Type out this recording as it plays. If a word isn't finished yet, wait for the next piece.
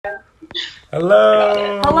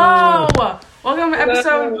Hello. Hello. Welcome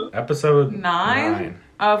to episode 9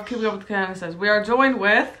 of Keeping Up with the Candaces. We are joined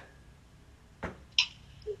with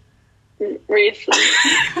Rhys.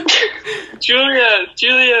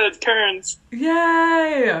 Julia Kearns.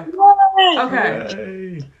 Yay! Okay.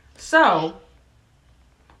 Yay. So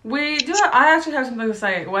I actually have something to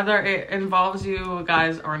say, whether it involves you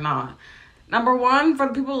guys or not. Number one, for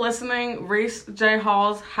the people listening,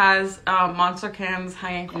 rhysjhals has monster cans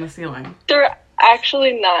hanging from the ceiling. They're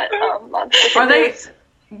actually not monster Are they? cans.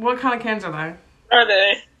 What kind of cans are they? Are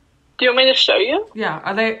they? Do you want me to show you? Yeah,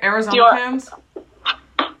 are they Arizona cans?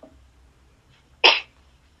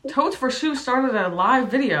 Toads for Shoes started a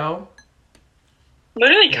live video.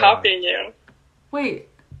 Literally copying you. Wait,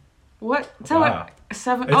 what? Tell Wow. it.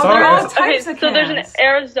 7. It's Oh, they're all all- types Okay, of so cans. there's an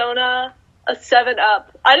Arizona, a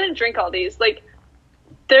 7-Up. I didn't drink all these. Like,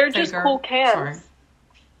 they're just Faker. cool cans. Sorry.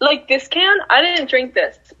 Like, this can, I didn't drink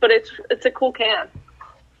this, but it's a cool can.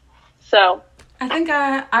 So, I think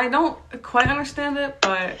I don't quite understand it,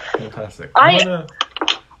 but Fantastic.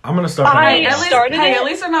 I'm gonna start. I drinking at now. least, started it. at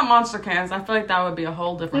least they're not monster cans. I feel like that would be a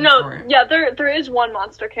whole different no, story. yeah, there is one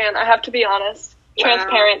monster can. I have to be honest.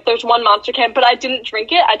 Transparent. There's one monster can, but I didn't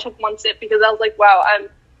drink it. I took one sip because I was like, wow, I'm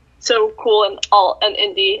so cool and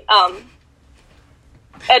indie.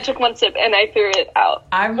 I took one sip and I threw it out.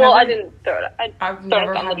 I didn't throw it out. I've thrown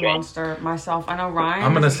never it down the had drain. Monster myself. I know Ryan.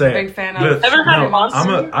 I'm gonna is say a big it. fan The- of. Ever had a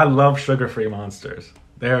Monster? I love sugar-free monsters.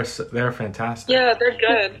 They're fantastic. Yeah, they're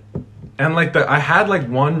good. And like I had like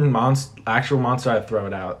one actual monster. I'd throw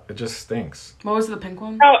it out. It just stinks. What was the pink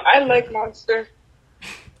one? Oh, I like Monster.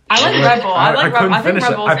 I like Red Bull. I like Red Bull. couldn't I think finish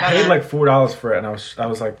Red it. Bull's I paid better. like $4 for it, and I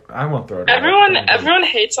was like, I won't throw it out. Everyone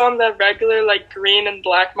hates on the regular like green and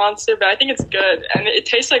black Monster, but I think it's good, and it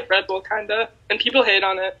tastes like Red Bull kinda, and people hate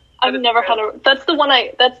on it. I've never had a. That's the one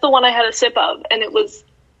I had a sip of, and it was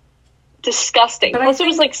disgusting. But Plus, it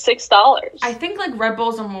was like $6. I think like Red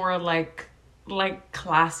Bulls are more like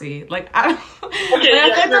classy. Like I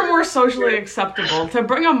yeah, think they're more socially acceptable. To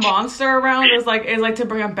bring a monster around is like to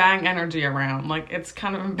bring a Bang Energy around. Like it's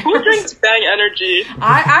kind of Who embarrassing. drinks Bang Energy?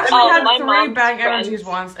 I actually my had 3 mom's Bang friends. Energies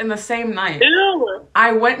once in the same night. Ew.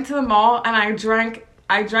 I went to the mall and I drank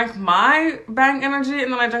my Bang Energy,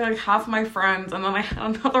 and then I drank like half my friends, and then I had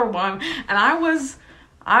another one, and I was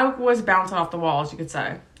bouncing off the walls, you could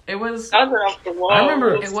say. It was. I was off the wall. I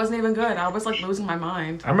remember- It wasn't even good. I was like losing my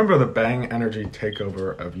mind. I remember the Bang Energy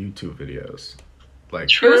takeover of YouTube videos. Like It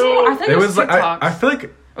was. True. I think it was like TikToks. I feel like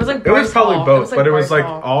It was like it was probably Bryce both, Hall. but it was Bryce like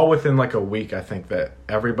Hall. all within like a week. I think that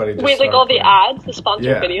everybody just Wait, like started all the putting- ads, the sponsored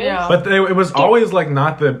Yeah. videos. Yeah. But it was always like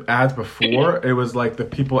not the ads before. It was like the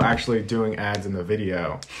people actually doing ads in the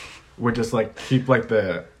video would just like keep like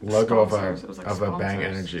the logo Sponsors. It was, like, of a Bang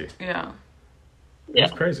sponsors. Energy. Yeah. Yeah.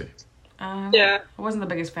 It's crazy. Yeah. I wasn't the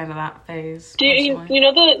biggest fan of that phase. Do you personally.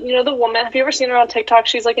 you know the woman? Have you ever seen her on TikTok?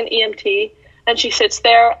 She's like an EMT, and she sits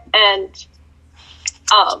there and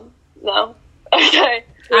no. Okay.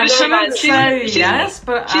 I shouldn't She's- say she's- yes,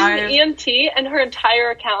 but She's an EMT, and her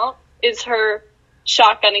entire account is her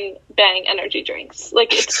shotgunning Bang Energy drinks.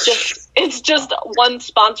 Like it's just one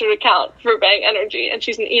sponsored account for Bang Energy, and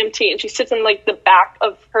she's an EMT, and she sits in like the back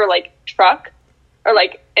of her like truck or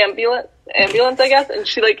like ambulance, I guess, and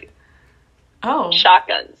she like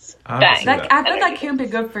shotguns I Bang. see That, I bet that Energy. can't be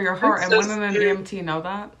good for your heart. That's And so wouldn't an scary. EMT know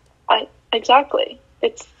that? Exactly.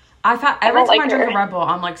 It's I thought every don't time like I drink her. a Red Bull,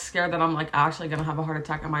 I'm like scared that I'm like actually gonna have a heart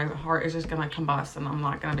attack and my heart is just gonna combust and I'm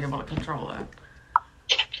not gonna be able to control it.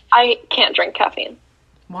 I can't drink caffeine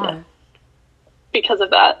Why? because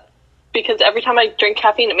of that. Because every time I drink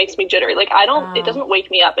caffeine, it makes me jittery. Like it doesn't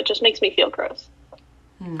wake me up. It just makes me feel gross.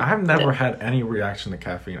 I have never had any reaction to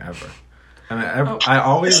caffeine ever, and I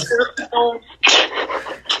always.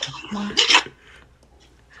 What?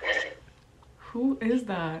 Who is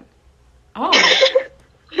that? Oh.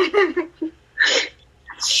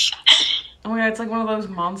 Oh my god, it's like one of those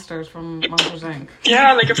monsters from Monsters Inc.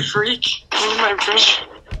 Yeah, like a freak. Oh my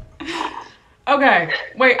god. Okay,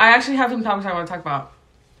 wait, I actually have some topics I want to talk about.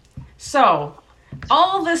 So,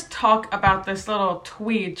 all this talk about this little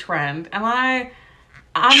tweed trend, and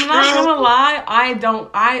I'm not gonna lie,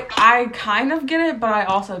 I kind of get it, but I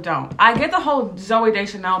also don't. I get the whole Zoe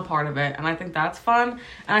Deschanel part of it, and I think that's fun,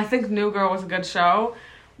 and I think New Girl was a good show,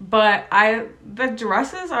 but the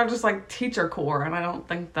dresses are just like teacher core, and I don't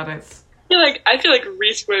think that it's... I feel like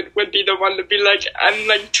Rhys would be the one to be like, I'm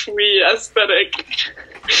like twee aesthetic.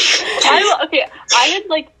 I had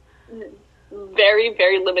like very,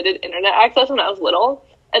 very limited internet access when I was little.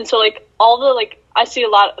 And so like all the like I see a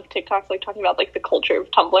lot of TikToks like talking about like the culture of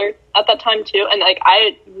Tumblr at that time too. And like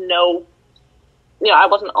I had I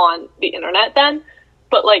wasn't on the internet then.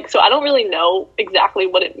 but like, so I don't really know exactly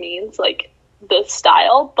what it means, like the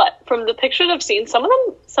style. But from the pictures I've seen, some of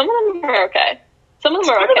them are okay. Some of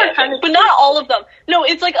them are okay, but not all of them. No,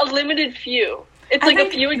 it's like a limited few. It's like a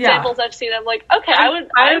few examples I've seen. I'm like, okay, I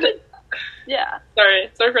would. Yeah. Sorry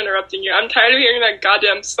for interrupting you. I'm tired of hearing that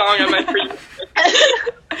goddamn song on my free. But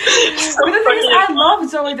the thing is, I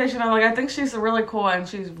love Zooey Deschanel. Like, I think she's really cool and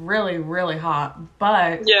she's really, really hot.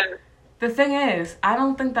 But yeah. The thing is, I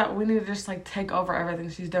don't think that we need to just like take over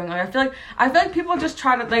everything she's doing. Like, I feel like people just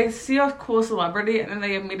try to, they see a cool celebrity and then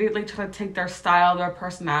they immediately try to take their style, their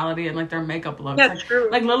personality, and like their makeup looks. Yeah, like, true.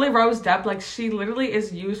 Like Lily Rose Depp, like she literally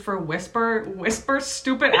is used for whisper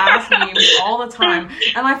stupid ass memes all the time,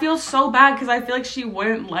 and I feel so bad because I feel like she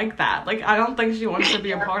wouldn't like that. Like I don't think she wants to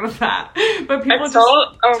be a part of that, but people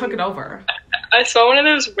just took it over. I saw one of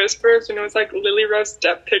those whispers and it was like Lily Rose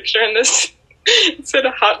Depp picture and this. It said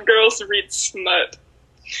hot girls read smut.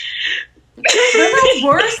 They're the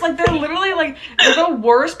worst. Like they're literally like they're the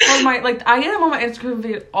worst part of my like I get them on my Instagram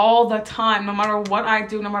feed all the time, no matter what I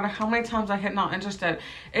do, no matter how many times I hit not interested.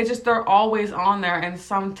 It's just they're always on there in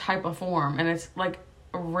some type of form, and it's like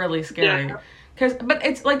really scary. But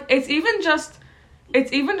it's like it's even just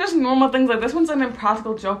normal things. Like this one's an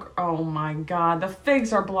impractical joke. Oh my god, the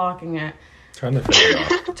figs are blocking it. Turn the figs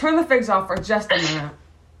off. Turn the figs off for just a minute.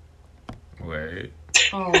 Wait.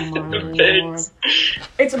 Oh my lord.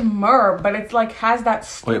 It's myrrh, but it's like has that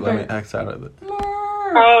stupid... Wait, let me X out of it. Myrrh.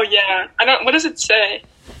 Oh yeah. What does it say?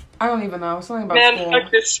 I don't even know. Something about school. Man,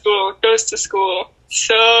 fuck this school. Goes to school.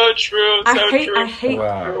 So true. I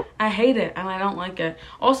hate it and I don't like it.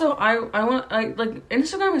 Also, I want like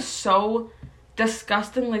Instagram is so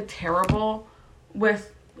disgustingly terrible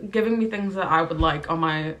with giving me things that I would like on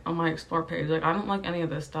my explore page. Like I don't like any of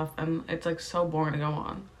this stuff and it's like so boring to go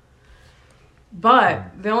on.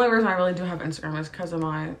 But the only reason I really do have Instagram is because of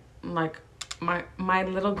my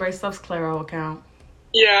little Grace Loves Claro account.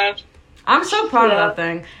 Yeah. I'm so proud of that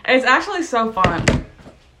thing. It's actually so fun.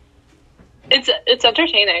 It's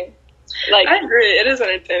entertaining. Like I agree. It is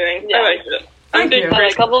entertaining. Yeah. I like it. Thank you.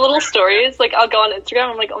 Like all the little stories. Like I'll go on Instagram.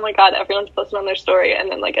 I'm like, oh my god, everyone's posting on their story, and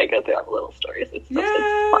then like I go through all the little stories. It's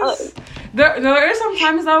fun. There is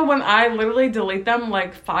sometimes though when I literally delete them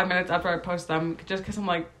like 5 minutes after I post them, just because I'm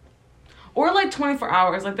like. Or like 24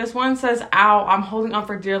 hours. Like this one says, ow, I'm holding on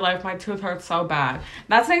for dear life. My tooth hurts so bad.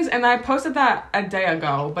 That's things, and I posted that a day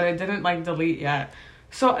ago, but it didn't like delete yet.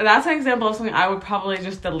 So that's an example of something I would probably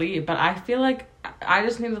just delete. But I feel like I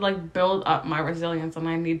just need to like build up my resilience and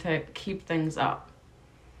I need to keep things up.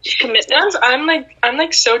 Commitment. I'm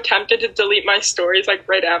like so tempted to delete my stories like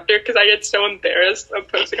right after because I get so embarrassed of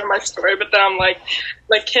posting on my story, but then I'm like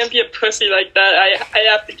can't be a pussy like that. I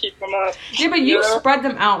have to keep them up. Yeah, but you spread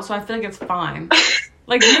them out, so I feel like it's fine.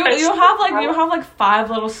 Like you have like 5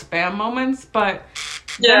 little spam moments, but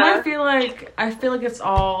then I feel like it's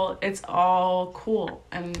all cool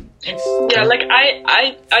and it's like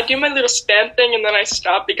I do my little spam thing and then I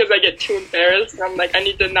stop because I get too embarrassed and I'm like I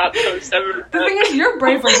need to not post ever. The thing is, you're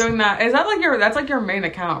brave for doing that. Is that like that's like your main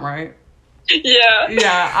account, right? Yeah.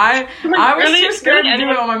 Yeah, I was really too scared to do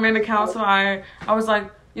it on my main account, so I was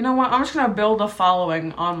like, you know what? I'm just gonna build a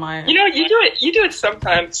following on my. You know, you do it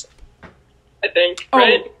sometimes. I think.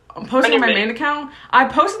 Right? I'm posting on my main account. I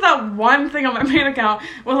posted that one thing on my main account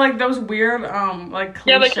with like those weird like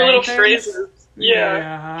cliche like the little things. phrases.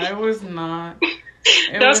 Yeah, it was not.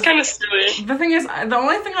 That was kind of silly. The thing is, the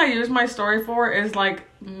only thing I use my story for is like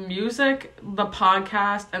music, the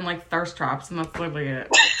podcast, and like thirst traps, and that's literally it.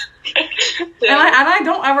 And I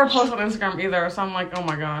don't ever post on Instagram either, so I'm like, oh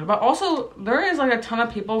my god. But also, there is like a ton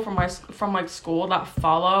of people from like school that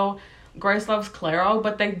follow Grace Loves Claro,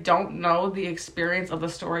 but they don't know the experience of the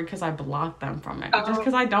story because I blocked them from it. Just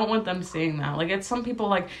because I don't want them seeing that. Like, it's some people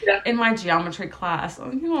like in my geometry class.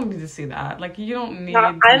 Like, you don't need to see that. Like, you don't need.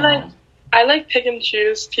 I like pick and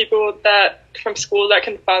choose people that from school that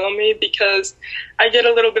can follow me because I get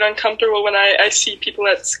a little bit uncomfortable when I see people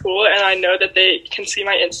at school and I know that they can see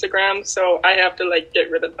my Instagram, so I have to like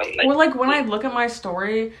get rid of them. Well, like when I look at my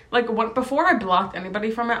story, like before I blocked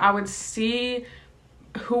anybody from it, I would see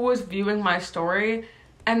who was viewing my story,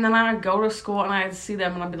 and then I'd go to school and I'd see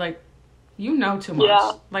them and I'd be like, you know too much.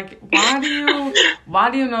 Yeah. Like, why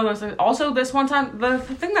do you know those things? Also, this one time, the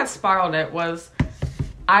thing that spiraled it was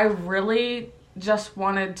I really just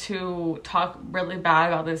wanted to talk really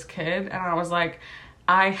bad about this kid, and I was like,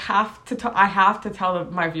 I have to tell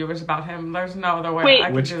my viewers about him. There's no other way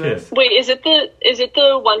I can do this. Wait, is it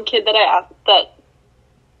the one kid that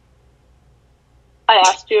I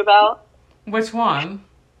asked you about? Which one?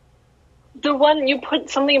 The one you put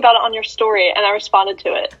something about it on your story, and I responded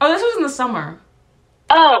to it. Oh, this was in the summer.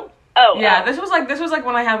 Oh, Oh. Yeah, this was like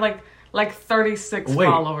when I had like 36 Wait.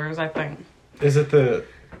 followers, I think. Is it the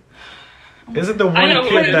one I know,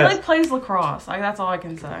 kid He that like plays lacrosse. Like that's all I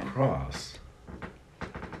can say. cross?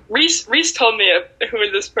 Rhys told me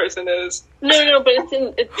who this person is. No, but it's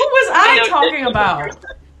Who was I No, talking about?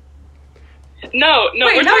 No,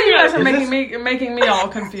 Wait, we're now talking you guys about. are making me all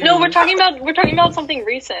confused. No, we're talking about something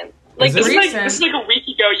recent. Like Is this This is like a week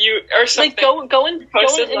ago. You or something. like go in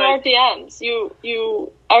posted, in our like- DMs.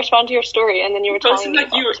 You I respond to your story and then you were telling Posted me like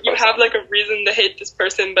about you this you person. have like a reason to hate this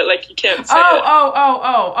person, but like you can't say it.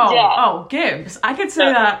 Yeah. Oh, Gibbs. I could say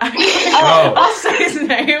Yeah. that. Oh. I'll say his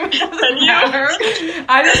name. It doesn't matter.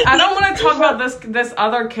 I don't want to talk about this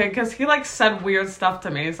other kid because he like said weird stuff to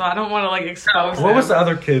me, so I don't want to like expose him. What was the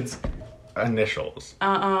other kid's initials?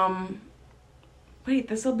 Wait,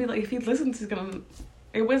 this will be like if he listens, he's gonna.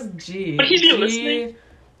 It was G. Would he be listening?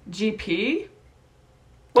 GP.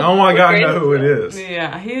 Oh my god, I grade know who it is is.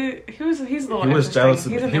 Yeah, he's the He one. was jealous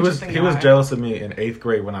of me. He was guy. jealous of me in 8th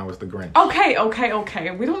grade when I was the Grinch.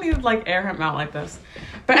 Okay. We don't need to like air him out like this.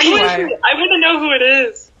 But Who is anyway, it? I want to know who it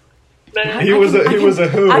is. Man. He was a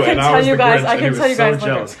who, I can and I tell was you the guys. Grinch, I and he can was tell you guys so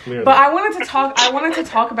later. jealous, clearly. But I wanted to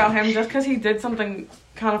talk about him just because he did something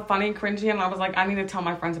kind of funny, cringy, and I was like, I need to tell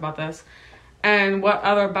my friends about this. And what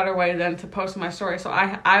other better way than to post my story? So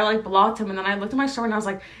I like blocked him, and then I looked at my story and I was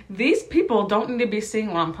like, these people don't need to be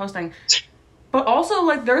seeing what I'm posting. But also,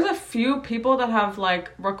 like, there's a few people that have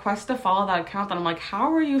like requests to follow that account that I'm like,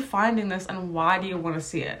 how are you finding this, and why do you want to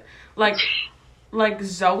see it? Like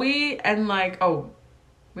Zoe and like, oh,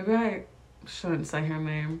 maybe I shouldn't say her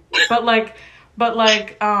name, but like,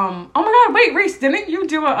 oh my god, wait, Rhys, didn't you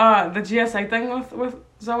do the GSA thing with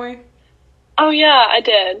Zoe? Oh yeah, I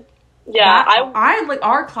did. Yeah, I like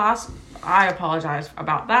our class. I apologize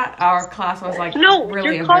about that. Our class was like no,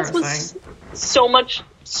 really your class embarrassing. was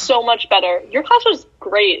so much better. Your class was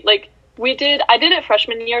great. Like I did it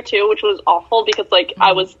freshman year too, which was awful because like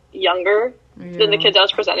I was younger than the kids I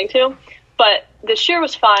was presenting to. But this year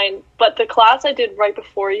was fine. But the class I did right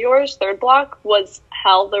before yours, third block, was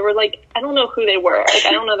hell. There were like, I don't know who they were. Like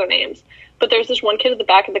I don't know their names. But there's this one kid at the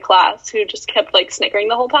back of the class who just kept like snickering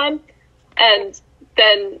the whole time. And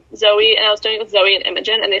then Zoe, and I was doing it with Zoe and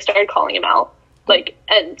Imogen, and they started calling him out, like,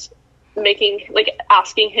 and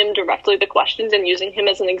asking him directly the questions and using him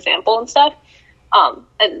as an example and stuff.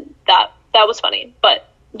 And that was funny. But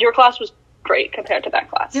your class was great compared to that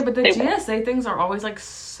class. Yeah, but the GSA things are always like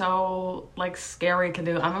so like scary to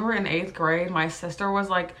do. I remember in 8th grade, my sister was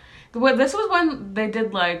like, this was when they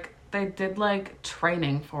did like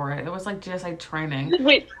training for it. It was like GSA training.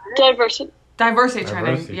 Wait, diversity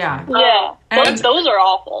training, yeah. Yeah, And those are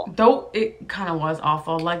awful. Though it kind of was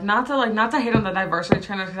awful. Like not to hate on the diversity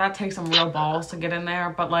trainers because that takes some real balls to get in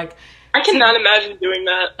there. But like, I cannot imagine doing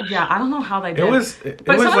that. yeah, I don't know how they did. It was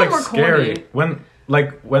But some of like them were scary corny. when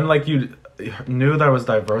you knew that was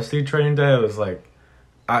diversity training day. It was like,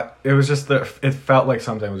 it was just it felt like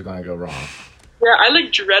something was going to go wrong. Yeah, I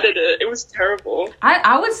like dreaded it. It was terrible.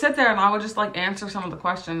 I would sit there and I would just like answer some of the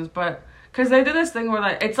questions, but because they did this thing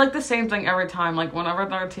where it's like the same thing every time. Like whenever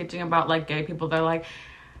they're teaching about like gay people, they're like,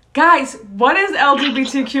 guys, what does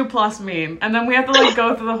LGBTQ plus mean? And then we have to like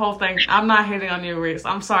go through the whole thing. I'm not hating on you, Rhys.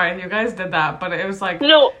 I'm sorry you guys did that, but it was like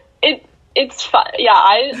No, it's fun. Yeah,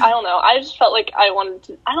 I don't know. I just felt like I wanted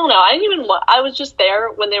to. I don't know. I didn't even want. I was just there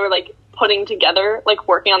when they were like putting together, like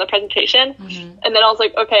working on the presentation, and then I was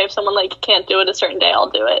like, okay, if someone like can't do it a certain day, I'll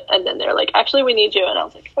do it. And then they're like, actually, we need you, and I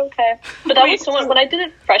was like, okay. But that was someone when I did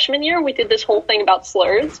it freshman year. We did this whole thing about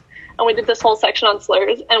slurs, and we did this whole section on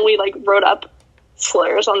slurs, and we like wrote up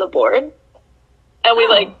slurs on the board, and we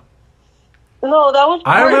like. No, that was.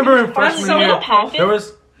 I remember in part freshman of the year packet. there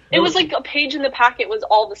was. It was like a page in the packet was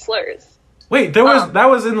all the slurs. Wait, that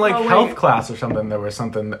was in like Oh, wait. health class or something. There was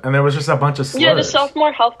something, and there was just a bunch of slurs. Yeah, the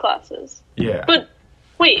sophomore health classes. Yeah. But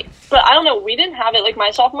I don't know. We didn't have it like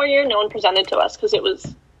my sophomore year. No one presented to us because it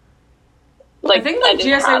was. Like, I think like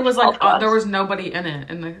didn't GSA have was health like class. there was nobody in it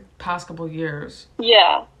in the past couple years.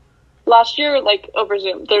 Yeah, last year like over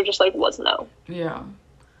Zoom there just like was no. Yeah.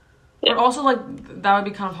 Yeah. But also like that would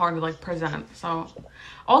be kind of hard to like present. So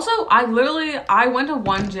also I went to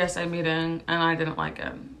one GSA meeting and I didn't like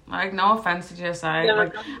it. Like no offense to GSA, Yeah.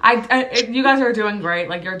 like you guys are doing great.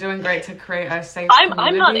 Like you're doing great to create a safe I'm not.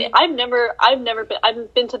 community. I've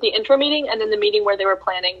been to the intro meeting and then the meeting where they were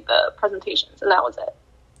planning the presentations and that was it.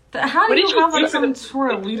 How do What you did you have like do for some the-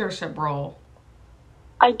 sort of leadership role?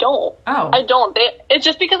 I don't. Oh. I don't. It's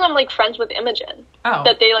just because I'm like friends with Imogen Oh.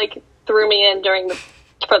 that they like threw me in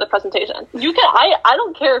for the presentation. You can. I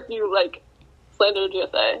don't care if you like slander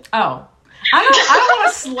GSA. Oh. I don't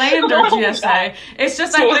want to slander GSA. It's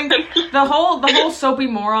just I think the whole soapy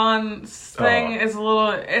moron thing is a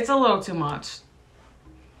little too much.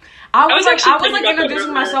 I was like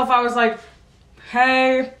introducing myself. I was like,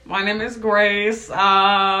 "Hey, my name is Grace.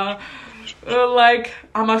 Like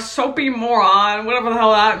I'm a soapy moron, whatever the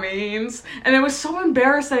hell that means." And it was so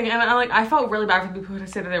embarrassing, and I felt really bad for people who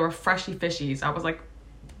said that they were freshy fishies. I was like,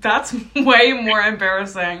 that's way more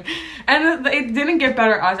embarrassing. And it didn't get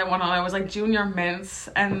better as it went on. It was like junior mints,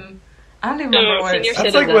 and I don't even remember what it's.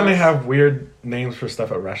 That's like when they have weird names for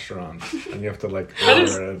stuff at restaurants, and you have to like.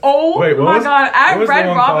 Oh my god! At Red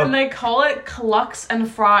Robin, they call it clucks and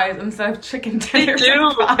fries instead of chicken tenders. They do.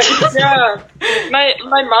 And fries. Yeah.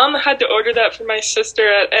 My mom had to order that for my sister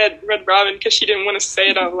at Red Robin because she didn't want to say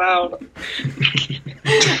it out loud.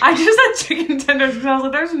 I just said chicken tenders because I was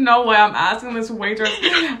like, "There's no way I'm asking this waitress,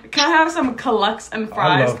 can I have some clucks and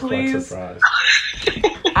fries, I love please?" Clucks and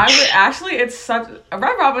fries. I would actually. It's such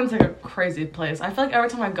Red Robin's like a crazy place. I feel like every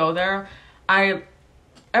time I go there, I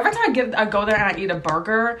go there and I eat a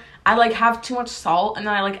burger, I like have too much salt, and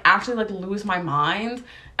then I like actually like lose my mind,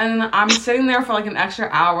 and I'm sitting there for like an extra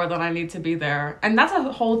hour than I need to be there, and that's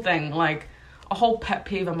a whole thing, like a whole pet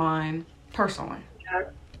peeve of mine personally. Yeah.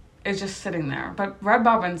 It's just sitting there. But Red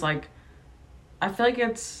Robin's like, I feel like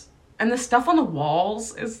it's, and the stuff on the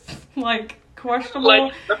walls is like questionable.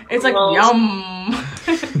 Like it's like yum.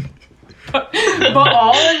 but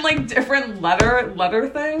all in like different letter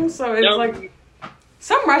things. So it's like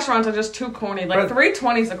some restaurants are just too corny. Like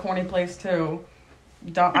 320 is a corny place too.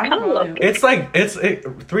 I don't really. It's like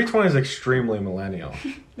 320 is extremely millennial.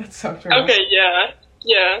 That's so true. Okay, yeah.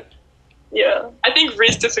 I think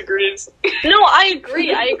Rhys disagrees. No, I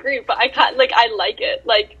agree, but I like it.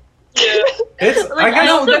 Like, yeah. It's like, I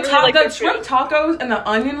No, guess the shrimp tacos and the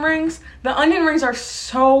onion rings. The onion rings are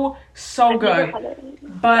so good.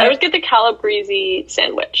 But I always get the calabrese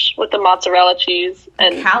sandwich with the mozzarella cheese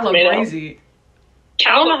and calabrese.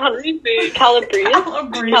 Calabrese. Calabrese.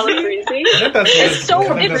 I think that's It's so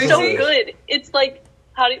good. good. It's like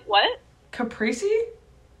what? Caprese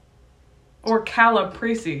or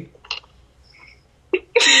calabrese? Who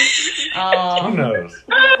knows?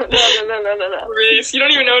 No. Rhys, you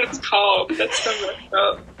don't even know what it's called. That's so messed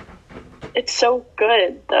up. It's so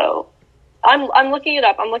good though. I'm looking it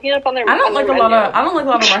up. I'm looking it up on their. I don't like a lot of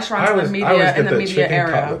restaurants I in the always get the media chicken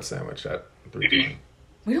area. cutlet sandwich at 320.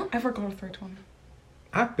 We don't ever go to 320.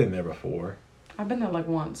 I've been there before. I've been there like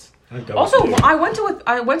once. Also, I went to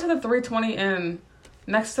the 320 in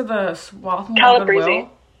next to the Swarthmore Calabrese. Goodwill.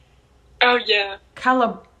 Oh yeah.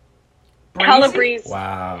 Calabrese.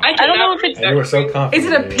 Wow. I don't know if it's. And you were so confident.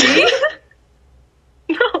 Is it a P?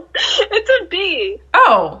 No, it's a B.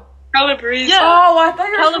 Oh. Calabrese. Yeah. Oh, I thought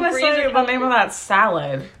you were going to Calabrese say or the name of that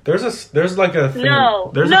salad. There's like a thing.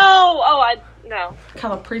 No.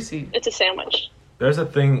 Calabrese. It's a sandwich. There's a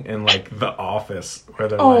thing in like The Office where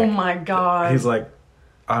they're Oh like, my god. he's like,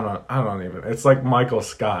 I don't even. It's like Michael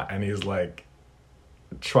Scott, and he's like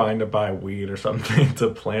trying to buy weed or something to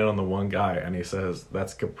plant on the one guy, and he says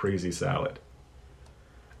that's caprese salad.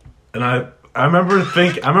 And I remember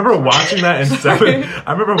watching that in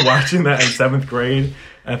seventh grade,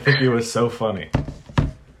 and I think it was so funny.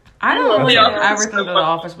 I don't really Yeah. think everything to The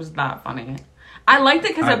Office was that funny. I liked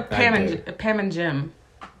it because of Pam and Jim.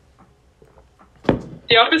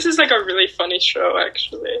 The Office is like a really funny show,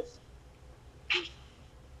 actually.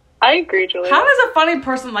 I agree, Julia. How does a funny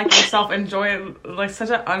person like yourself enjoy like such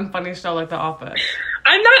an unfunny show like The Office?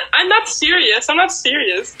 I'm not serious. I'm not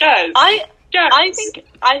serious, guys. I Guys.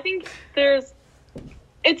 think there's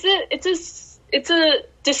it's a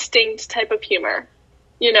distinct type of humor.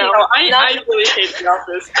 You know, I really hate The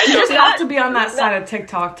Office. You just have to be on that side of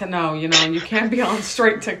TikTok to know, you can't be on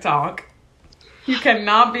straight TikTok. You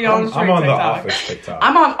cannot be on straight I'm on TikTok. The Office TikTok.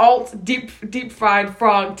 I'm on alt deep fried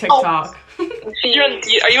frog TikTok. Are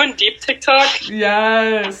you on deep TikTok?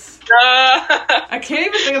 Yes. I can't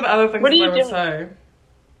even think of the other things What are that you I would doing? say.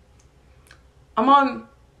 I'm on.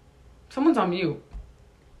 Someone's on mute.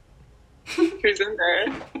 Who's in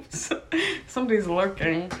there? Somebody's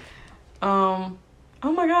lurking. Oh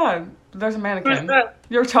my god. There's a mannequin. Who's that?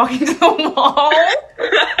 You're talking to the wall?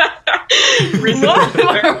 What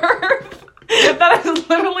on earth? That is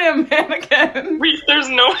literally a mannequin. Wait, there's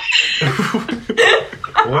no.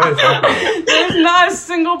 What is happening? There's not a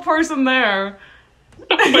single person there.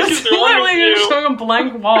 It's is wrong with literally you? just showing a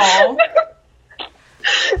blank wall.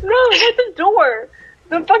 No, hit the door.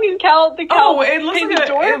 The fucking cow. The cow. Oh, it looks painted like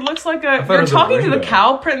door. it looks like a. thought it You're was a talking to the window.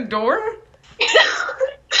 cow print door.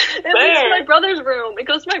 It leads to my brother's room. It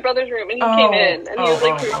goes to my brother's room, and he came in, and he was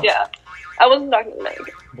like, oh. "Yeah." I wasn't talking to him.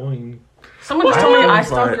 Boing. Someone just told me I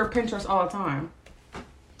stalk But- your Pinterest all the time.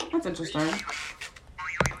 That's interesting.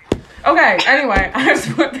 Okay, anyway, I have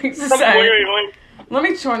some more things to say. Let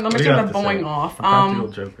me turn do the you have to boing say? off. Impractical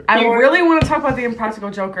Jokers. I really want to talk about the Impractical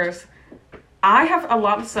Jokers. I have a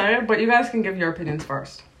lot to say, but you guys can give your opinions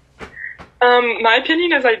first. My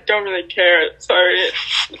opinion is I don't really care. Sorry.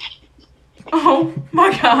 Oh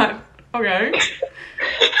my god. Okay.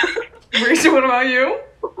 Rhys, what about you?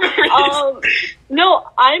 No,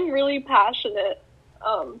 I'm really passionate.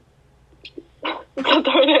 That's a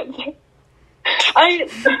third answer.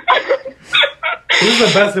 Who's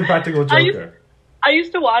the best Impractical Joker? I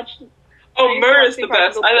used to watch. Oh, Mur is the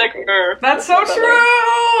best. I like Mur. That's so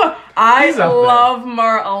true. I He's up love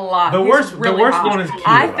Mur a lot. The He's worst really hot. one is Q.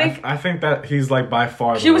 I think that he's like by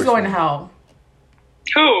far. Q was the going to worst hell.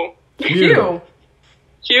 Who? Q.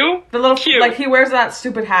 Q? The little Q. like he wears that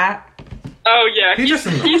stupid hat. Oh yeah, He just-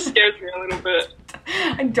 he scares me a little bit.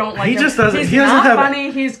 I don't like He him. just doesn't- He's he doesn't not have-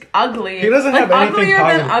 funny. He's ugly. He doesn't like, have anything uglier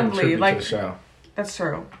positive than to ugly. contribute Like to the show, that's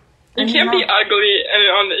true. You And can't be not- ugly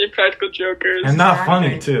on the Impractical Jokers. and not Exactly.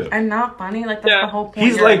 funny too. And not funny. Like that's Yeah. the whole point.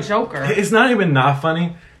 He's You're like a Joker. It's not even not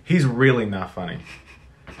funny. He's really not funny.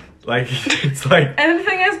 Like it's like And the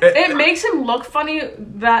thing is, it makes him look funny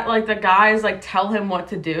that like the guys like tell him what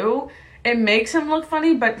to do. It makes him look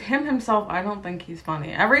funny, but him himself, I don't think he's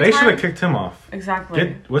funny. Every they time, should have kicked him off.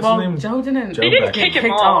 exactly. What's well, his name? Joe didn't. Joe They didn't Beckett. kick him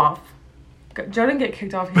kicked off. Joe didn't get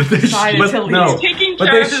kicked off. He But they decided but to leave. no. He's taking But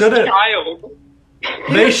care they of his should've- child.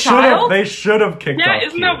 They a should have. child? They should have kicked Yeah, off.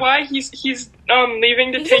 isn't Q. that why he's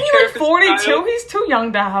leaving to Isn't take he care like of his 42? child? He's too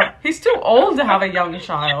young to have. He's too old to have a young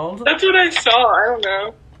child. That's what I saw. I don't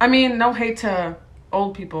know. I mean, no hate to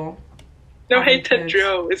old people. No Having hate to kids.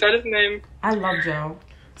 Joe. Is that his name? I love Joe.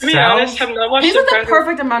 To be Sal? honest, have not watched He's like the Impractical-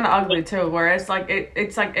 perfect amount of ugly too, where it's like it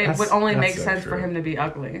That's- would only that's make so sense for true. him to be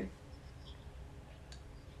ugly.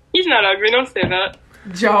 He's not ugly. Don't say that.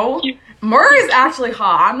 Joe You- Murray is actually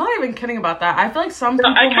hot. I'm not even kidding about that. I feel like some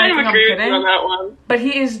people I might kind think of I'm agree with you on kidding, that one. but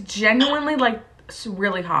he is genuinely like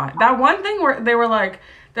really hot. That one thing where they were like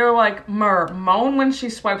Mur, moan when she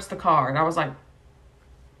swipes the card. I was like,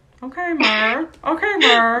 okay, Mur, okay,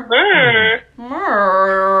 Mur. Mur.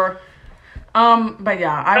 Murr. But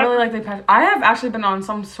yeah, I really like the. I have actually been on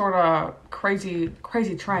some sort of crazy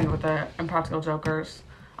trend with the Impractical Jokers.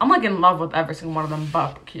 I'm like in love with every single one of them,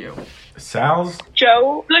 but Q. Sal's.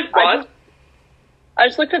 Joe. Like what? I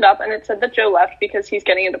just looked it up and it said that Joe left because he's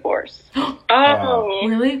getting a divorce. Oh.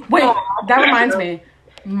 Really? Wait, Aw. that reminds me.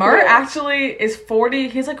 Murr Yeah. actually is 40.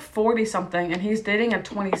 He's like 40 something, and he's dating a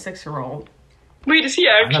 26-year-old. Wait, is he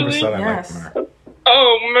I never actually? said I Yes. liked Mur.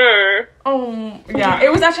 Oh, Mur. Oh yeah,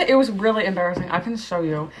 it was really embarrassing. I can show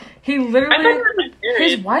you. He I thought literally. he was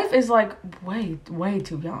His married. wife is like way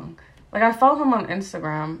too young. Like I follow him on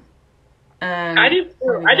Instagram, and I didn't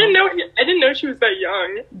know she was that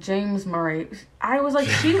young. James Murray. I was like,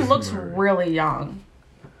 she looks Murray. really young,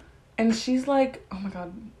 and she's like, oh my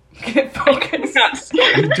god, get focused.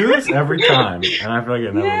 You do this every time, and I feel like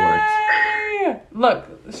it never works. Yay! Look,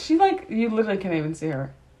 she like you literally can't even see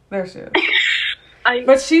her. There she is. I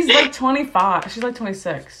But she's like 25. She's like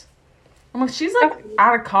 26. I'm like, she's like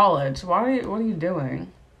out of college. What are you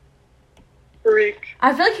doing? Freak.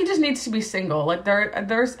 I feel like he just needs to be single. Like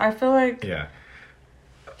there's I feel like Yeah.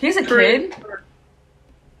 he's a Freak. kid.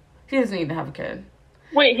 He doesn't need to have a kid.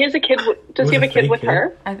 wait. He has a kid. Does he Was have a it kid fake with kid?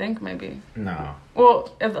 her? I think maybe. No.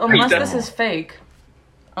 Well, unless this doesn't. is fake.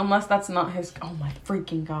 Unless that's not his. Oh my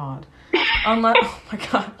freaking god. Unless oh my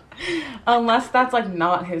god. Unless that's like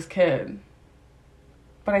not his kid.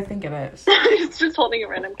 But I think it is. He's just holding a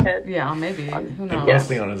random kid. Yeah, maybe. Who knows?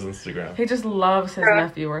 Posting on his Instagram. He just loves his Yeah.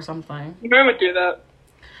 nephew or something. Mur would do that.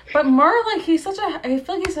 But Murr, like, I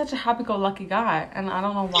feel like he's such a happy-go-lucky guy, and I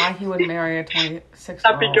don't know why he would marry a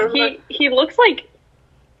 26-year-old. Happy-go- He looks like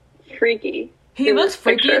freaky. He in looks this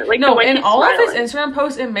freaky. picture. Like, no, the way in he's all of smiling. his Instagram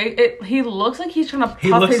posts, he looks like he's trying to He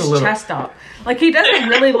puff looks his a little- chest up. Like, he doesn't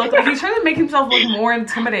really look like, he's trying to make himself look more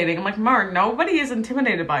intimidating. I'm like, Murr, nobody is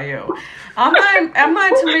intimidated by you. I'm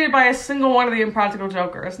not intimidated by a single one of the Impractical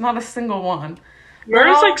Jokers. Not a single one. Mur's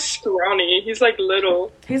Well- like scrawny. He's like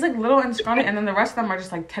little. He's like little and scrawny, and then the rest of them are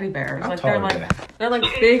just like teddy bears. How Like tall are they? they're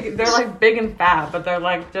like big and fat, but they're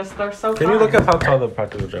so. Can you fine. look up how tall the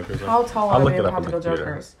Impractical Jokers are? How tall I'll are look the it up on the Impractical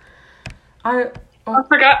computer. Jokers?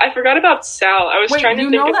 I forgot about Sal. I was Wait, trying to you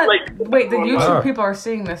think know of that? like. Wait, the YouTube Oh. people are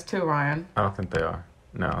seeing this too, Ryan. I don't think they are.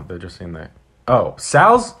 No, they're just seeing that. Oh,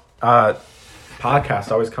 Sal's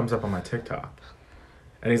podcast always comes up on my TikTok,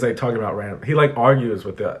 and he's like talking about random. He like argues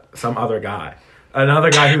with some other guy, another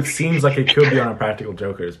guy who seems like he could be on Impractical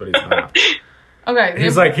Jokers, but he's not. Okay,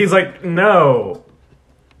 He's like, no,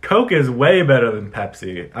 Coke is way better than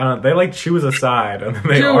Pepsi. They like choose a side and then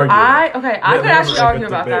they Dude, argue. I could they actually have, like, argue a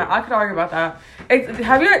about debate. that. I could argue about that.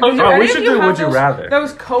 Have you? we should do Would You Rather.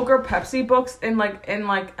 Those Coke or Pepsi books in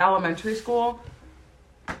elementary school.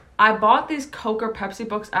 I bought these Coke or Pepsi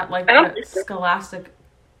books at I don't the think so. Scholastic.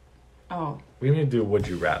 Oh. We need to do Would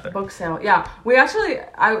You Rather. Book sale. Yeah. We actually,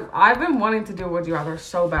 I've been wanting to do Would You Rather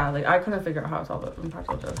so badly. I couldn't figure out how all the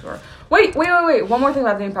Impractical Jokers were. Wait. One more thing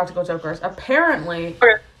about the Impractical Jokers. Apparently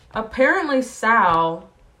Sal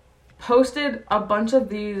posted a bunch of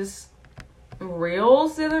these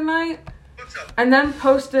reels the other night. And then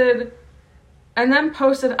posted, I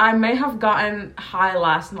may have gotten high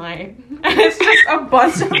last night. And it's just a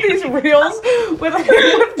bunch of these reels with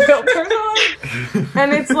filters on.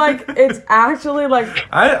 And it's actually like,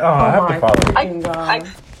 I have to follow you. fucking God.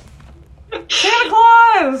 Santa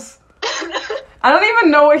Claus! I don't even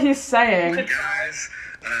know what he's saying. Guys,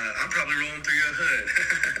 I'm probably rolling through your hood.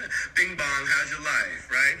 Bing bong, how's your life,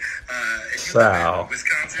 right? If you live Wow. in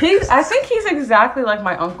Wisconsin, I think he's exactly like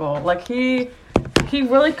my uncle. Like, he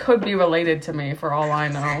really could be related to me for all I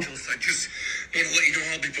know. I just want to let you know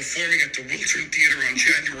I'll be performing at the Wiltern Theater on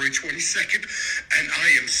January 22nd, and I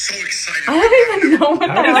am so excited. I don't even know what the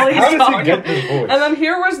hell How he's does he talking get this voice? And then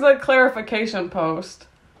here was the clarification post.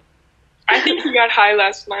 I think he got high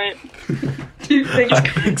last night. Do you think so.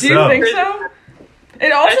 so?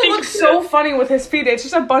 It also think looks he so did. funny with his feet. It's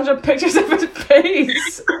just a bunch of pictures of his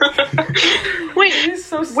face. Wait, He's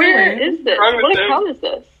so silly. where is this? Wrong with What him. account is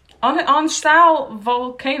this? On Sal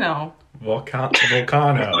Volcano. Volcano.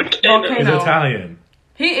 Volcano. He's Italian.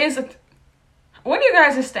 He is. What are you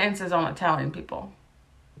guys' stances on Italian people?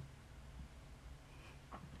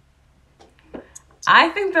 I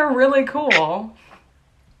think they're really cool.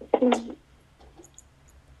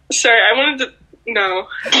 Sorry, I wanted to. No.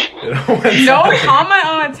 No comment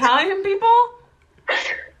on Italian people?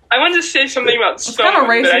 I wanted to say something about It's kind of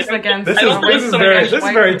someone, but I racist don't- against. This I don't think is so. very against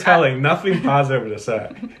white people. telling. Nothing positive to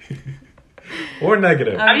say. Or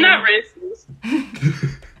negative. I'm not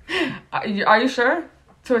racist. Are you sure?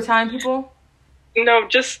 To Italian people? No,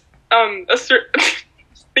 just a certain.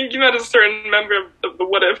 Thinking about a certain member of the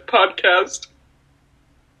What If podcast.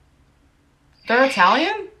 They're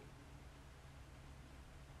Italian?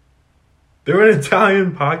 They're an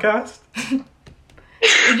Italian podcast?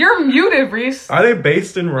 You're muted, Rhys. Are they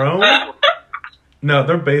based in Rome? No,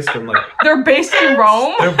 they're based in like. They're based in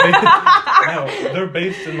Rome. They're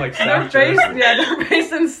based in like South Jersey. They're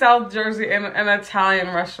based in South Jersey in an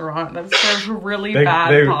Italian restaurant that serves really They-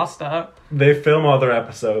 bad they- pasta. They film all their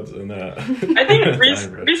episodes in. I think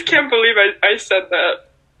Reese can't believe I said that.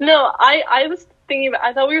 No, I was thinking about.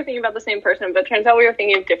 I thought we were thinking about the same person, but it turns out we were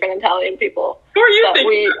thinking of different Italian people. Who are you That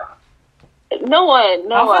thinking? No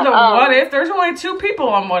one. Off of the What If, there's only 2 people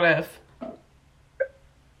on What If.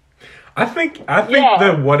 I think Yeah.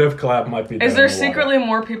 the What If collab might be. Is done there in the water. secretly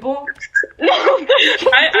more people?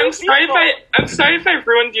 I'm sorry if I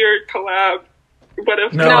ruined your collab. What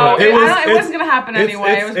if? No, it it's- wasn't gonna happen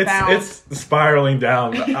anyway. It was bound. It's spiraling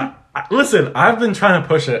down. Listen, I've been trying to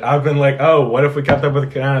push it. I've been like, oh, what if we kept up with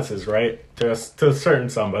the Canases, right? To a certain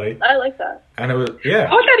somebody. I like that. And it was, yeah.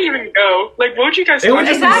 How would that even go? Like, what would you guys It talk would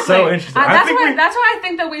just about? be so interesting. That's why I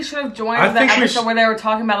think that we should have joined I the think we episode where they were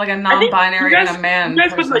talking about like a I think non-binary you guys- and a man. You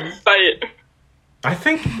guys would person. like fight. I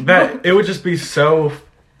think that it would just be so.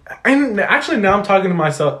 And actually, now I'm talking to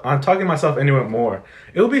myself into it more.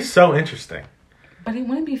 It would be so interesting. But it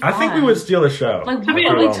wouldn't be fun. I think we would steal the show. Like, after what a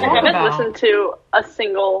would we long talk I while. about? haven't listened to a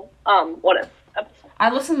single What If episode.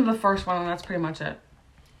 I listened to the first one and that's pretty much it.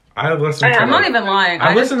 I listened to. I'm not even lying. I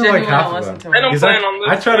I just listened to like genuinely half listen of to them. it. I don't Because plan on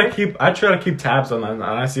I listening. try to keep tabs on them, and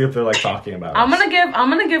I see if they're like talking about. I'm us.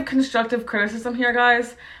 gonna give constructive criticism here,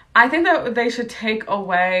 guys. I think that they should take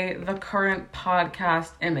away the current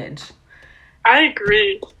podcast image. I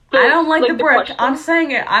agree. I don't like the brick. question. I'm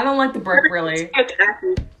saying it. I don't like the brick really. It's kinda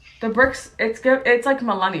tacky. The bricks. It's like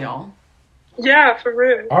millennial. Yeah, for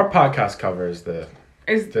real. Our podcast cover is it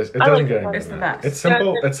doesn't like get it. any It's better the than that. best. It's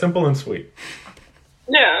simple. Yeah. It's simple and sweet.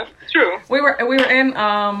 Yeah, true. We were in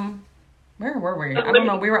where were we? I don't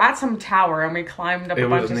know. We were at some tower and we climbed up It a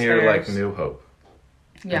bunch was of near stairs. like New Hope.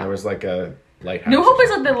 And Yeah. there was like a lighthouse. New Hope is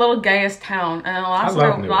like the little gayest town, and the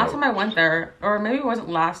love New last Hope. time I went there, or maybe it wasn't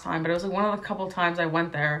last time, but it was like one of the couple times I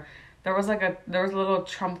went there. There was a little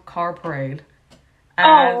Trump car parade,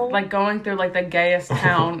 and Oh. like going through like the gayest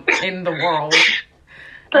town in the world.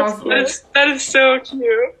 I was like, That is so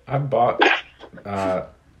cute. I bought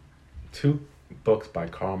 2 books by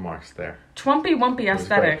Karl Marx there. Trumpy Wumpy It was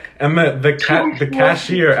aesthetic. great. And the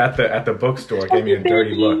cashier at the bookstore gave me a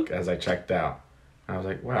dirty look as I checked out. I was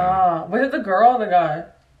like, wow. Was it the girl or the guy?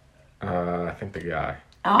 I think the guy.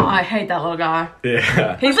 Oh, I hate that little guy.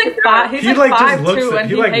 Yeah. He's like five. He's He, like just 5'2", and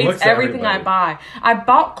he, he like, hates looks at everything I everybody. buy. I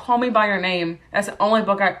bought Call Me by Your Name. That's the only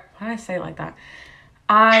book I. Why did I say it like that?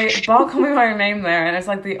 I bought Call Me by Your Name there, and it's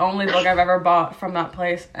like the only book I've ever bought from that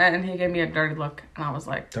place. And he gave me a dirty look, and I was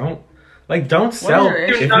like, Don't sell. your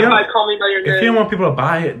issue? If Do you not don't, buy Call Me by Your if you Name. don't want people to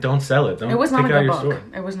buy it, don't sell it. Don't it was not a take it out good of your book.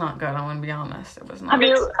 store. It was not good. I'm gonna be honest. It was not. Have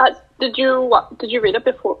you? Did you read it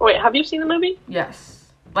before? Wait, have you seen the movie? Yes.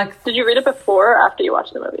 Like, Did you read it before or after you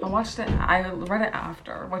watched the movie? I watched it. I read it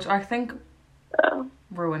after, which I think Oh.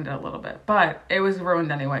 ruined it a little bit, but it was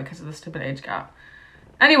ruined anyway because of the stupid age gap.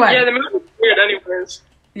 Anyway. Yeah, the movie's weird anyways.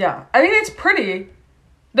 Yeah, I mean it's pretty.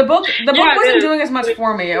 The book Yeah, it wasn't is. doing as much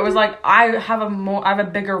for me. It was like I have a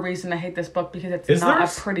bigger reason to hate this book because it's Is not there a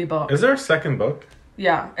pretty book. Is there a second book?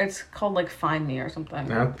 Yeah, it's called like Find Me or something.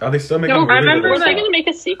 Now, are they still making? No, I movies remember of Were this? they going to make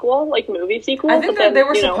a sequel, like movie sequel? I think but that they then,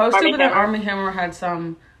 were you know, supposed to, Armie but then Hammer Armie Hammer had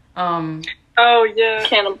some Oh, yeah.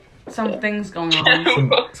 some things going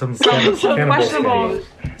on. Some Some cannibal questionable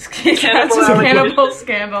scandals. cannibal scandals.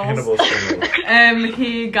 Cannibal scandals. And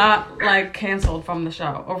he got like canceled from the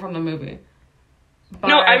show or from the movie. But,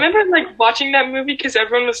 No, I remember like watching that movie because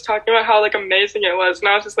everyone was talking about how like amazing it was, and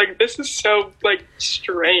I was just like, "This is so like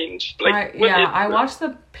strange." Like, what is I this?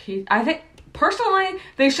 watched I think personally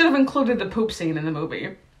they should have included the poop scene in the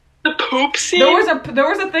movie. The poop scene. There was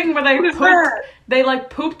a thing where they What is pooped. that? They like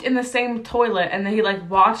pooped in the same toilet, and they like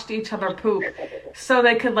watched each other poop, so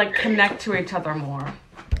they could like connect to each other more.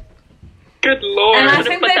 Good lord. And I should've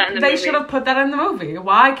think put that in the they movie. should have put that in the movie.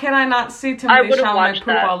 Why can I not see I Timothy would've Chalamet watched poop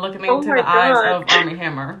that. while looking Oh into my the eyes God. of Armie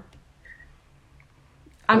Hammer?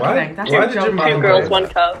 I'm Why- kidding. That's why a did joke. your by the mom way. Girls, Right. one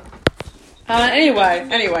cup.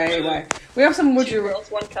 Anyway. We have some would Two you girls,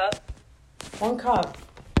 one cup. one cup.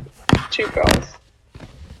 2 girls.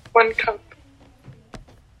 One cup.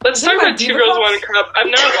 Let's Is it talk my about Two Diva Girls, Cups? One Cup. I've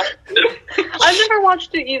never watched it. I've never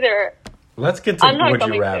watched it either. Let's get to I'm not Would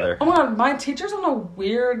going You to. Rather. Oh my god, my teacher's on a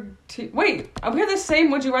weird. Wait, we have the same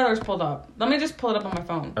Would You Rather's pulled up. Let me just pull it up on my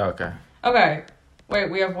phone. Okay. Okay. Wait,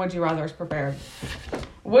 we have Would You Rather's prepared.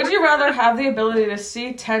 Would you rather have the ability to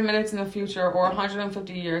see 10 minutes in the future or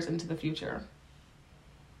 150 years into the future?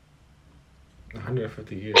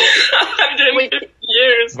 150 years. 150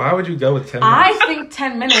 years. Why would you go with 10 I minutes? think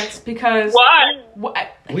 10 minutes because. Why?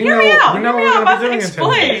 We Hear know- me out. we know Hear me what out. we're I'm gonna about be to doing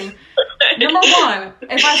in 10 explain. Number one,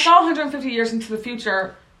 if I saw 150 years into the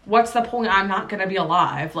future, what's the point? I'm not going to be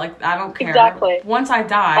alive. Like, I don't care. Exactly. Once I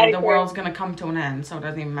die, I the agree. world's going to come to an end, so it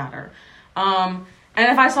doesn't even matter. And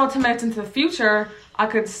if I saw 10 minutes into the future, I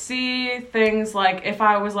could see things like if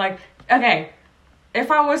I was like, okay, if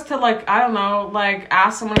I was to like, I don't know, like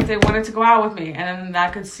ask someone if they wanted to go out with me, and then I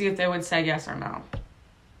could see if they would say yes or no.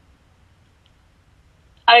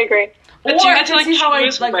 I agree. But Or you I get to, could like, see how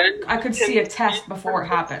choose when I could see a test before it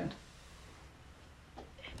happened.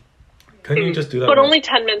 Couldn't you just do that? But with only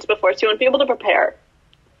 10 minutes before, so you won't be able to prepare.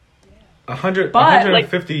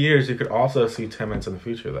 150 years, you could also see 10 minutes in the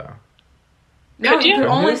future, though. No, Could you you? can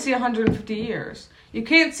only Mhm. see 150 years. You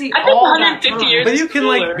can't see I think all that 150 time. years- But you can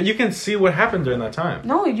cooler. you can see what happened during that time.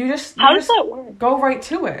 No, you just How you does just that work? go right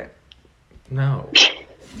to it. No.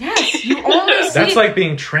 Yes, you only see. That's like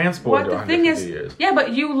being what transported to the thing 150 is. years. Yeah,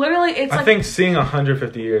 but you literally it's I like think seeing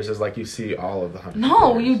 150 years is like you see all of the 150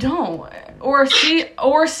 no, years. you don't. Or see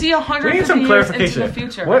 150 We need some years clarification. into the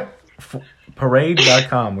future. What?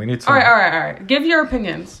 Parade.com. We need some. All right. Give your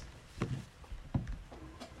opinions.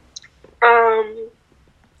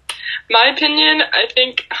 My opinion, I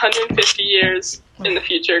think 150 years in the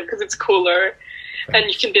future because it's cooler, and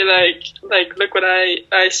you can be like, look what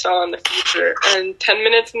I saw in the future. And 10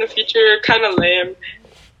 minutes in the future, kind of lame.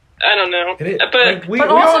 I don't know, It is. but Like, we but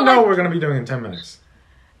all also, know like- what we're going to be doing in 10 minutes.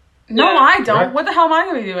 No, Yeah. I don't. Right. What the hell am I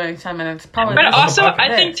going to be doing in 10 minutes? Probably. But this. also, bucket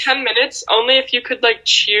I think This. 10 minutes only if you could like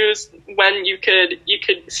choose when you could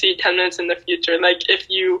see 10 minutes in the future. Like if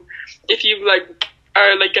you like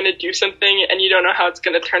are like gonna do something and you don't know how it's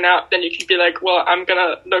gonna turn out, then you can be like, well, I'm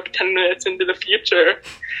gonna look 10 minutes into the future.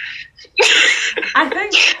 I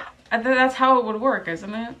think that's how it would work,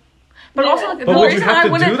 isn't it? But Yeah. also, like, But the would you reason have I to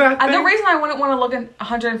wouldn't, do that the thing? reason I wouldn't want to look at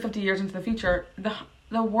 150 years into the future,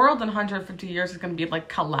 the world in 150 years is going to be like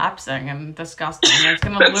collapsing and disgusting. And it's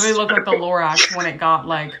going to That's literally look like the true. Lorax when it got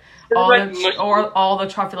like Like all the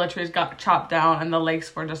truffula trees got chopped down and the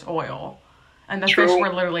lakes were just oil, and the True. fish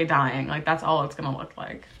were literally dying. Like that's all it's going to look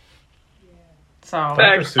like. So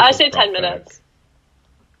Facts. I say 10 minutes.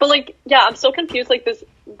 But like, yeah, I'm so confused. Like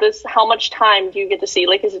this, how much time do you get to see?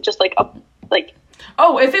 Like, is it just like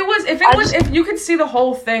oh, if you could see the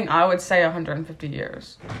whole thing, I would say 150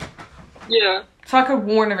 years. Yeah. So I could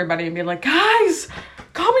warn everybody and be like, guys,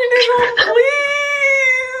 communism,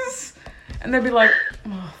 please. And And they'd be like,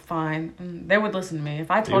 oh, fine. And they would listen to me.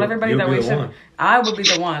 If I told everybody you'd that be we the should, one. I would be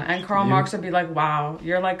the one. And Karl Marx would be like, wow,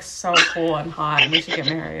 you're like so cool and hot and we should get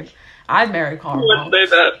married. I'd marry Karl Who would Marx. say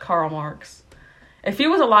that? Karl Marx. If he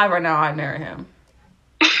was alive right now, I'd marry him.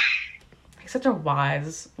 He's such a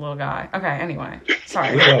wise little guy. Okay, anyway.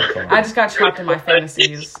 Sorry. We love Karl. I just got trapped in my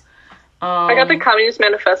fantasies. I got the Communist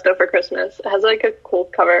Manifesto for Christmas. It has like a cool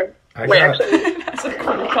cover. I Wait, got- actually, That's a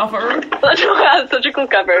cool cover. it has such a cool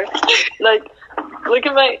cover. Like, look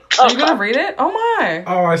at my. Are you gonna read it? Oh my.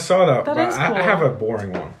 Oh, I saw that. That but is I cool. have a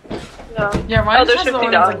boring one. No. Yeah, mine there's just the one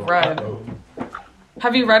 50 that's like red.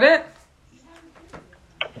 Have you read it?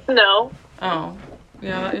 No. Oh.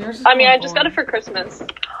 Yeah, yours is I mean, kinda I just got boring. it for Christmas.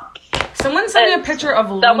 Someone sent me a picture of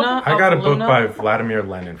That Luna. I got a of book Luna. by Vladimir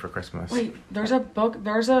Lenin for Christmas. Wait, there's a book.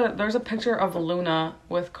 There's a picture of Luna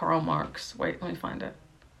with Karl Marx. Wait, let me find it.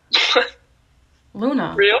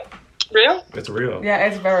 Luna. Real? It's real. Yeah,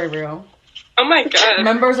 it's very real. Oh my god.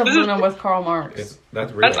 Members of This is- Luna with Karl Marx.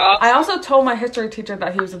 That's real. That's awesome. I also told my history teacher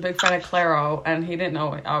that he was a big fan of Claro, and he didn't know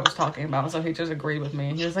what I was talking about, so he just agreed with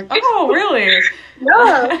me. He was like, "Oh, really?"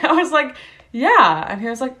 Yeah. I was like, "Yeah," and he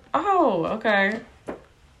was like, "Oh, okay."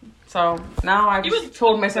 So now I've just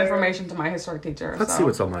told misinformation to my history teacher. Let's so see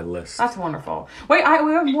what's on my list. That's wonderful. Wait,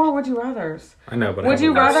 we have more Would You Rathers. I know, but I Would have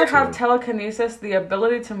you a list rather too. have telekinesis, the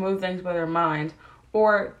ability to move things with your mind,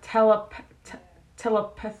 or telepathy,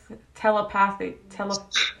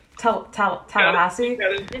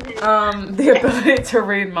 the ability to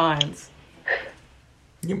read minds?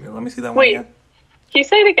 Let me see that one Wait. again. Can you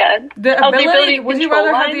say it again? The Oh, the ability, ability to would you control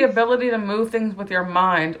rather have the minds? ability to move things with your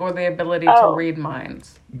mind or the ability to Oh. read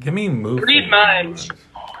minds? Give me move. Read minds.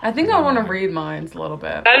 I think I want to read minds a little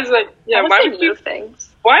bit. That is like, yeah, I would why say would you move things.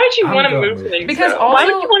 want to I'm move going things? Because though? all- Why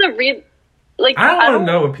Also- would you want to read? Like, I don't want to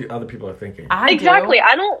know what other people are thinking. I do. Exactly.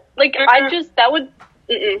 I don't like. I just that would.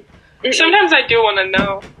 Mm-mm. Mm-mm. Sometimes I do want to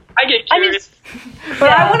know. I get I mean, curious. But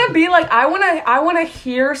Yeah. I want to be like, I want to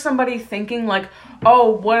hear somebody thinking like,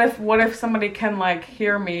 oh, what if somebody can like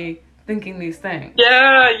hear me thinking these things?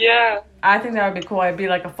 Yeah. I think that would be cool. I'd be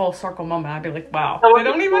like a full circle moment. I'd be like, wow, That would they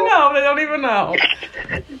be don't even cool. know. They don't even know.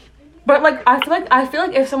 But like, I feel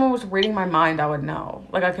like if someone was reading my mind, I would know.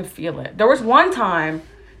 Like, I could feel it. There was one time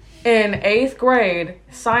in 8th grade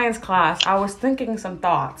science class, I was thinking some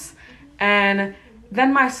thoughts, and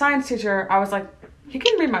then my science teacher, I was like, he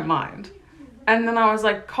can read my mind. And then I was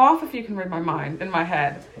like, cough if you can read my mind, in my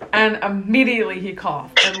head. And immediately he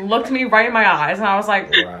coughed and looked me right in my eyes, and I was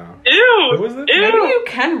like, Wow. Ew. Who was this? Ew. maybe you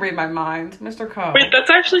can read my mind, Mr. Coe. Wait,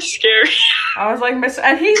 that's actually scary. I was like, Mr.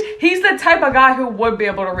 And he's the type of guy who would be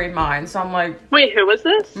able to read minds. So I'm like, Wait, who was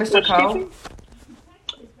this? Mr. Which Coe. teacher?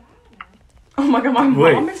 Oh my god, my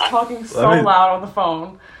Wait. mom is talking so Let me- loud on the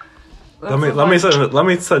phone. Let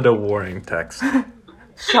me send a warning text.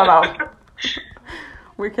 Shut up.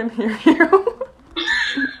 We can hear you.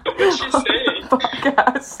 What's she saying?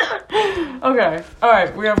 Podcast. Okay. All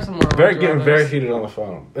right. We have some more. Very Would You getting very Rathers. heated on the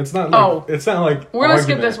phone. It's not like Oh. it's not like We're gonna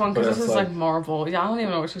skip argument, this one because but this it's is like Marvel. Yeah, I don't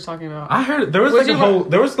even know what she's talking about. I heard there was Would like a you whole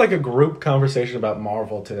there was like a group conversation about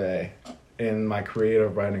Marvel today in my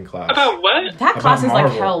creative writing class. About what? That class is like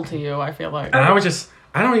Marvel. hell to you. I feel like. And I was just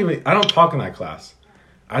I don't talk in that class.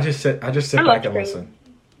 I just sit I back love and green. listen.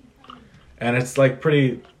 And it's like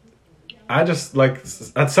pretty I just like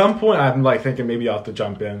at some point I'm like thinking maybe I'll have to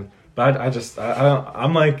jump in, but I don't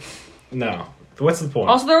I'm like no. What's the point?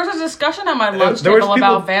 Also, there was a discussion at my lunch there was table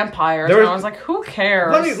people- about vampires, there and was- I was like, "Who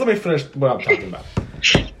cares?" Let me finish what I'm talking about.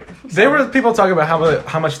 There were people talking about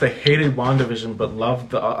how much they hated WandaVision but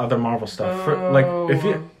loved the other Marvel stuff. Like,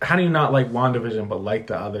 how do you not like WandaVision but like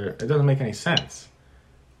the other? It doesn't make any sense.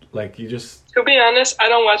 Like, you just To be honest, I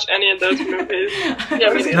don't watch any of those movies.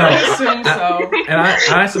 Yeah, me no. I assume so. And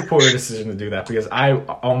I support your decision to do that because I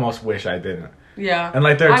almost wish I didn't. Yeah. And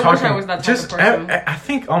like they're I talking, wish I was that type just of person. I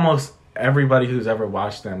think almost everybody who's ever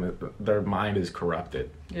watched them, their mind is corrupted.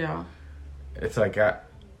 Yeah. It's like They're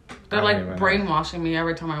don't like even know. brainwashing me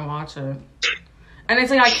every time I watch it. And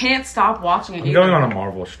it's like I can't stop watching it I'm going either. on a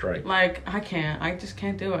Marvel strike. Like, I can't. I just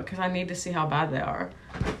can't do it because I need to see how bad they are.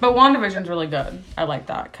 But WandaVision's really good. I like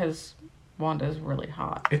that because Wanda's really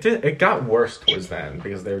hot. It got worse towards the end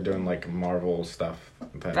because they were doing like Marvel stuff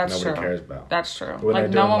that That's nobody true. cares about. That's true. When Like, they're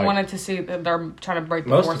no doing, one like- wanted to see that they're trying to break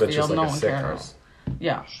the Most force of it's field. just like No a one sitcom. cares.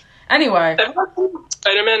 Yeah. Anyway,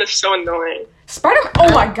 Spider-Man is so annoying. Spider-Man.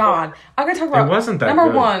 Oh my god. I'm going to talk about. It wasn't that Number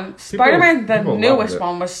good. one, Spider-Man, the people loved newest it.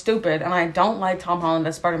 one, was stupid, and I don't like Tom Holland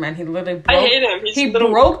as Spider-Man. He literally I broke. hate him. He's He a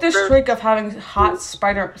little broke the pervert. streak of having hot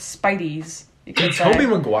Spideys. You could Did say. Tobey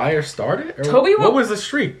Maguire started? Or Tobey what Ma- was the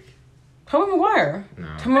streak? Tobey Maguire. No.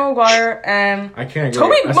 Tobey Maguire and I can't.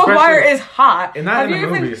 Tobey Maguire is hot. And not in the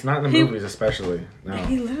movies. Not in the movies, especially. No.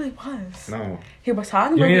 He literally was. No. He was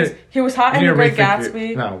hot in the movies. He was hot in The Great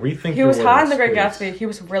Gatsby. No, rethink. He was hot in The Great please. Gatsby. He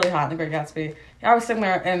was really hot in The Great Gatsby. I was sitting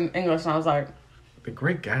there in English and I was like, The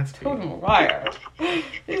Great Gatsby. Tobey Maguire.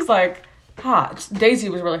 He's like hot. Daisy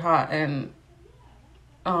was really hot in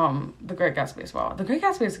The Great Gatsby as well. The Great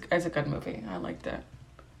Gatsby is a good movie. I liked it.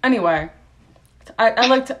 Anyway, I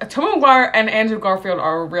liked Tobey Maguire and Andrew Garfield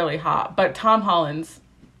are really hot, but Tom Holland's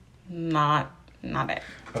not it.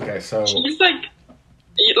 Okay, so He's like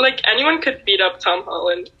anyone could beat up Tom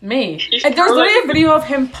Holland. Me. He's And there's probably- literally a video of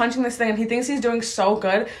him punching this thing and he thinks he's doing so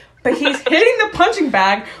good, but he's hitting the punching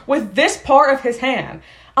bag with this part of his hand.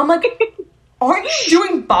 I'm like, aren't you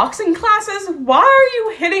doing boxing classes? Why are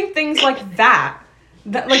you hitting things like that?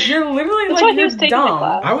 That like you're literally That's why like he you're was taking the dumb.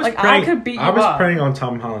 class. I was like praying. I could beat you I was up. praying on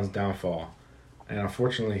Tom Holland's downfall, and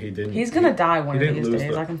unfortunately, he didn't. He's gonna die one he of didn't these lose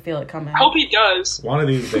days. the- I can feel it coming. I hope he does. One of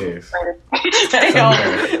these days. Damn.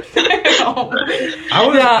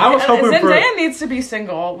 I was hoping for. Zendaya needs to be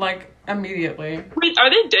single like immediately. Wait, are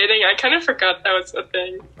they dating? I kind of forgot that was a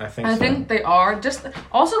thing. I think. I so. think they are. Just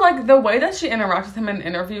also like the way that she interacts with him in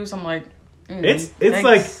interviews. I'm like, It's thanks,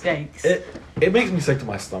 like yikes. it makes me sick to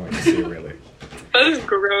my stomach to see it really. That is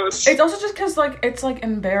gross. It's also just because like it's like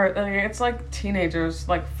embarrassing. Like, it's like teenagers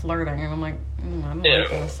like flirting, and I'm like, I don't like Ew.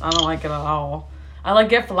 this. I don't like it at all. I like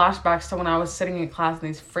get flashbacks to when I was sitting in class and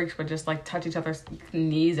these freaks would just like touch each other's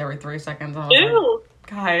knees every 3 seconds. And I was Ew. like,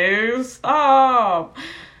 guys, stop.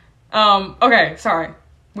 Okay, sorry.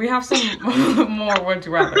 We have some more would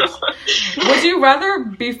you rather's. Would you rather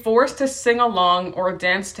be forced to sing along or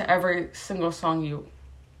dance to every single song you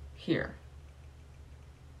hear?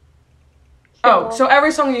 Oh, so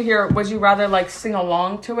every song you hear, would you rather like sing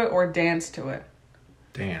along to it or dance to it?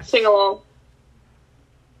 Damn. Sing along.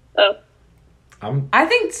 Oh. I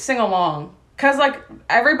think sing along. Because like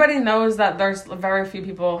everybody knows that there's very few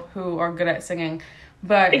people who are good at singing.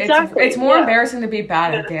 But Exactly, it's more yeah. embarrassing to be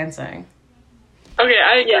bad at dancing. Okay,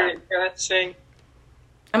 I agree. Yeah. Yeah, sing.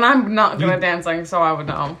 And I'm not good at dancing, so I would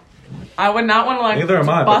know. I would not want to like Neither am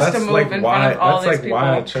I. But bust a that's move like in why. front of all That's these like people.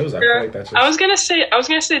 why I chose. I feel like that's just. I was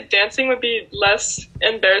gonna say dancing would be less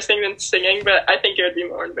embarrassing than singing, but I think it would be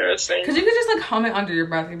more embarrassing. Because you could just like hum it under your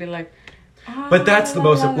breath and be like, But that's the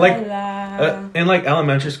most la, like la. in like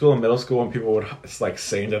elementary school and middle school when people would like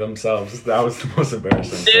sing to themselves. That was the most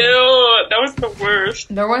embarrassing. thing. Ew, that was the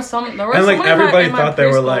worst. There was And so like many everybody in my thought they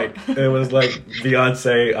were preschool. like it was like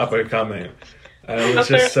Beyonce up and coming, and it was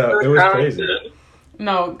They're just so it was talented. crazy.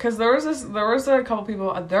 No, because there was a couple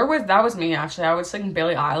people. That was me actually. I would sing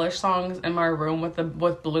Billie Eilish songs in my room with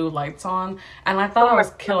blue lights on, and I thought I was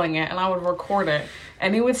killing it. And I would record it,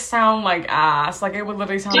 and it would sound like ass. Like it would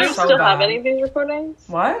literally sound Do you so still bad. have any of these recordings?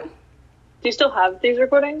 What? Do you still have these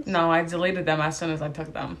recordings? No, I deleted them as soon as I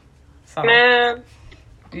took them. So Man,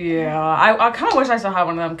 yeah, I kind of wish I still had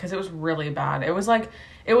one of them because it was really bad. It was like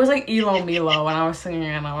Elo Milo, and I was singing it,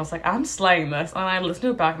 and I was like, I'm slaying this, and I listened to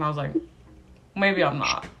it back, and I was like. Maybe I'm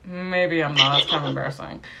not. That's kind of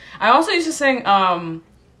embarrassing. I also used to sing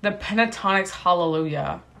the Pentatonics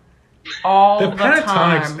Hallelujah all The the Pentatonics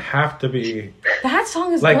time. have to be That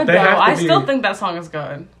song is Like, good they though. have to I be- still think that song is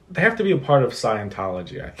good. they have to be a part of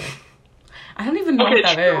Scientology, I think, I don't even know Okay,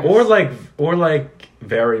 what that true. is. or like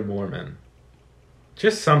very Mormon.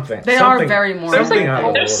 Just something. They something, are very Mormon. Something out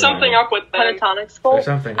of there's the something ordinary. up with them. Pentatonic There's School?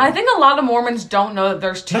 something. I think a lot of Mormons don't know that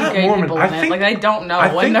there's two Not gay Mormon. people I in it. think- Like they don't know, I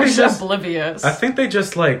and think they're they just just- oblivious. I think they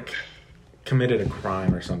just like committed a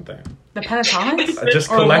crime or something. The Pentatonics Just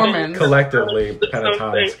or Mormons. collectively, Something.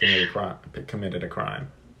 Pentatonics committed a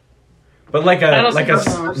crime. But like I a don't like think a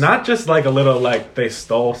that knows. not just like a little like they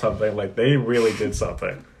stole something. Like they really did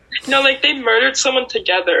something. No, like they murdered someone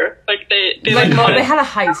together. Like they Like like they had a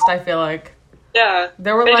heist. I feel like. yeah.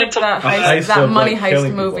 There were They like did some- that A heist, heist that of, money like, heist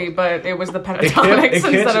killing movie, people. but it was the It Pentatonics can't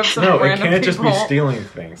instead of some random it can't people. just be stealing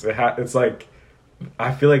things. It's like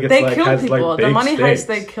I feel like it's They like killed has people. like The big money stakes. heist,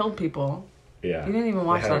 they killed people. Yeah. You didn't even They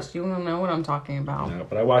watch had- that. So you don't know what I'm talking about. No,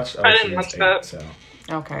 but I watched. I didn't Ocean's watch 8, that. So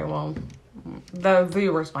Okay, well, the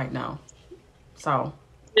viewers might know. So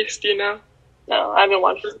Yes, do you know? No, I haven't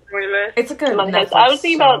watched Anyway. it's a good Money Heist. Netflix I was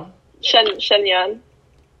thinking show. about Shen Yan,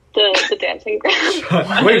 the dancing girl.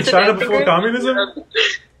 wait, The China dancing before girl? communism?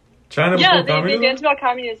 China Yeah, before they communism? dance about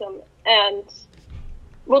communism, and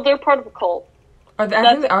well, they're part of a cult. Are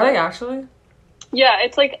they actually? Yeah,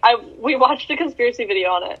 it's like we watched a conspiracy video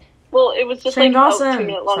on it. Well, it was just Shane like Dawson. a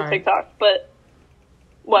 2-minute long Sorry. TikTok, but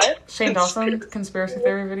what? Shane Dawson conspiracy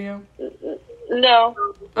theory video. No,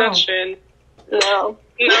 Not Oh. Shane. no.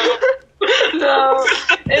 No. No,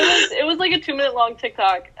 it was like a 2-minute long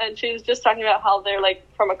TikTok, and she was just talking about how they're like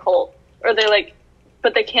from a cult, or they're like,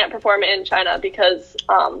 but they can't perform in China because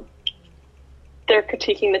they're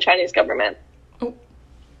critiquing the Chinese government. Oh.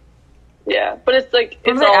 Yeah, but it's like Is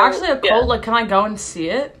it's it all, actually a cult? yeah. Like, can I go and see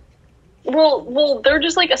it? Well, they're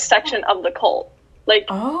just like a section of the cult, like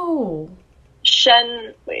Oh.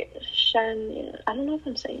 Shen. Yeah, I don't know if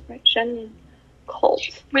I'm saying it right. Shen cult.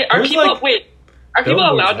 Wait, are There's, people like, are people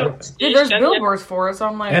billboards allowed and to? everything. Yeah, there's Shen- billboards for it, so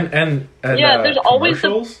I'm like... And Yeah, there's always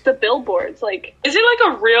commercials? the billboards. Like, Is it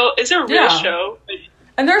like a real? Is it a real Yeah. show?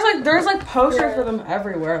 And there's posters for them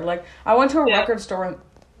everywhere. Like, I went to a Yeah. record store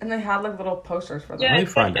and they had like little posters for them. Yeah. Let me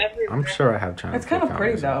It's, find like, it. everywhere. I'm sure I have China. It's kind of Before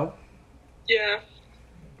pretty Communism. though. Yeah.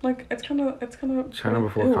 Like, it's kind of China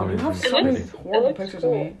before Ew, communism. You have is so many pretty. horrible looks pictures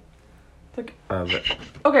cool. of me. It's like, The-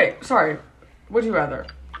 okay, sorry. Would you rather?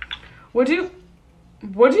 Would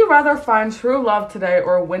you rather find true love today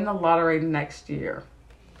or win the lottery next year?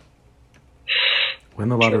 win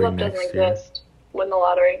the true lottery love doesn't next year. exist. Win the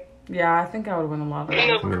lottery. Yeah, I think I would win the lottery.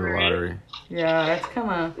 Win the lottery. Yeah, it's kind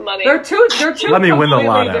of Money. they're two Let me win the completely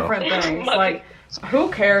lotto. different things. Money. Like, who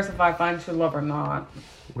cares if I find true love or not?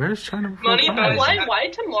 Where's China before Money, communism? Why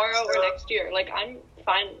tomorrow or next year? Like, I'm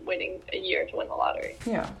fine waiting a year to win the lottery.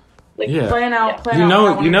 Yeah, Like, Yeah. plan out Yeah. what I You know,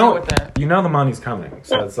 wanna do with it. you know the money's coming,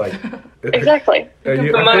 so it's like exactly. I The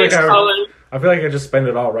feel money's like calling. I feel like I just spend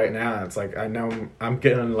it all right now. It's like I know I'm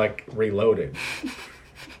getting like reloaded.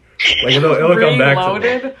 Like it'll come back to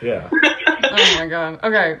Reloaded? me. Yeah. Oh my god.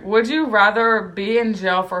 Okay, would you rather be in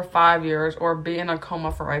jail for 5 years or be in a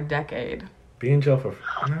coma for a decade? Be in jail for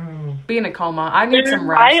no. Be in a coma. I need some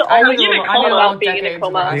rest. I always need a think little about being in a decade's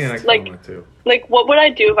coma. Be in a rest. coma Like- too. Like, what would I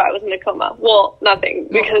do if I was in a coma? Well, nothing,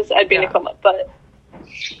 because I'd be in Yeah. a coma, but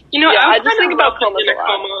You know, Yeah, I I would just kind think of about love to be in a comas a lot.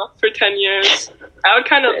 coma for 10 years. I would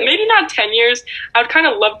kind of, maybe not 10 years. I would kind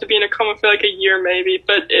of love to be in a coma for like a year maybe.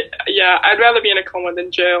 But yeah, I'd rather be in a coma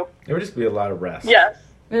than jail. It would just be a lot of rest. yes.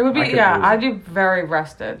 It would be, I could yeah, lose I'd it. be very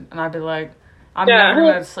rested. And I'd be like, I'm Yeah. never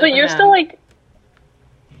Well, going to sleep but you're again. still,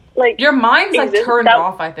 like, Your mind's like exist- turned that-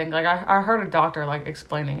 off, I think. Like, I heard a doctor like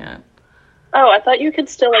explaining it. oh, I thought you could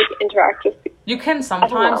still, like, interact with people. You can know.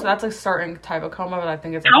 sometimes, so that's a certain type of coma, but I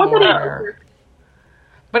think it's like How more would it rare.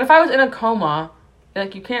 But if I was in a coma,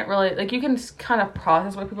 like you can't really, like you can kind of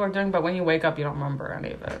process what people are doing, but when you wake up, you don't remember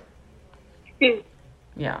any of it. Hmm.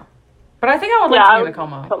 Yeah. But I think I would Yeah, like I to be in would a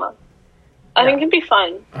coma. coma. I Yeah. think it'd be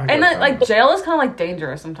fun. I And get then, like that. jail is kind of like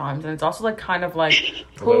dangerous sometimes, and it's also like kind of like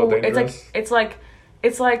A little cool. It's like dangerous? it's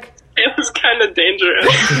like It was kind of dangerous.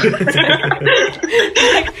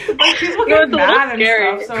 like people No, get it's a little mad and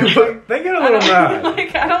scary. stuff. So it's like, They get a I little don't, mad.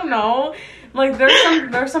 like I don't know. Like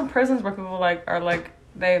there's some prisons where people like are like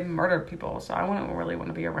they murdered people, so I wouldn't really want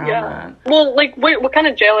to be around Yeah. that. Well, like, what kind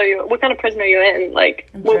of jail are you? What kind of prison are you in? Like,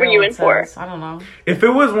 what were Jail, you it in for? says. I don't know. If it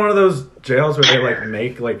was one of those jails where they like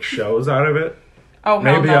make like shows out of it, Oh, hell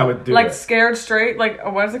Maybe no. I would do like it. Scared Straight. Like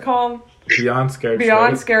what is it called? Beyond Scared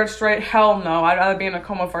Beyond Straight. Scared Straight. Hell no. I'd rather be in a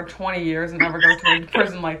coma for 20 years and never go to a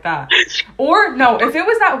prison like that. Or no, if it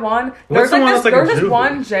was that one, there's the like one this. that's like a There's this juvie?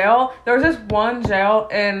 one jail. There's this one jail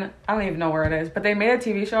in I don't even know where it is, but they made a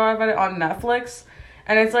TV show out of it on Netflix.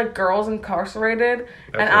 And it's like girls incarcerated, and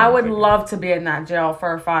what I I'm would thinking. love to be in that jail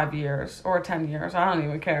for 5 years or 10 years. I don't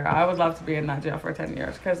even care. I would love to be in that jail for 10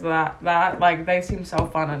 years because that like they seem so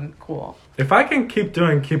fun and cool. If I can keep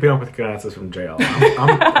doing Keeping Up with the Kardashians from jail,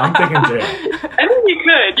 I'm thinking jail. I think you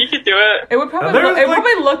could. You could do it. It would probably There's, look, it would like-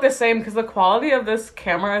 probably look the same because the quality of this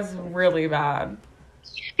camera is really bad.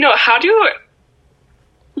 No, how do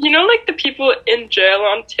you know, like the people in jail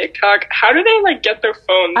on TikTok? How do they like get their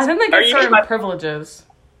phones? I think they Are get you certain just- privileges.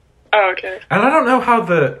 Oh, okay. And I don't know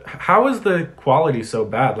how is the quality so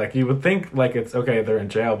bad? Like you would think like it's okay they're in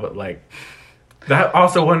jail, but like that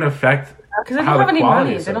also wouldn't affect Because they how don't have the any quality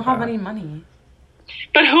money. is They so don't have bad. any money.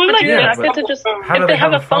 But who like yeah, gets but- to just How do if they they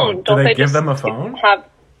have have a a phone? phone, don't Do they give just them a phone? have?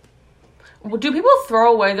 Well, do people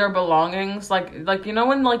throw away their belongings? Like you know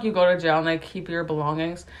when like you go to jail and they keep your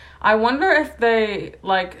belongings? I wonder if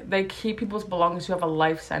they keep people's belongings who have a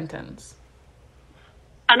life sentence.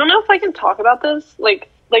 I don't know if I can talk about this like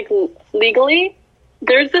legally.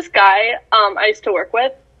 There's this guy I used to work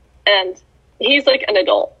with, and he's like an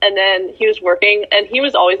adult, and then he was working, and he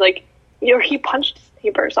was always like, he punched his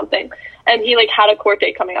neighbor or something, and he like had a court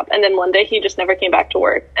date coming up, and then one day he just never came back to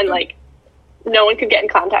work, and like no one could get in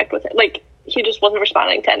contact with him. Like he just wasn't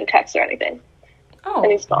responding to any texts or anything, Oh,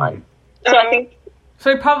 and he's gone. So I think,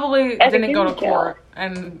 so he probably I think didn't he go was to in jail. court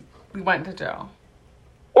and went to jail.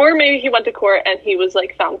 or maybe he went to court and he was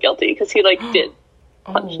like found guilty because he like did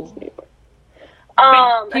punch his Oh, neighbor.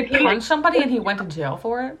 he And he, punched somebody and he went to jail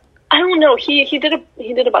for it. I don't know. He did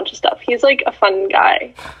a bunch of stuff. He's like a fun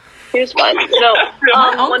guy. He was fun. No, My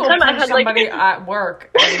uncle one time I punched had somebody like at work,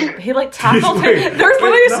 and he like tackled Wait, him. There's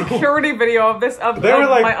literally no. a security video of this of They were,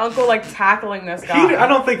 like- my uncle like tackling this guy. I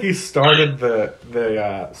don't think he started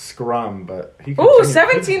the scrum, but he. Ooh, continued-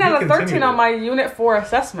 17 he out of 13 continued on it. my Unit 4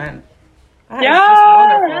 assessment. That is Yeah.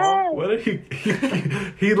 just wonderful. What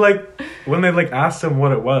did he like when they like asked him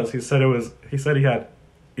what it was? He said he had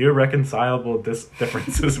irreconcilable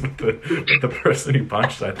differences with the person he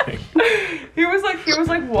punched. I think. He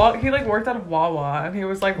worked at a Wawa, and he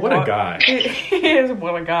was like, What a guy. He is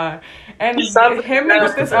what a guy. And He sounds like him a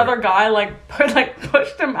with this guy. other guy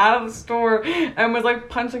pushed him out of the store and was like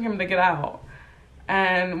punching him to get out.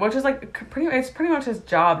 And which is like it's pretty much his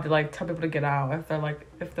job to like tell people to get out if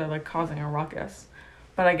they're like causing a ruckus.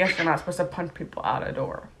 But I guess you're not supposed to punch people out a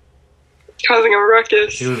door. Causing a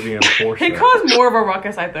ruckus. He was the enforcer. He caused more of a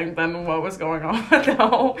ruckus, I think, than what was going on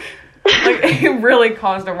though. Like he really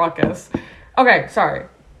caused a ruckus. Okay, sorry.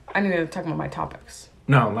 I need to talk about my topics.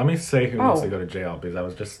 No, let me say who needs Oh. to go to jail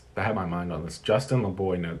because I had my mind on this. Justin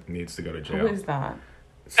LeBoy needs to go to jail. Who is that?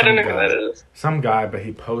 I don't know Some who guy- that is. Some guy, but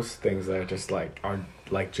he posts things that are just like are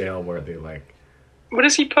like jail worthy. Like What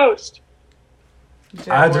does he post?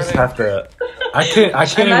 I just have to. I can't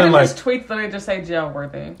Imagine even like. his tweets that I just say jail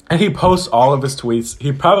worthy. And he posts all of his tweets.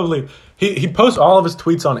 He posts all of his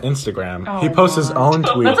tweets on Instagram. Oh he posts his God. own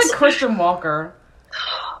tweets. That's like Christian Walker.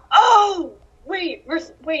 oh wait,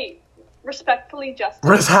 respectfully, Justin.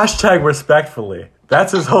 Hashtag respectfully.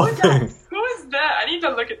 That's his whole thing. Who is that? I need to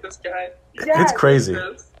look at this guy. It's crazy.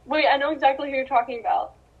 Wait, I know exactly who you're talking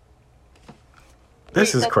about.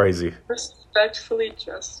 This is that's- crazy. Respectfully,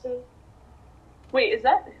 Justin. Wait, is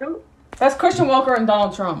that who? That's Christian Walker and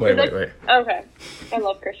Donald Trump. Wait. Okay, I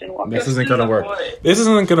love Christian Walker. This isn't gonna work. Boy. This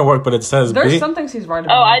isn't gonna work, but it says There's some things he's right Oh,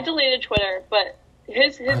 about. I deleted Twitter, but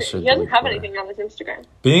his I he should doesn't delete have Twitter. anything on his Instagram.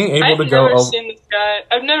 being able I've to go never over. seen this guy.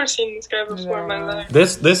 I've never seen this guy before in my No. life.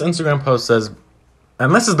 This Instagram post says,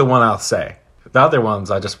 and this is the one I'll say. The other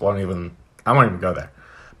ones I won't even go there.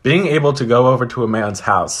 Being able to go over to a man's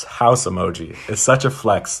house emoji, is such a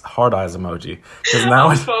flex, hard eyes emoji.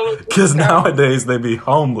 Because nowadays they be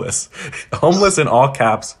homeless in all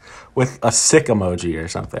caps with a sick emoji or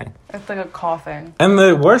something. It's like a coughing. And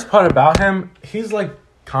the worst part about him, he's like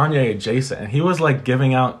Kanye adjacent, and he was like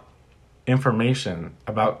giving out information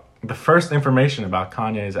about the first information about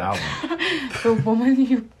Kanye's album. The woman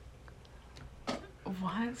you...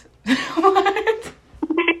 What? What?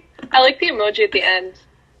 I like the emoji at the end.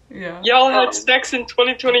 Yeah. Y'all had sex in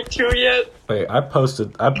 2022 yet? Wait, I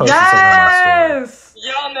posted something on my story. Yes!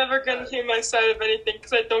 Y'all never gonna hear my side of anything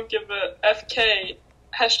because I don't give a FK.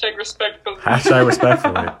 Hashtag respectfully. Hashtag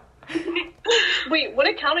respectfully. Wait, what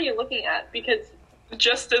account are you looking at? Because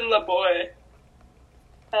Justin LeBoy.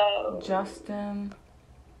 Justin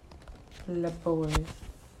LeBoy.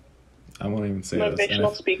 I won't even say this. And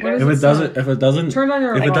motivational speaker. What If is it doesn't Turn on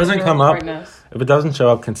your if it doesn't your come up, brightness. if it doesn't show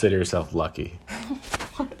up, consider yourself lucky.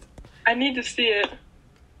 I need to see it.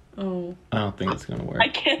 Oh. I don't think it's gonna work. I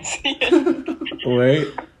can't see it. Wait,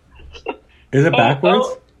 is it backwards?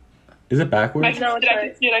 oh. Is it backwards? I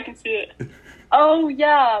can see it. I can see it. Oh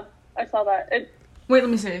yeah, I saw that. Wait, let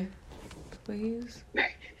me see. Please.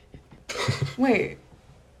 Wait.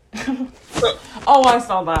 Oh, I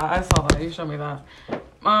saw that. You showed me that.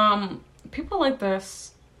 People like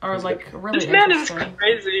this are like really This man is interesting.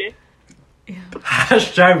 crazy.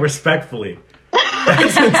 Hashtag respectfully.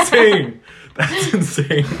 That's insane. That's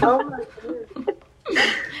insane. Oh my goodness.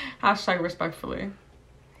 Hashtag respectfully.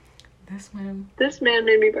 This man. This man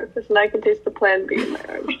made me breakfast, and I can taste the Plan B in my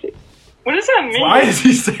orange juice. What does that mean? Why is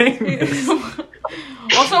he saying this?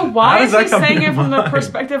 Also, How why does is that he come saying to it from the mind?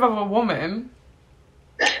 perspective of a woman?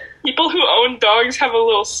 People who own dogs have a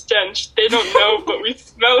little stench. They don't know, but we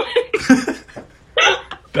smell it.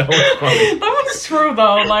 That was funny. That one's true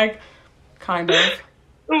though, like, kind of.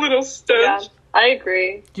 A little Yeah, stench. I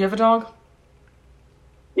agree. Do you have a dog?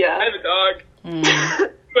 Yeah, I have a dog.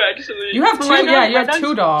 Mm. But actually, You have two. My dog- Yeah, you my have dog's-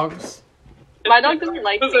 two dogs. my dog doesn't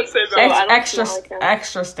like What me. does that say so about I don't Extra, smell like him.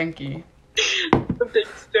 extra stinky. a big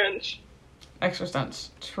stench. Extra stench.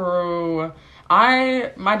 True.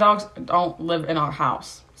 My dogs don't live in our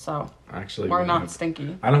house, so Actually, we're we not have-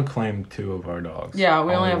 stinky. I don't claim two of our dogs. Yeah,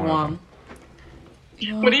 we only have of one.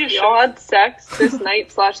 them. What do you Y'all had sex this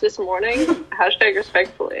night / this morning. Hashtag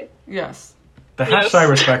respectfully. Yes. The Yes. hashtag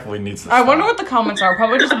respectfully needs to I stop. wonder what the comments are.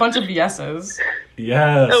 Probably just a bunch of yeses.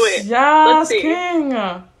 Yes. Oh, wait. Yes, see. King.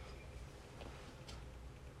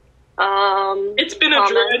 It's been a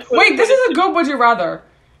Comments. dread. Wait, this is a good would you rather.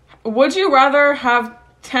 Would you rather have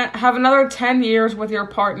another 10 years with your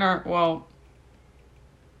partner? Well,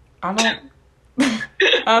 I don't.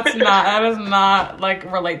 That does not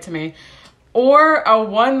like relate to me. Or a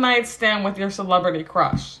one night stand with your celebrity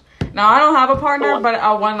crush. Now I don't have a partner, but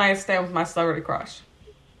a one night stand with my celebrity crush.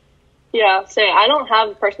 Yeah, same. I don't have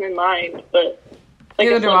a person in mind, but like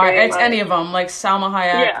Neither a do I. celebrity in It's mind. any of them, like Salma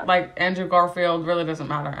Hayek, Yeah. like Andrew Garfield. Really doesn't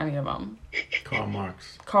matter. Any of them. Karl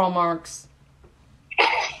Marx. Karl Marx.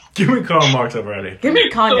 Give me Karl Marx already. Give me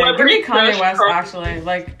Kanye. Give Celebrity me Kanye crush, West. Karl- Actually,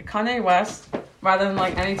 like Kanye West, rather than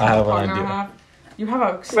like any I type have of an partner I idea. have. You have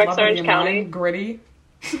a celebrity Orange in County. mind, Gritty.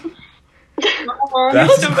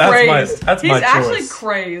 That's my Crazed. that's He's my actually choice.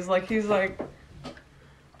 crazy. Like he's like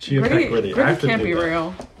Chia Gritty. Pet Gritty. I Gritty have to can't do be that.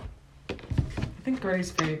 real. I think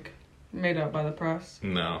Gritty's fake, made up by the press.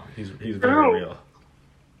 No, he's very Ew. real.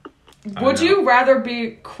 I Would know. you rather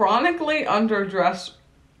be chronically underdressed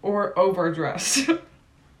or overdressed?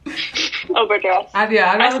 Overdressed. I'd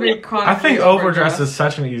rather be chronically I think overdressed is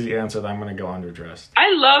such an easy answer that I'm gonna go underdressed.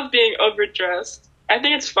 I love being overdressed. I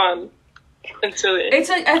think it's fun and silly. It's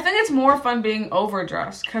like I think it's more fun being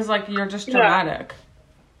overdressed because like you're just Yeah. dramatic.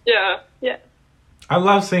 Yeah. I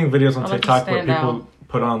love seeing videos on I like to TikTok where stand people out.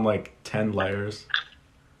 put on like 10 layers.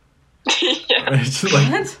 Yeah. It's just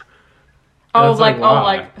like, What? Oh, It's like,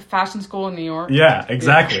 like why? fashion school in New York. yeah,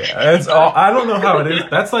 exactly. It's all, I don't know how it is.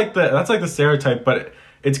 That's like the stereotype, but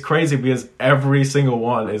it's crazy because every single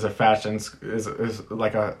one is a fashion is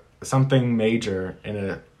like a something major in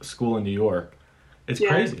a school in New York. It's Yeah.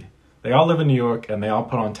 crazy. They all live in New York and they all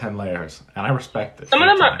put on 10 layers, and I respect it. Some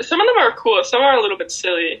of them are cool. Some are a little bit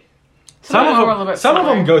silly. Some of are a little them, bit some of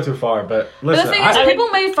silly. them go too far, but But listen, the thing is, I- people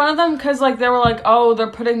made fun of them because like they were like, oh,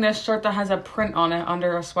 they're putting this shirt that has a print on it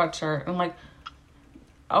under a sweatshirt. I'm like,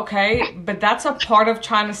 okay, but that's a part of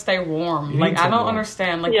trying to stay warm. You Like need I some don't warmth.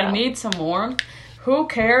 understand. Like Yeah. you need some warmth. Who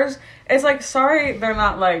cares? It's like sorry they're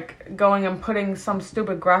not like going and putting some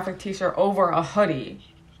stupid graphic T-shirt over a hoodie.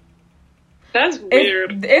 That's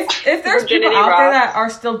weird. If there's people Virginity out there rocks. that are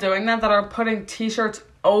still doing that are putting T-shirts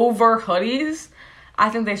over hoodies, I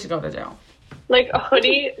think they should go to jail. Like a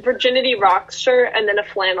hoodie, virginity rocks shirt, and then a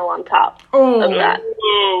flannel on top Oh, of that.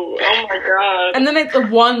 Oh my god. and then it's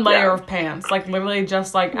one layer Yeah. of pants, like literally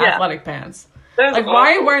just like Yeah. athletic pants. That's Like, why are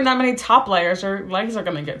you awful. wearing that many top layers? Your legs are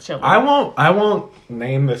gonna get chilly. I won't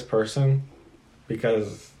name this person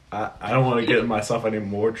because I don't want to get myself any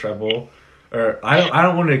more trouble, or I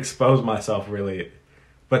don't want to expose myself really.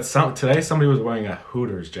 But today somebody was wearing a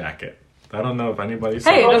Hooters jacket. I don't know if anybody saw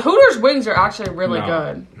Hey, it. the Hooters wings are actually really No,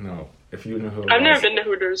 good. No, if you knew who it I've was, never been to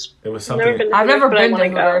Hooters. It was Never something. been to I've never Hooters, but I been to wanna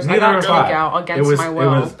go. Hooters. I Neither got have drunk I. out It against was my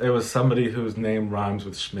will. it was somebody whose name rhymes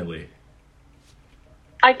with Schmilly.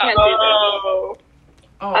 I can't do Oh.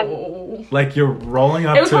 Oh, Like you're rolling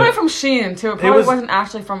up it was to. probably from Shein too. It probably was- wasn't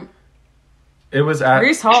actually from it was at.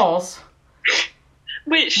 rhysjhals.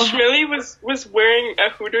 Wait, Schmilly was wearing a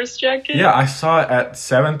Hooters jacket? Yeah, I saw it at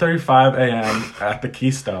 7:35 a.m. at the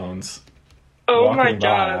Keystones. Oh my walking by, I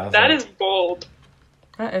god. was That like- is bold.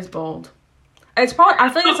 That is bold. It's probably. I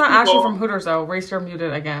think it's not actually Bold. from Hooters though. Rhys, you're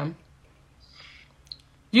muted again.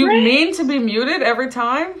 You Right. mean to be muted every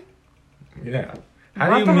time? Yeah. How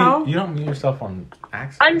What do the you hell? mute? You don't mute yourself on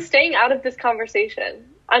accident. I'm staying out of this conversation.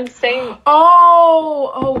 I'm staying.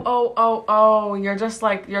 Oh. You're just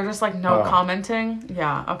like no Oh. commenting.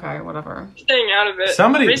 Yeah. Okay. Whatever. Staying out of it.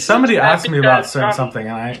 Somebody Reese is somebody upset asked me about because, certain something,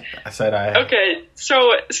 and I said I. Okay,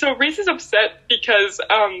 so Reese is upset because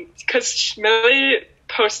Schmilly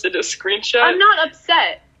posted a screenshot. I'm not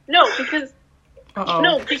upset. No, because Uh-oh.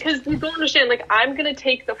 no, because you don't understand. Like, I'm gonna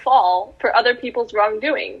take the fall for other people's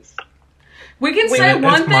wrongdoings. We can Wait, say it's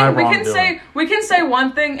one my thing. We can say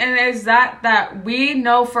one thing, and it is that we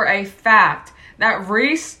know for a fact that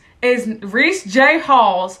rhysjhals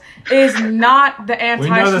is not the We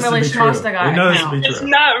know this to anti-Schmilly be true. Schmasta guy We know this to account. be It's true.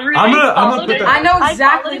 not really. I'm gonna Followed put it. that. I know I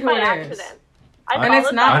exactly followed who by it is. accident. And it's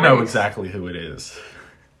followed not by I know Reese. exactly who it is.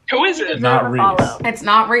 Who is it? Not Deserve a Reese. follow. It's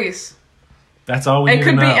not Rhys. That's all we It need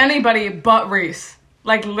could to be know. anybody but Rhys.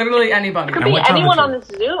 Like literally anybody. Could And be what time anyone is it? on this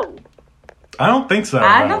Zoom. I don't think so.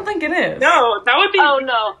 I though. don't think it is. No, that would be. Oh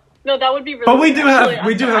no, that would be really. But we do have- actually,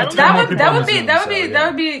 we do I have don't two That more know. would people on be the Zoom, that would be so, that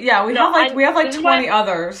would be yeah. We No, have like this is 20 why-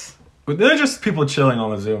 others. But they're just people chilling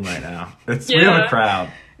on the Zoom right now. We have Yeah. a crowd,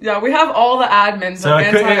 Yeah, we have all the admins. so of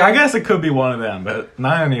it could, anti- I guess it could be one of them, but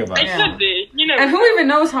not any of us. It Yeah. could be. You know. And who even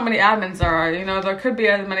knows how many admins there are? You know, there could be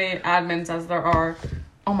as many admins as there are.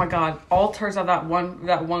 Oh my God! Alters of that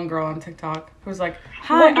one girl on TikTok who's like,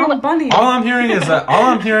 "Hi, I'm Bunny." All I'm hearing is that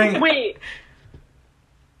Wait,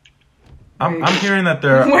 I'm hearing that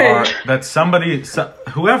there Wait. are that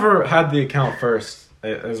whoever had the account first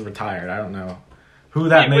is retired. I don't know who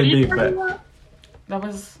that Wait, what are may you be, talking but about? That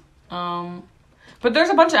was but there's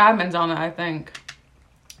a bunch of admins on it. I think.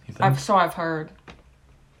 You think? I've heard.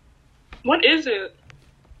 What is it?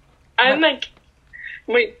 I'm like,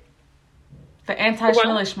 wait. The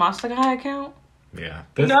anti-Schmilly Schmosta guy account? Yeah.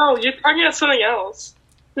 No, you're talking about something else.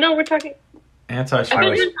 No, we're talking.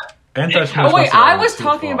 Anti-Schmilly. Oh wait, I was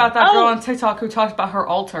talking about that girl on TikTok who talks about her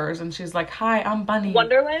altars, and she's like, "Hi, I'm Bunny."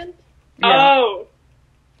 Wonderland? Yeah. Oh.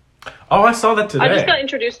 Oh, I saw that today. I just got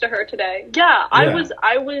introduced to her today. Yeah, I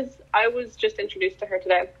was just introduced to her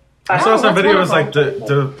today. I saw some that's videos like, wonderful.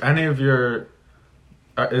 do any of your,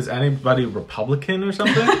 is anybody Republican or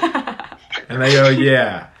something? And they go,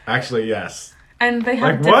 yeah, actually, yes. And they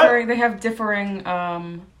have Like, what? differing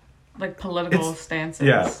like political stances.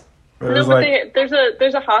 Yeah. It No, was but like,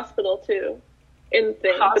 there's a hospital too, in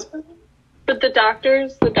thing. Hospital? But the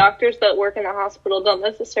doctors that work in the hospital don't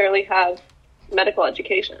necessarily have medical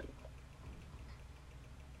education.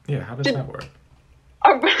 yeah, how does that work?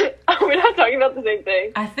 Are we not talking about the same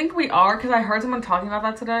thing? I think we are, because I heard someone talking about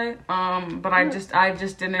that today. But I just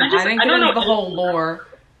didn't I get don't into know. the whole lore,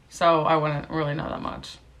 so I wouldn't really know that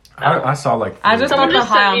much. I saw like, I just Someone thought the just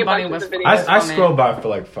sent High me on a Bunny bunch was of the funny. videos. I scrolled by for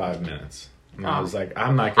like 5 minutes. And I Oh. was like,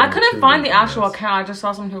 I'm not I getting couldn't too find the deep into actual this. account. I just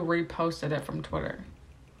saw someone who reposted it from Twitter.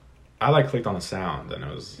 I like clicked on the sound and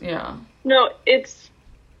it was Yeah. No, it's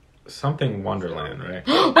something Wonderland, right?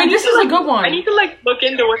 Wait, this is a good one. I need to like look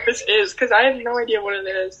into what this is because I have no idea what it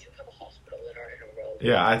is.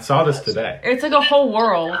 Yeah, I saw this today. It's like a whole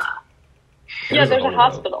world. It yeah. is There's a whole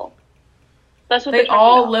hospital. That's what They they're talking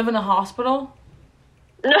all about. live in a hospital.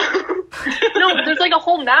 No, no. There's like a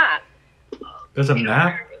whole map. There's a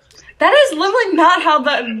map. That is literally not how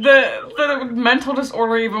the mental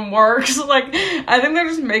disorder even works. Like, I think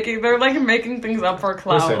they're making things up for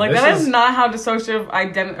clout. Listen, like, this that is is- not how dissociative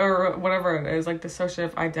identity, or whatever it is, like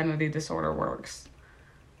dissociative identity disorder works.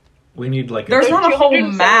 We need like There's a, not a whole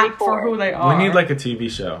 274. map for who they are. we need like a TV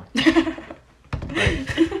show.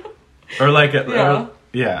 Or like a Yeah.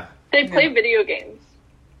 yeah. They play video games.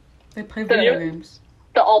 They play video Yeah. games.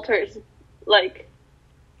 The altars, like.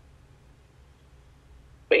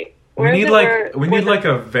 Wait. We where is need it like where- we where need the- like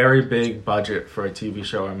a very big budget for a TV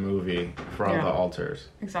show or movie for all Yeah. the altars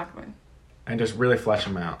Exactly. and just really flesh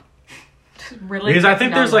them out. Really. Because I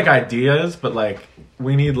think there's like none. ideas, but like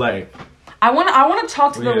we need like I want to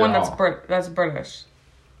talk to We the need one it that's all. that's British.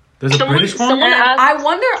 there's a Someone- British one. someone- And asked-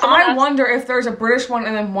 someone I asked- wonder if there's a British one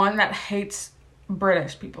and then one that hates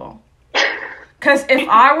British people. Because if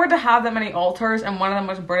I were to have that many altars and one of them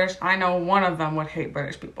was British, I know one of them would hate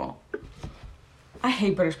British people. I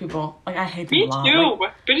hate British people. Like, I hate them Me a lot. too.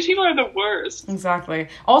 Like, British people are the worst. exactly.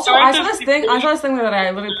 Also, Sorry, I saw those this thing. I people- saw this thing that I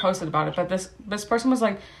literally posted about it. But this person was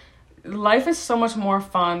like, "Life is so much more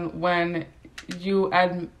fun when you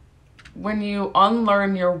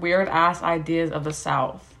unlearn your weird ass ideas of the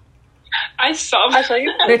South." I saw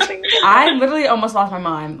you Bitch, posting. I literally almost lost my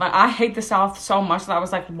mind. Like, I hate the South so much that I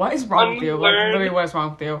was like, "What is wrong with you?" Like, Unlearn. literally, what is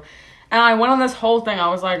wrong with you? And I went on this whole thing. I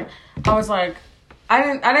was like, I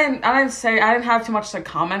didn't have too much to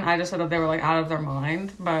comment. I just said that they were like out of their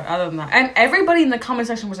mind. But other than that, and everybody in the comment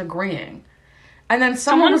section was agreeing. And then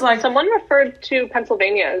someone was like, someone referred to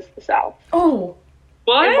Pennsylvania as the South "Oh,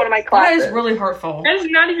 what? in one of my that classes. is really hurtful." That is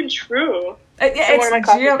not even true. In one of my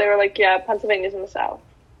classes, they were like, "Yeah, Pennsylvania's in the South."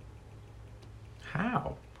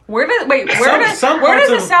 How? Where Some does parts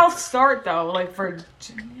the of- South start though? Like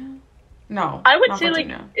Virginia? No, I would not say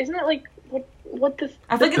Virginia. like, isn't it like what this?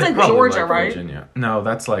 I think it's They like probably Georgia, like right? Virginia. No,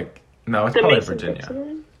 that's like it's The probably Mason Virginia,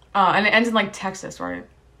 Dixon? And it ends in like Texas, right?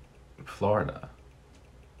 Florida.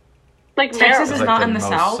 Like Texas Maryland. is It's like not the in the most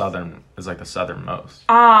South? southern. Is like the southernmost.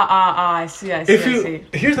 I see. If you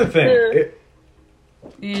here's the thing,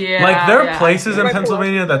 Yeah. like there are yeah. places in Right,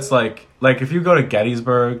 Pennsylvania that's like if you go to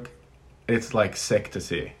Gettysburg, it's like sick to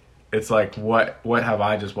see. It's like what have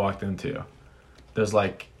I just walked into? There's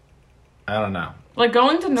like I don't know. Like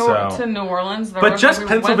going to New So- Orleans. But just we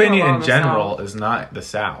went to a Pennsylvania lot in of the general South. is not the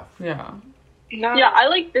South. Yeah. No. Yeah, I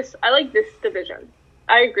like this division.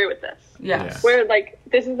 I agree with this. Yes. Where like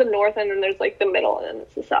this is the North, and then there's like the middle, and then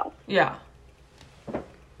it's the South. Yeah.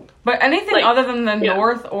 But anything Like, other than the yeah.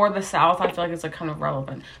 North or the South, I feel like it's like kind of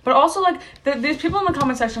relevant. But also like these people in the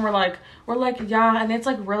comment section were like, yeah, and it's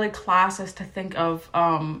like really classist to think of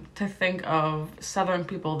Southern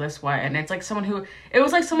people this way, and it's like someone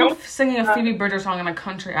Nope. singing a Phoebe Bridgers song in a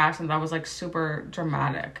country accent that was like super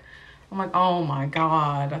dramatic. I'm like, oh my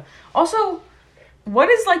god. Also, what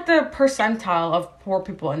is like the percentile of poor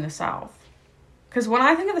people in the South? Because when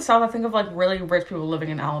I think of the South, I think of like really rich people living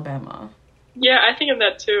in Alabama. Yeah, I think of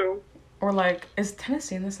that too. Or like, is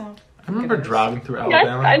Tennessee in the South? I remember driving through Yeah,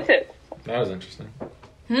 Alabama. I did. That was interesting.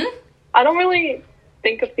 I don't really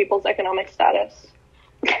think of people's economic status.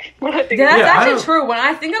 When I think Yeah, that's Yeah, I actually don't- true. When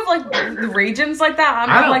I think of like regions like that,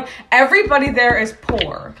 I I'm don't- like everybody there is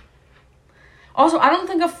poor. Also, I don't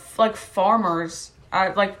think of like farmers.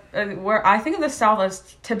 Where I think of the South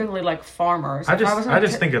as typically like farmers. I If was just gonna I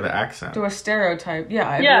just think of the accent. do a stereotype. Yeah,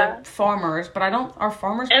 I'd be Yeah. like farmers, but I don't. Are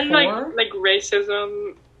farmers And poor? like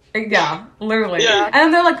racism. Yeah, literally. Yeah. And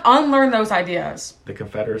then they're like, unlearn those ideas. The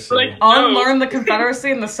Confederacy. Like- Unlearn the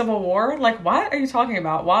Confederacy and the Civil War? Like, what are you talking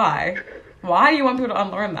about? Why? Why do you want people to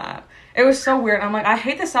unlearn that? It was so weird. I'm like, I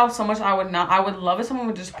hate the South so much. I would love if someone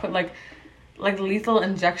would just put like lethal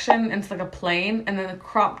injection into like a plane and then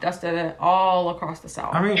crop dusted it all across the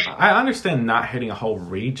South. I mean, I understand not hitting a whole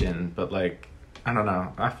region, but like, I don't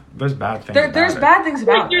know. There's bad things. There's about it. bad things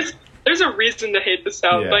about it. There's a reason to hate the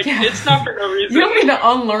South. Yeah. Like, it's not for no reason. You don't need to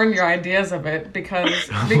unlearn your ideas of it because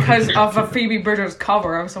of a Phoebe Bridgers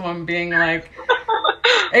cover of someone being like,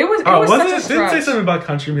 it was Oh, such wasn't a it? Didn't it say stretch. something about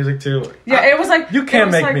country music too? Yeah, it was like You it can't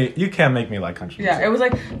was make like- me. You can't make me like country music. Yeah, it was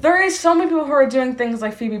like there is so many people who are doing things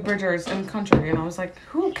like Phoebe Bridgers in country, and I was like,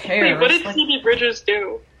 who cares? Wait, what did Like, Phoebe Bridgers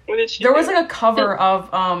do? What did she there was do? like a cover of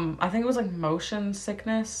I think it was like Motion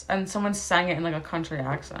Sickness, and someone sang it in like a country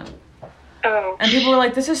accent, Oh. and people were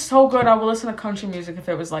like, "This is so good. I will listen to country music if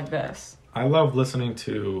it was like this." I love listening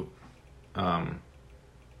to,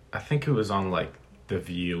 I think it was on like The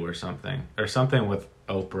View or something with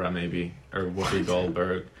Oprah maybe or Whoopi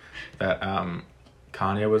Goldberg that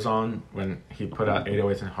Kanye was on when he put out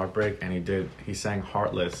 808s and Heartbreak, and he sang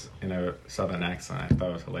Heartless in a southern accent. I thought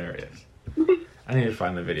it was hilarious. I need to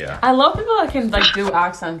find the video. I love people that can like do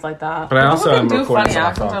accents like that. But I People also who am can do recording funny this on my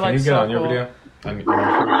accents phone. are, Can like, you get so on your cool. video? On your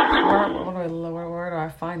phone? Where do I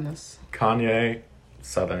find this? Kanye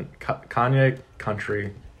Kanye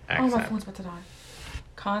country Oh, accent. my phone's about to die.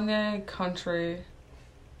 Kanye country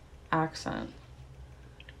accent.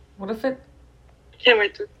 What if it? Can't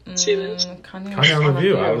wait to see this. Kanye, Kanye on The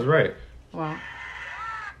View. I was right. Wow.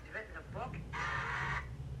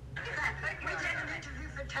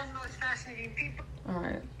 All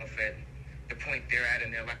right. At the point they're at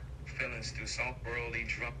in their life, feelings through some worldly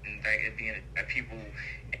drunk and like it being at people.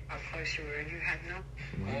 How close you were, you had no.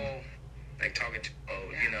 Well, like talking to,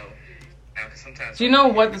 sometimes. Do you know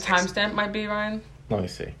what the timestamp might be, Ryan? Let me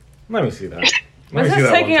see that. Let me This see is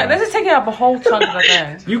that taking one up. time. This is taking up a whole chunk of the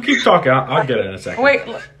thing. You keep talking. I'll get it in a second. Wait,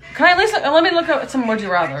 can I at least let me look at some would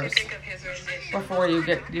you rather's before you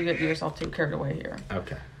get yourself too carried away here.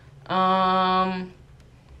 Okay.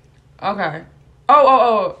 Okay.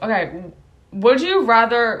 Oh. Okay. Would you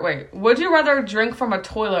rather drink from a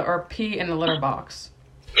toilet or pee in a litter box?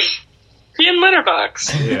 Pee in litter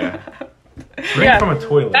box. Yeah. Drink Yeah. from a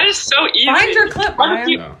toilet. That is so easy. Find your clip, Why would Ryan.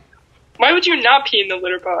 you- No. Why would you not pee in the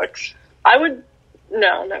litter box? I would.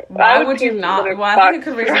 No. Why I would pee you in the not? litter Well, I think it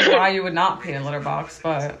box. could reason why you would not pee in a litter box,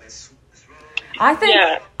 but I think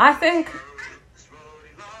Yeah.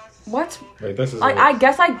 what? Wait, this is. Like, I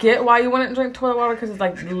guess I get why you wouldn't drink toilet water because it's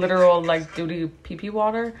like literal like duty pee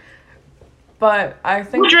water, but I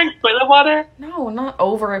think You drink toilet water? no, not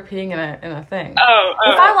over peeing in a thing. Oh.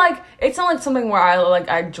 If I it's not like something where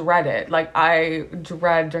I dread it. Like I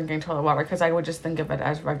dread drinking toilet water because I would just think of it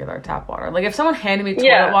as regular tap water. Like if someone handed me toilet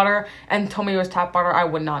Yeah. water and told me it was tap water, I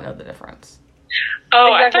would not know the difference.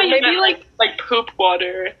 Oh, I Exactly. thought you Maybe, meant like poop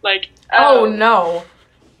water. Like Oh no.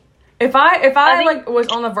 If I think- like was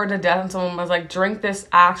on the verge of death and someone was like, drink this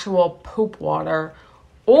actual poop water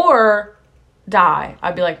or die,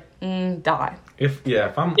 I'd be like, die. If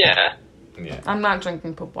I'm. Yeah. Yeah. I'm not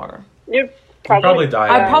drinking poop water. You'd Probably probably. die.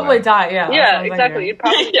 I'd anyway. probably die, yeah. that's what Yeah, I'm exactly. thinking. You'd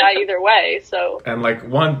probably die either way. So And like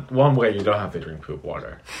one way you don't have to drink poop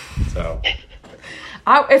water. So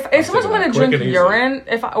If someone told me to quick drink and easy. urine,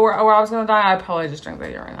 or I was gonna die, I'd probably just drink the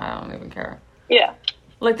urine. I don't even care. yeah.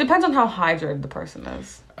 Like depends on how hydrated the person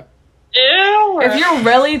is. Ew. If you're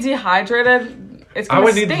really dehydrated, it's I gonna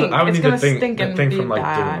would stink. need. I would it's need gonna the thing. stink The and thing be from like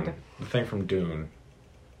bad. Dune. The thing from Dune.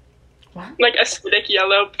 like acidic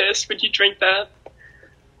yellow piss, would you drink that?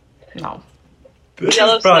 No, This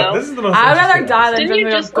Yellow is probably, snow. this is the most. I'd rather interesting die than Didn't drink you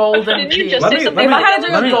a just- golden didn't you pee. just Let say me- something If I about had to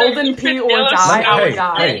drink let a me- golden pee or Yellow die, snow. I would Hey,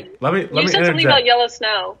 die. hey, let me You said something interject. about yellow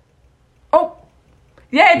snow. Oh,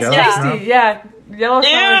 yeah, it's Yellow tasty. snow? Yeah, yellow snow.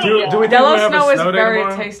 Ew. Is, Do we think Yellow we're gonna have snow a is snow day very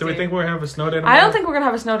tomorrow? tasty. Do we think we're gonna have a snow day tomorrow? I don't think we're gonna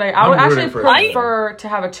have a snow day. I I'm would actually rooting for it. prefer to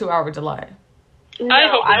have a 2-hour delay. No, I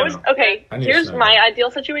hope I not. was okay. I need Here's snow. my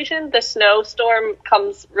ideal situation: the snowstorm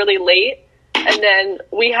comes really late, and then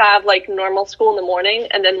we have like normal school in the morning,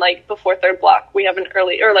 and then like before third block, we have an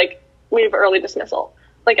early we have early dismissal,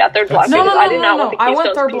 like at third block. That's- No, because no, I no, did no, not no. want the I want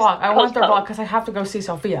Keystones third block. I want third postponed. block because I have to go see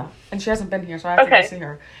Sophia, and she hasn't been here, so I have to Okay. go see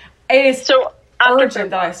her. It is So after urgent third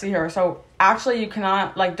that I block, see her. So actually, you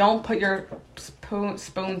cannot don't put your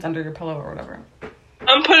spoons under your pillow or whatever.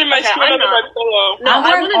 I'm putting my sweater I'm under my not. pillow. No, I'm I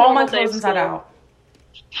wearing want a all my normal day clothes of inside school. out.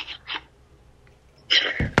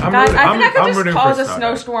 Guys, I think I could just cause a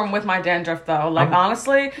snowstorm with my dandruff, though. Like,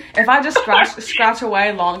 honestly, if I just scratch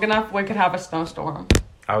away long enough, we could have a snowstorm.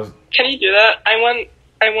 Can you do that? I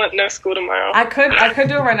want no school tomorrow. I could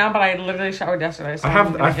do it right now, but I literally showered yesterday, so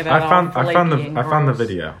I'm gonna get it all I found flaky and the gross.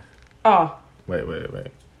 video. Oh, Wait. Like,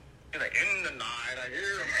 in the night, I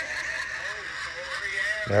hear them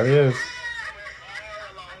call, There he is.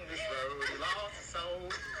 along this road, lost a soul,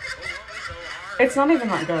 so hard. it's not even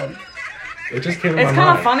that good. It just came. It's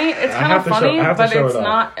kind of funny. It's I kind of have to show- funny, I have to but show it's it off.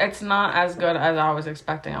 not. It's not as good as I was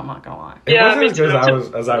expecting. I'm not gonna lie. It Yeah, wasn't me as good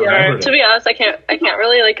too. as I Yeah, remembered To it. be honest, I can't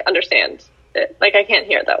really like understand it. Like I can't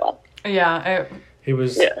hear it that well. Yeah, He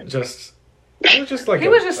was Yeah. just. It was just like He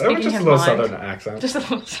was just speaking a his little mind. southern accent. just a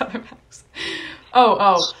little southern accent.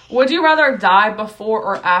 Oh. Would you rather die before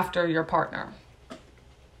or after your partner?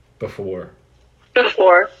 Before.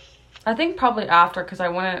 Before. I think probably after, because I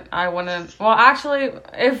wouldn't, well, actually,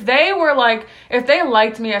 if they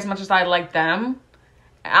liked me as much as I liked them,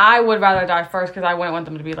 I would rather die first, because I wouldn't want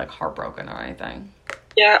them to be, like, heartbroken or anything.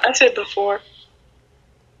 Yeah, I said before.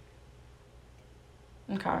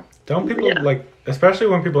 Okay. Don't people like, especially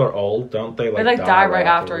when people are old, don't they They, like die right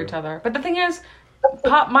after each other. But the thing is,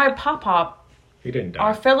 my pop, He didn't die.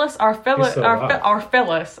 our Phyllis, He's still alive. our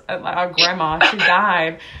Phyllis, our grandma, she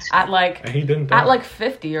died at, like, And he didn't die. at, like,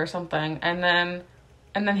 50 or something, and then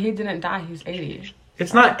he didn't die, he's 80.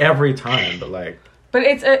 It's not every time, but like. But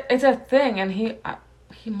it's a thing, and he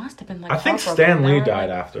must have been, like, I think heartbroken. Stan Lee They were, died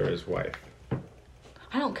like, after his wife.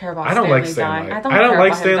 I don't care about I don't Stan like Lee Stan dying. Lee. I don't I don't care like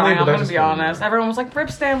about Stan him Lee, dying. but I'm that gonna just be comes honest. out. Everyone was like, "Rip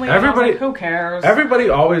Stan Lee." And I was Everybody- like, who cares? Everybody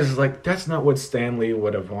always is like, that's not what Stan Lee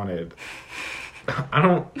would have wanted. I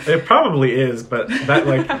don't. It probably is, but that's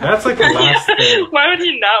like the last thing. Why would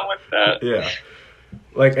he not want that? Yeah.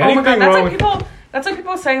 Like Oh my anything god, that's wrong like with. people. That's like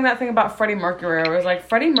people saying that thing about Freddie Mercury. It was like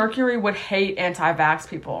Freddie Mercury would hate anti-vax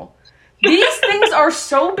people. These things are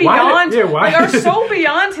so beyond. why- are so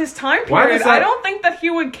beyond his time Why period. does that- I don't think that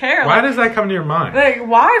he would care. Why like, does that come to your mind? like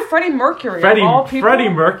why Freddie Mercury? of all people? Freddie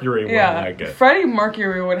Mercury wouldn't Yeah, like it. Freddie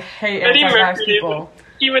Mercury would hate Freddie anti-vax Mercury, people.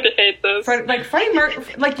 he would hate this. Freddie Mercury,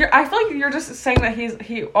 like I feel like you're just saying that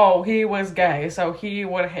he was gay, so he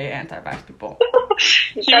would hate anti-vax people.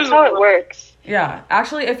 That's how it works. Yeah,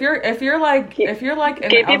 actually, if you're like an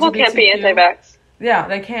Gay people can't be LGBTQ anti-vax. Yeah,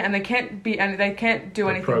 they can't, and they can't do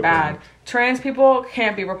anything pro-gun. bad. Trans people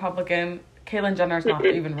can't be Republican. Caitlyn Jenner's not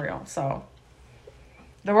even real, so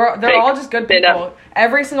they're Fake. all just good Made people. up.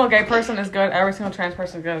 Every single gay person is good. Every single trans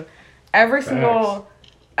person is good. Every single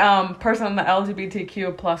person in the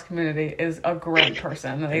LGBTQ plus community is a great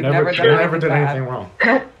person. They've never done anything wrong.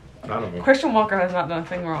 Nope. None of them. Christian Walker has not done a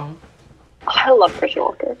thing wrong. I love Christian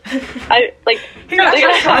Walker. I like. He's actually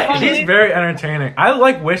so funny. He's very entertaining.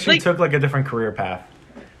 I wish he took like a different career path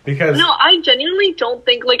because No, I genuinely don't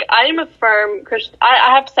think like I am a firm Christian.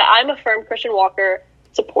 I have to say I'm a firm Christian Walker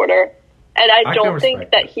supporter, and I can don't think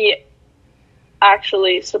respect that he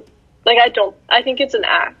actually I think it's an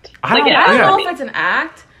act. I don't- I don't Yeah. know if it's an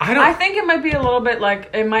act. I don't- I think it might be a little bit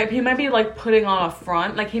like he might be like putting on a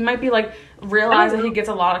front. Like he might be like realize that he gets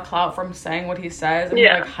a lot of clout from saying what he says and he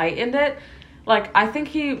Yeah. like heightened it. Like I think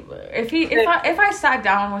if I sat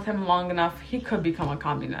down with him long enough, he could become a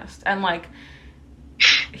communist. And like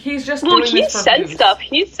he's just Well, doing he this for said views. stuff.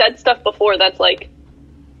 He said stuff before that's like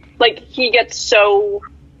he gets so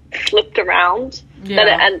flipped around that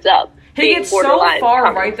it ends up. He being gets so borderline far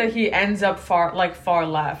communism. right that he ends up far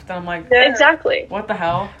left. And I'm like, Exactly. what the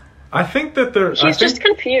hell? I think that He's just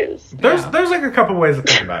confused. there's Yeah. like a couple ways to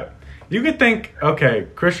think about it. You could think, okay,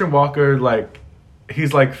 Christian Walker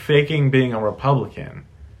he's like faking being a Republican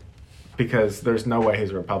because there's no way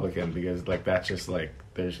he's a Republican because like that's just like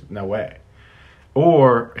there's no way.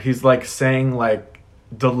 Or he's like saying like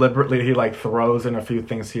deliberately he like throws in a few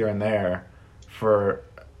things here and there for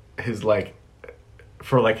his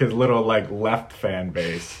his little like left fan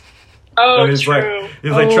base. Oh, And he's true.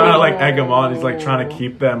 he's like trying to like egg them on. He's like trying to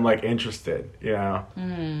keep them like interested, you know.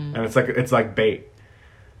 And it's like bait.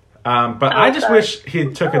 But I just wish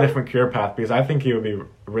he took a different career path because I think he would be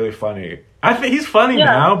really funny. I think he's funny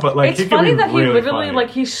now, but like It's he could funny be that he really literally funny. like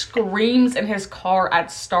he screams in his car at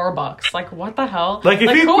Starbucks. Like what the hell? Like,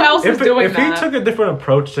 who else is doing if that? he took a different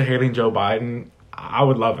approach to hating Joe Biden, I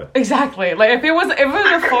would love it. Exactly. Like if it was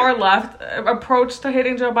a far left approach to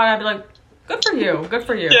hating Joe Biden, I'd be like, good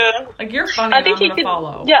for you. Yeah. Like you're funny. I think and I'm he gonna could.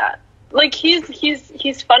 follow. Yeah, like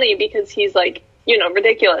he's funny because he's like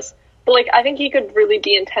ridiculous. But like I think he could really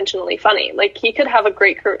be intentionally funny. Like he could have a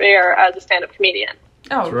great career as a stand-up comedian.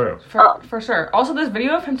 Oh, True. For sure. Also, this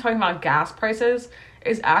video of him talking about gas prices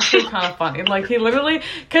is actually kind of funny. Like, he literally,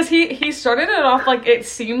 because he started it off, like, it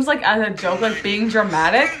seems like as a joke, like, being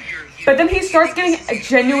dramatic, but then he starts getting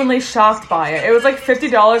genuinely shocked by it. It was, like,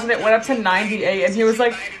 $50, and it went up to $98, and he was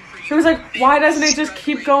like, why doesn't it just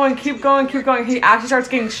keep going? He actually starts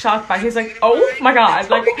getting shocked by it. He's like, oh my god.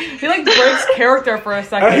 Like, he, like, breaks character for a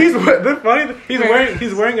second. He's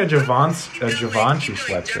wearing a Givenchy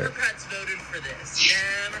sweatshirt. Democrats voted for this.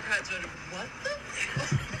 Democrats voted for what the?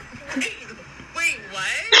 Wait,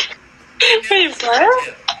 what? Wait,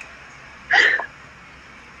 what?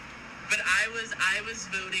 But I was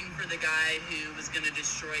voting for the guy who was gonna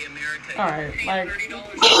destroy America. Alright, like,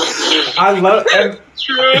 I love, and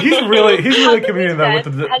he's really communicating that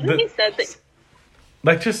with Hasn't he said that?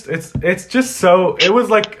 like, just, it's just so, it was,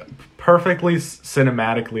 like, perfectly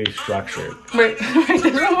cinematically structured. wait, this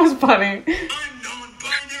one was funny. I'm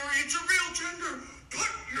non-binary. It's a real gender. Put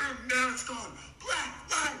your mask on.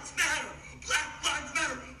 Black lives matter. Black lives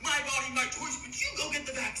matter. My body, my choice. But you go get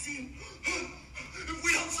the vaccine. If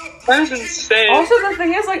we don't stop, That is insane. Also, the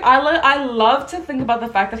thing is, like, I love to think about the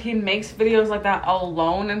fact that he makes videos like that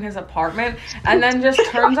alone in his apartment and then just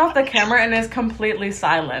turns off the camera and is completely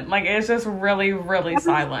silent. Like, it's just really, really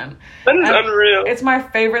silent. That is And unreal. It's my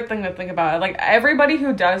favorite thing to think about. Like, everybody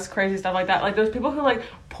who does crazy stuff like that, like, those people who, like,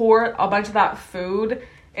 pour a bunch of that food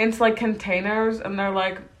into, like, containers, and they're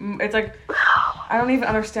like, it's like, I don't even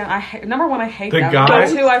understand. Number one, I hate The them. guy- Number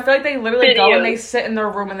two, I feel like they literally go and Videos. they sit in their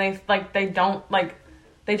room and they don't, like,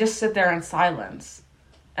 they just sit there in silence.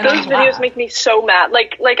 And Those I'm videos glad. make me so mad.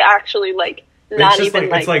 Like actually, like, not It's just even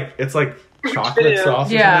like. it's like chocolate Yeah.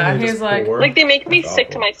 sauce. Or Yeah, something, and they he's just like- pour. Like, they make me That's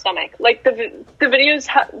sick to awful. my stomach. Like, the videos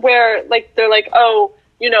where, like, they're like, oh,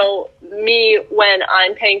 you know, me when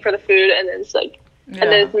I'm paying for the food, and then it's like, Yeah.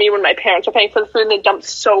 and then it's me when my parents are paying for the food, and they dump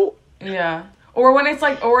so. Yeah. Or when it's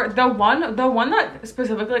like, or the one that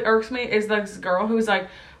specifically irks me is this girl who's like,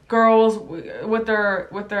 girls with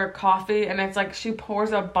their coffee, and it's like she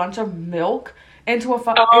pours a bunch of milk into a into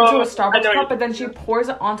a I Starbucks know cup, but then she pours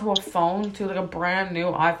it onto a phone, to like a brand new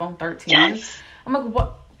iPhone 13. Yes. I'm like,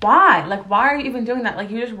 what? Why? Like, why are you even doing that? Like,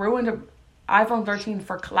 you just ruined an iPhone 13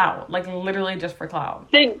 for clout. Like, literally just for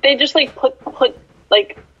clout. They just like put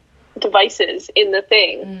like devices in the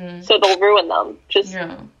thing, so they'll ruin them. Just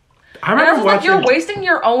Yeah. I And remember it's like watching. you're wasting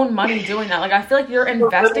your own money doing that. Like, I feel like you're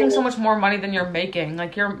investing so much more money than you're making.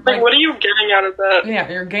 Like, you're Like, what are you getting out of that? yeah,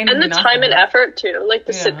 you're gaining and the nothing. time and effort too, like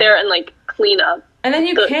to Yeah. sit there and like clean up. And then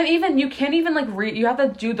you the- can't even like you have to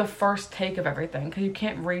do the first take of everything because you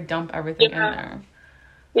can't re-dump everything Yeah. in there.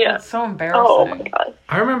 Yeah. It's so embarrassing. Oh my god.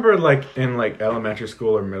 I remember, like, in, like, elementary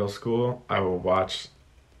school or middle school, I would watch,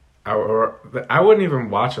 I wouldn't even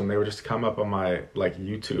watch them. They would just come up on my, like,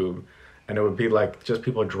 YouTube, and it would be, like, just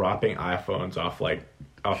people dropping iPhones off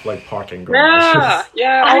parking Yeah, garages.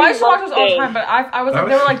 yeah. Oh, I I used to watch love those all the those. time, but I was That like,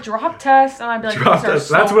 they were was- like drop tests, and I'd be like, Drop these are this.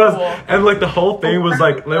 so That's what cool. and, like, the whole thing was,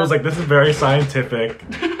 like, it was like, this is very scientific.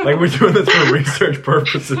 Like, we're doing this for research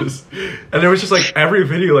purposes. And there was just, like, every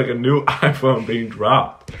video, like, a new iPhone being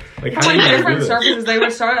dropped. Like, how do Like you do different this? surfaces, they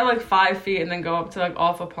would start at like 5 feet and then go up to like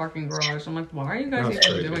off a parking garage. I'm like, why are you guys That's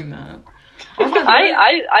even crazy. doing that?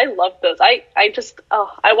 I I love those. I just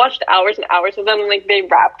I watched hours and hours of them. Like, they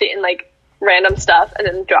wrapped it in like random stuff and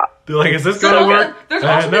then dropped. They're like, is this So gonna okay, work? there's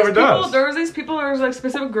And also it never these people. does. There was like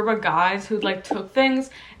specific group of guys who like took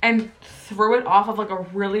things and threw it off of like a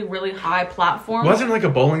really really high platform. Wasn't it like a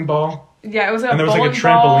bowling ball? Yeah, it was like And a there was, like, a bowling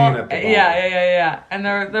trampoline ball. at the bottom. Yeah. And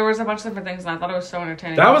there was a bunch of different things, and I thought it was so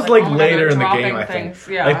entertaining. That I was oh like my God, later they're in the dropping game, I think. things.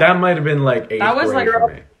 Yeah, Like, that might have been like 8th That was, grade like, for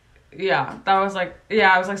me. Yeah, that was like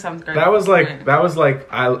I was like 7th grade. That was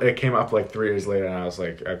like Right. it came up like 3 years later, and I was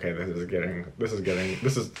like, okay, this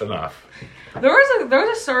is enough. There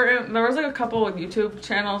was like a couple of YouTube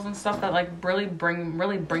channels and stuff that like really bring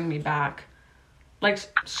me back. Like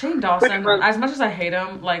Shane Dawson, Which one? as much as I hate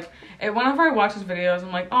him, like whenever I watch his videos,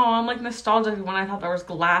 I'm like, oh, I'm like nostalgic when I thought there was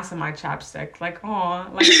glass in my chapstick. Like, oh,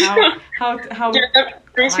 like how Yeah,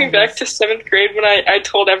 that brings me back Nice. to 7th grade when I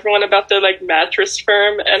told everyone about the like mattress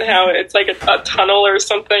firm and how it's like a tunnel or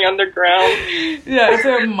something underground. yeah, it's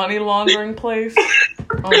a money laundering place.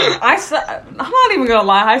 Oh, I'm not even gonna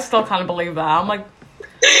lie, I still kind of believe that. I'm like,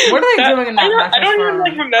 what are they doing in that I mattress don't firm? even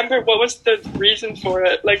like remember what was the reason for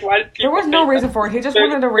it. Like, why did people? There was no think reason that? for it. He just There's-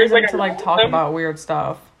 wanted a there's, reason like, to like a talk random- about weird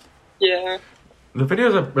stuff. Yeah. The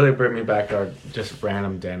videos that really bring me back are just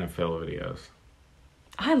random Dan and Phil videos.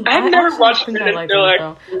 I've never watched think it, I like they're it, like-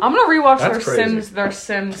 though. I'm gonna rewatch That's crazy. their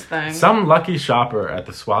Sims thing. Some lucky shopper at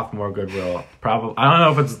the Swarthmore Goodwill, probably, I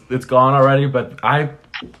don't know if it's gone already, but I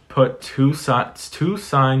put two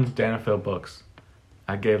signed Dan and Phil books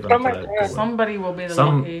I gave them Oh to my that God. giveaway. Somebody will be the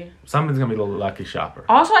Some- lucky. Somebody's gonna be the lucky shopper.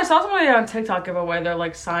 Also, I saw somebody on TikTok give away their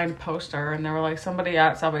like signed poster, and they were like, somebody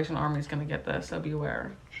at Salvation Army is gonna get this, so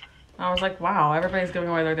beware. I was like, wow, everybody's giving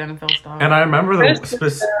away their Dan and Phil stuff. And I remember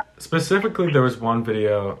There's- specifically there was one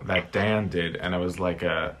video that Dan did, and it was like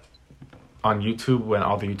on YouTube when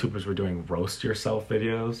all the YouTubers were doing roast yourself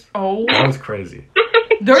videos. Oh, That was crazy.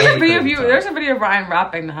 there's a That's video of crazy you. time. There's a video of Ryan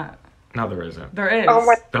rapping that. No, there isn't. There is. Oh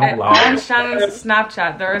my- Don't lie. On Shannon's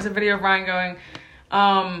Snapchat, there is a video of Ryan going,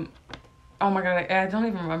 oh my god, I don't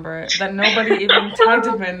even remember it. That nobody even tagged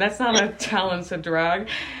him in. That's not a challenge to drag.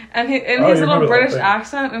 And in Oh, his you little remember that British thing.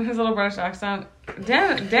 accent,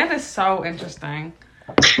 Dan is so interesting.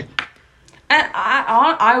 And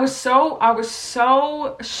I was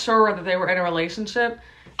so sure that they were in a relationship,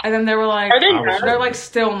 and then they were like, Are they not? they're like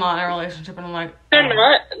still not in a relationship, and I'm like, They're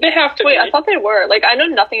not. They have to Wait, be. I thought they were. Like, I know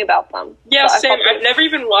nothing about them. Yeah, but I same. thought they- I've never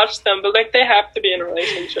even watched them, but like they have to be in a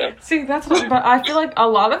relationship. See, that's what, but I feel like a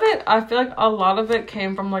lot of it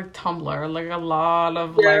came from like Tumblr, like a lot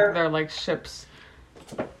of Yeah. like their like ships.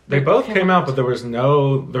 They both came out, but there was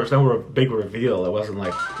no big reveal. It wasn't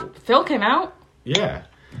like, Phil came out. yeah,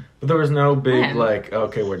 but there was no big When? like,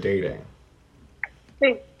 okay, we're dating.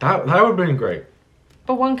 Hmm. That would have been great.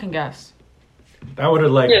 But one can guess. That would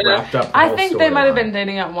have like Yeah. wrapped up. The I whole think they might have storyline. been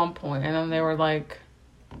dating at one point, and then they were like,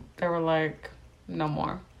 no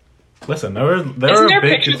more. Listen, there Isn't are there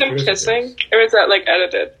big pictures of them conspiracy kissing, theories. or is that like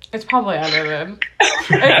edited? It's probably edited.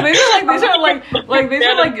 These are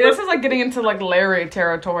like this is like getting into like Larry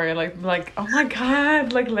territory. Like oh my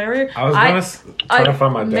god, like Larry. I was gonna try to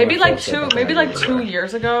find my maybe Dan like and Phil shit, but maybe I like didn't. 2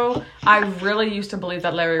 years ago, I really used to believe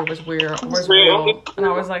that Larry was real, Real. and I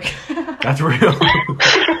was like, That's real. That's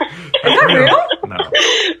that real? No.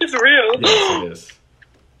 It's real. Yes, it is.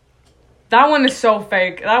 That one is so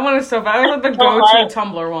fake. That was like the go-to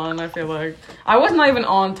Tumblr one. I feel like I was not even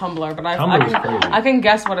on Tumblr, but Tumblr was crazy. I can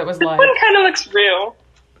guess what it was This like. one kind of looks real.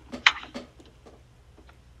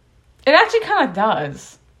 It actually kind of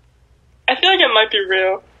does. I feel like it might be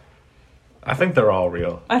real. I think they're all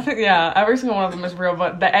real. I think every single one of them is real,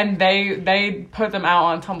 but they put them out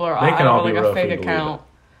on Tumblr They can all out of be like real a if you fake believe account.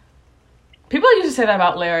 People used to say that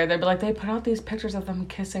about Larry. They'd be like, they put out these pictures of them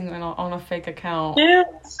kissing on a fake account. Yeah.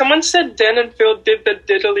 Someone said Dan and Phil did the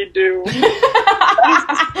diddly do.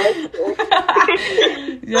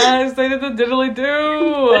 Yes, they did the diddly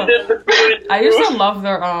do. I used to love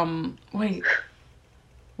their wait.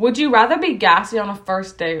 Would you rather be gassy on a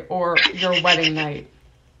first date or your wedding night?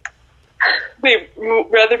 Wait,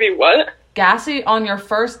 rather be what? Gassy on a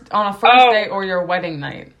first Oh. date or your wedding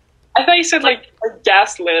night? I thought you said like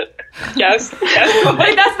gaslit. Gas.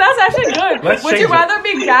 Wait, that's actually good. Let's Would you change it. rather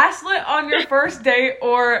be gaslit on your first date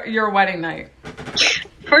or your wedding night?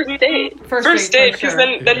 First date. First date, for because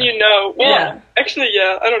sure. then you know. Well, Yeah. actually,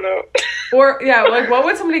 yeah, I don't know. Or yeah, like what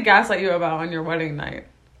would somebody gaslight you about on your wedding night?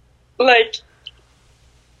 Like,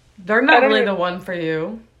 They're I not don't really know. the one for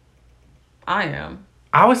you. I am.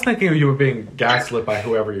 I was thinking you were being gaslit by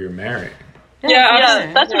whoever you're marrying.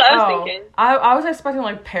 Yeah, that's what I was thinking. I was expecting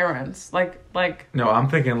like parents, like No, I'm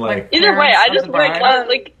thinking like Either way, I parents just of the like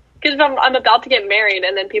bride. because I'm about to get married,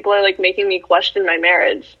 and then people are like making me question my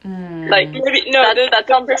marriage. Like, maybe no. That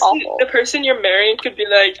sounds person, awful. The person you're marrying could be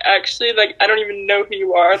like, actually, like, I don't even know who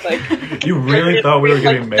you are. Like, you really thought we were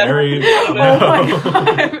getting married. Oh my No.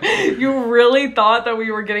 god! You really thought that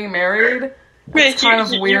we were getting married? wait, kind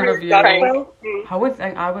of weird of you.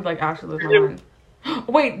 Mm. I would like actually lose my mind.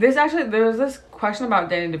 Wait, there was this question about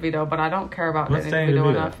Danny DeVito, but I don't care about What's Danny Danny DeVito DeVito?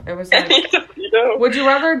 enough. It was like, You know. would you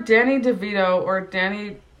rather Danny DeVito or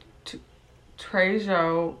Danny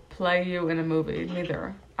Trejo play you in a movie?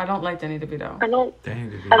 Neither. I don't like Danny DeVito. I don't. Dang,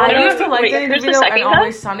 dude. I don't I know. used to like Wait, Danny who's the DeVito second and guy?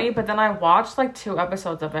 Always Sunny, but then I watched like 2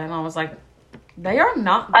 episodes of it and I was like, they are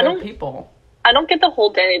not I good don't- people. I don't get the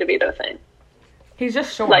whole Danny DeVito thing. He's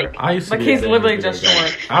just short. Like- I used to Like be a he's Danny literally DeVito just guy.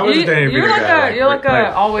 short. I was a Danny You're DeVito like guy. you're like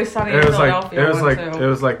a Always Sunny in it was like Philadelphia. it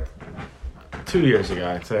was like 2 years ago.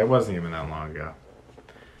 I'd say it wasn't even that long ago.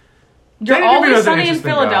 You're Danny Always DeVito's an Sunny in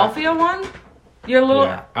interesting guy. Philadelphia one. You're a little.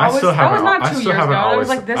 Yeah, I still that have was an. not I 2 still years have ago. an It was always.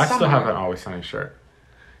 like this I summer. still have an Always Sunny shirt.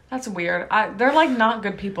 That's weird. They're like not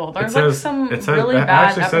good people. There's It like says- some it says- really it bad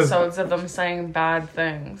actually says- episodes of them saying bad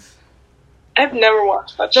things. I've never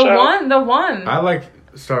watched that The show. one. I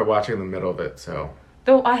started watching in the middle of it, so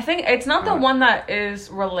Though I think it's not the Uh. one that is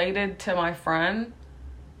related to my friend,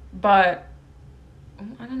 but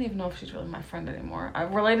I don't even know if she's really my friend anymore.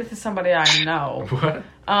 I'm related to somebody I know. what?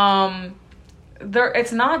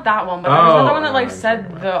 It's not that one, but there was another one that like I'm said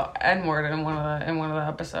talking the N-word in one of the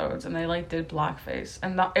episodes, and they like did blackface,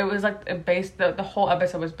 and it was like the whole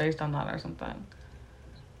episode was based on that or something.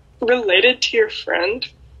 related to your friend?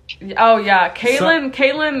 Oh yeah,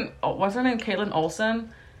 Caitlin. What's her name? Caitlin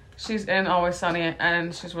Olsen. She's in Always Sunny,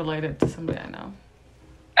 and she's related to somebody I know.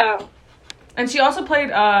 Oh. And she also played,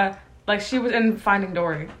 she was in Finding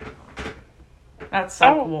Dory. That's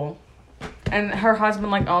so cool. And her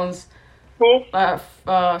husband, owns a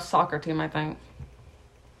soccer team, I think.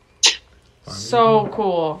 So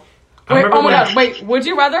cool. Wait, oh my god, wait. Would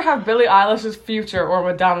you rather have Billie Eilish's future or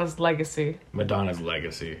Madonna's legacy? Madonna's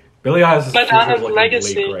legacy. Billie Eilish's future is looking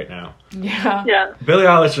bleak right now. Yeah. Yeah. Billie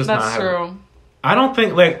Eilish does not That's have... true. I don't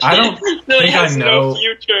think, I don't think I know... No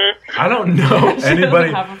future. I don't know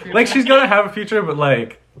anybody... have a future. she's gonna have a future, but,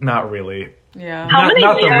 not really. Yeah. How many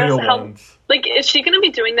not years? the real ones. Is she gonna be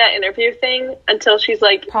doing that interview thing until she's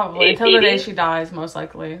Probably until the day she dies, most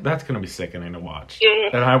likely. That's gonna be sickening to watch,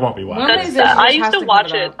 Mm. and I won't be watching. I used to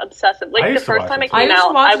watch it obsessively. The first time it came out, I used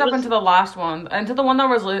to watch it up until the last one, until the one that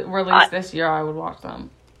was released this year. I would watch them.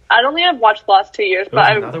 I don't think I've watched the last 2 years, but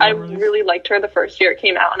I released? really liked her the first year it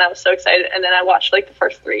came out, and I was so excited. And then I watched the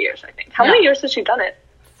first 3 years. I think. How many years has she done it?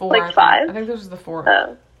 4. 5? I think this was the 4th.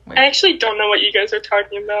 Oh. I actually don't know what you guys are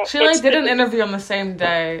talking about. She did an interview on the same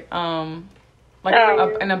day, in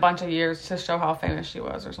a bunch of years to show how famous she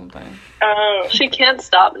was or something. Oh. She can't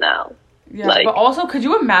stop now. Yeah, but also, could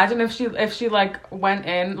you imagine if she went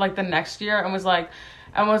in the next year and was like,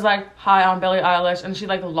 hi, I'm Billie Eilish, and she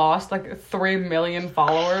lost 3 million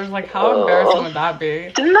followers? How embarrassing would that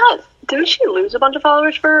be? Didn't she lose a bunch of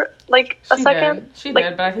followers for a second? She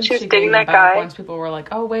did, but I think she was she dating gained that it back guy. once people were like,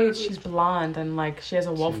 oh wait, she's blonde and she has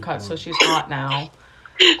a wolf cut, so she's hot now.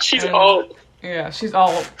 She's old. Yeah, she's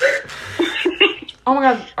old. Oh my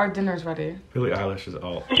god, our dinner's ready. Billie Eilish is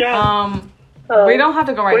old. Yeah. We don't have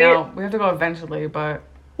to go right now. We have to go eventually, but...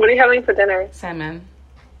 What are you having for dinner? Salmon.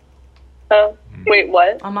 Oh, wait,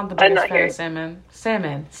 what? I'm not the biggest fan of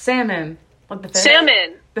salmon. Salmon. Like the fish.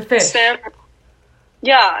 Salmon. The fish. Salmon.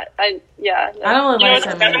 Yeah, no. I don't really like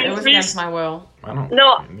salmon. salmon It was is? against my will. I don't.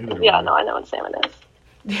 No, neither do yeah, I. no, I know what salmon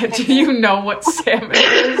is. Do you know what salmon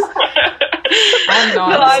is? I'm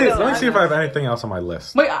not. No, Let me see if I have anything else on my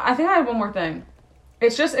list. Wait, I think I have one more thing.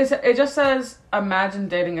 It just says, imagine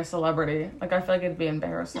dating a celebrity. I feel like it'd be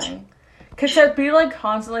embarrassing. Cause to be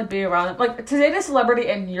constantly be around, to date a celebrity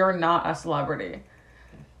and you're not a celebrity.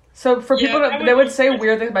 So for people, they would say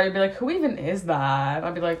weird things about you, be like, who even is that?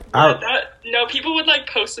 I'd be like, no, people would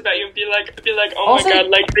post about you and be like, oh Also- my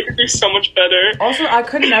god, they could do so much better. Also, I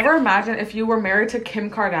could never imagine if you were married to Kim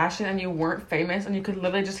Kardashian and you weren't famous and you could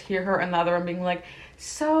literally just hear her in the other room being like,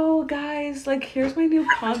 so guys, here's my new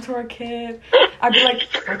contour kit. I'd be like,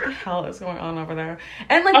 what the hell is going on over there?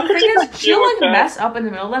 And the thing is, she'll mess up in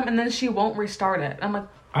the middle of them and then she won't restart it. I'm like,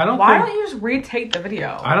 why don't you just retake the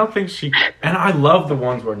video? I don't think she... And I love the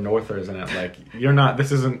ones where Norther's in it. You're not...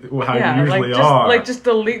 This isn't how you usually are. Just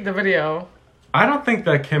delete the video. I don't think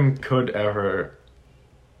that Kim could ever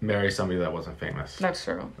marry somebody that wasn't famous. That's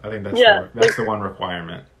true. I think that's the one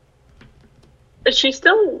requirement. Is she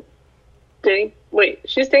still dating? Wait,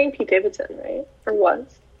 she's dating Pete Davidson, right? Or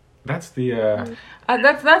was? That's the...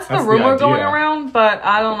 That's the the rumor idea. going around, but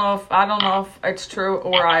I don't know if it's true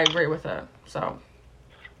or I agree with it. So...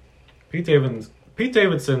 Pete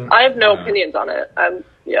Davidson... I have no opinions on it. I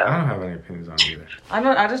don't have any opinions on it either.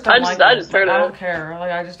 I just don't like it. I just heard I it. don't care.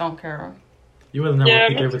 I just don't care. You were the number one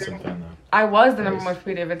Pete me Davidson too. fan, though. I was the Nice. number one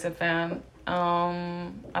Pete Davidson fan. I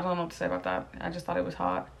don't know what to say about that. I just thought it was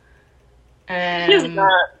hot. And He is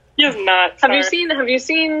not. He is not. Have you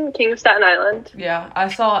seen King of Staten Island? yeah, I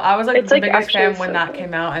was It's, the like, biggest actually fan when so that good.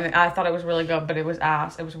 came out, and I thought it was really good, but it was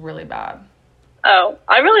ass. It was really bad. Oh,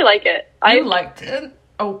 I really like it. I I liked it.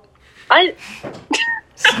 Oh, I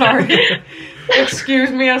sorry.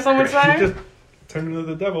 Excuse me, as someone would You say. just turned into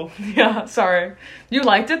the devil. Yeah, sorry. You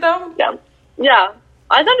liked it though? yeah.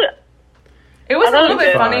 I thought it. It was I a thought little it bit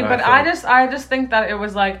did. funny, Fine, but I I just think that it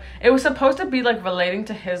was it was supposed to be relating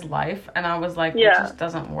to his life, and I was like, it Yeah. just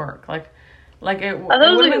doesn't work. It would it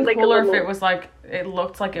have was, been like, a cooler if little- it was it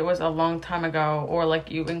looked like it was a long time ago, or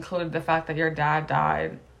you included the fact that your dad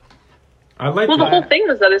died. I like Well, the whole thing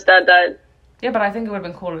was that his dad died. Yeah, but I think it would have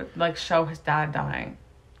been cool to show his dad dying.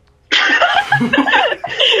 His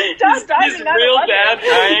real dad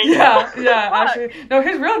dying. Yeah, actually, no,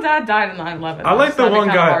 his real dad died in 9/11. I like the one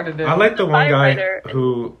guy. Hard to do. I like the one guy Firefighter.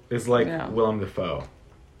 who is Yeah. Willem Dafoe.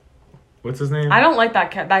 What's his name? I don't like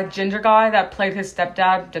that ginger guy that played his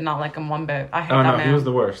stepdad. Did not like him one bit. I hate Oh that no, man. he was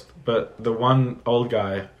the worst. But the one old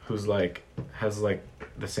guy who's has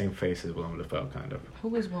the same face as Willem Dafoe, kind of.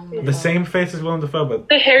 Who is Willem The Dafoe? same face as Willem Dafoe, but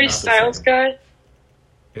The Harry not the Styles same. guy.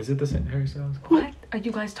 Is it the same Harry Styles? What are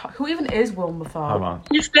you guys talking? Who even is Willem Dafoe? Hold on.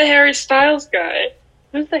 He's the Harry Styles guy.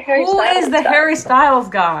 Who's the Harry Who Styles is the guy? Harry Styles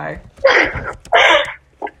guy?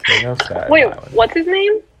 King of Staten Wait, Island. what's his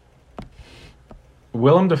name?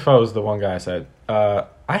 Willem Dafoe's the one guy I said.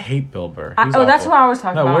 I hate Bill Burr. He's that's awful. what I was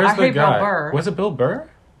talking No, about. where's I the hate guy? Bill Burr. Was it Bill Burr?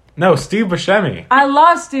 No, Steve Buscemi. I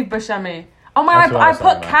love Steve Buscemi. Oh my That's god, what I I was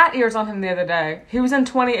talking put about. cat ears on him the other day. He was in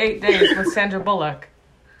 28 Days with Sandra Bullock.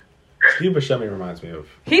 Steve Buscemi reminds me of.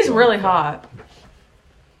 He's Willem really Dafoe. hot.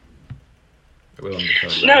 Willem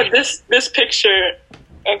Dafoe. No, this picture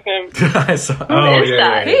of him. I saw. Oh is yeah,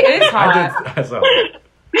 that? yeah, He yeah. is hot. I saw that.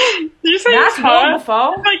 Did you say That's he's hot? Willem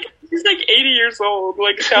Dafoe. He's like 80 years old.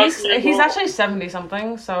 Like He's actually 70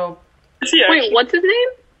 something, so Is he actually? Wait, what's his name?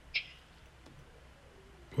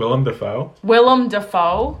 Willem Dafoe. Willem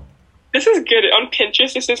Dafoe. This is good. On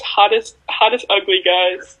Pinterest, this is hottest ugly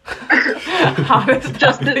guys. Hottest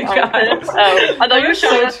Just his ugly armpit. guy. Oh, I thought you were That's so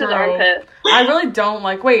showing us his true. armpit. I really don't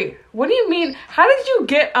like. Wait, what do you mean? How did you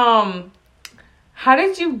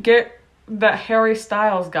get the Harry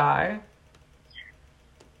Styles guy?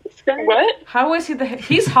 This guy? What? How is he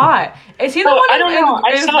He's hot. Is he the Oh, one I don't in, know.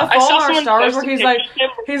 I in saw- the I Fault saw in Our someone Stars where posting he's like him.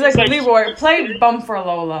 he's like He's like- Leroy, play Bum for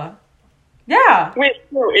Lola. Yeah. Wait,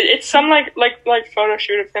 no, it's some like photo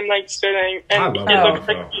shoot of him like sitting I and love it that looks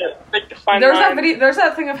photo. like the fine There's line. that video. There's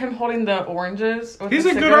that thing of him holding the oranges. With He's the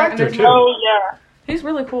a good cigarette in actor, his too. mouth. Oh yeah. He's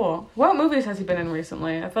really cool. What movies has he been in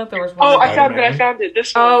recently? I thought there was one. Oh, that- I found it. Spider-Man. I found it.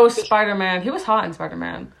 This one. Oh, this, Spider-Man. He was hot in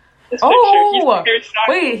Spider-Man. this picture. He's Oh, Harry Styles.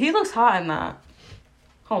 wait, he looks hot in that.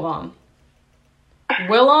 Hold on.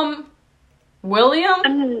 William.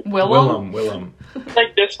 Willem.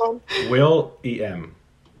 Like this one. Will E.M.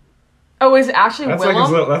 Oh, is it actually That's Willem? like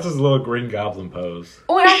his little, that's his little Green Goblin pose.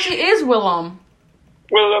 Oh, it actually is Willem.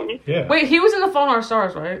 Willem. Yeah. Wait, he was in The Fault in Our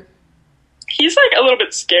Stars, right? He's like a little bit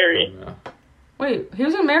I scary. don't know. Wait, he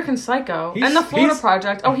was in American Psycho He's- and The Florida he's-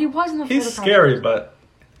 Project. Oh, he was in The Florida He's scary, but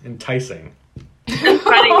enticing.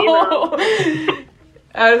 Finding Nemo.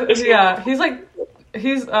 Project. Yeah, he's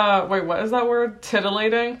wait, what is that word?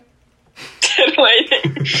 Titillating?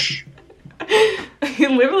 Titillating. He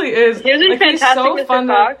literally is. He was in like, he's Fantastic so Mr. fun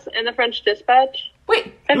to- Fox and The French Dispatch.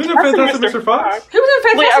 Wait, Who's in Fantastic Mr. Fox? he was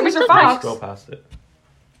in Wait, are Fantastic we Mr. still Fox. Scroll past it.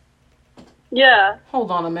 Yeah.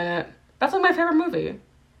 Hold on a minute. That's like my favorite movie.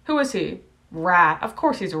 Who is he? Rat. Of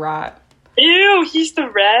course he's a rat. Ew, he's the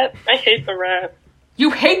rat. I hate the rat.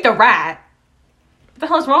 You hate the rat. What the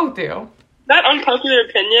hell is wrong with you? That unpopular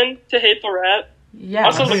opinion to hate the rat. Yeah.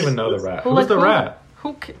 I don't even know the rat. Who's like, the rat?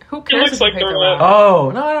 Who He cares looks if you like hate the the rat. rat?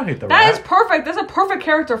 Oh, no, I don't hate the That rat. is perfect. That's a perfect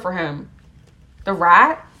character for him. The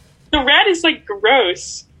rat? The rat is like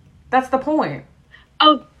gross. That's the point.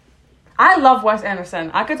 Oh, I love Wes Anderson.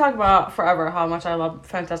 I could talk about forever how much I love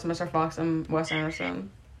Fantastic Mr. Fox and Wes Anderson.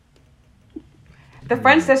 The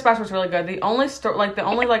French Dispatch was really good. The only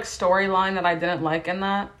storyline that I didn't like in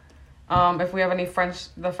that, if we have any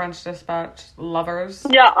the French Dispatch lovers,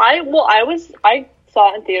 yeah. I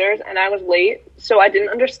saw it in theaters and I was late, so I didn't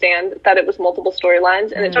understand that it was multiple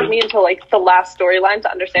storylines, and it took me until like the last storyline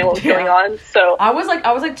to understand what was Yeah. going on. So I was like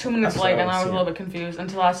 2 minutes That's late, what I and I was a was little bit confused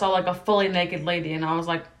until I saw like a fully naked lady, and I was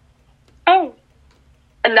like, Oh,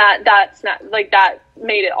 and that's not like that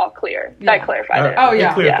made it all clear. Yeah. That clarified it. Oh, It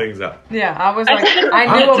yeah. cleared Yeah. things up. yeah, I was like, said- I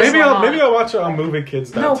knew what was Maybe going I'll on. watch it on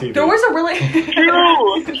MovieKids.tv. No, there was a really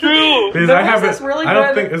true. Because there I was haven't. this really I don't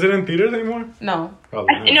good- think is it in theaters anymore. no.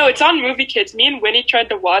 Probably not. No, it's on Movie Kids. Me and Winnie tried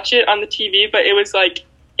to watch it on the TV, but it was like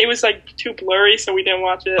too blurry, so we didn't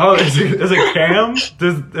watch it. Oh, is it Cam?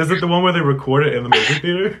 Is it the one where they record it in the movie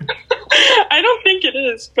theater? I don't think it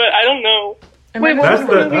is, but I don't know. Wait, what That's was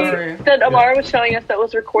the the- movie that's- that Amara was showing us that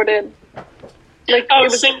was recorded? Like Oh,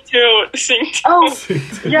 it was. Sing 2. Sing 2. Oh,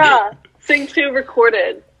 yeah. Sing 2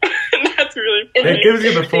 recorded. That's really In funny. It gives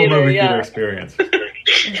you the full Theater, movie yeah. theater experience.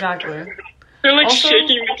 Exactly. They're like Also-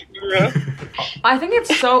 shaking the camera. I think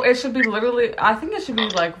it should be literally, I think it should be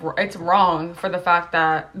like, it's wrong for the fact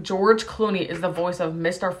that George Clooney is the voice of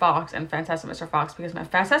Mr. Fox and Fantastic Mr. Fox, because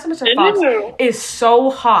Fantastic Mr. Fox Ew. is so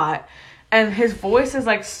hot and his voice is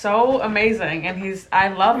like so amazing, and I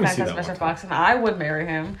love Let me see Fantastic that Mr. one Fox, and I would marry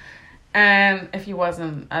him, and if he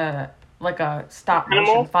wasn't like a stop motion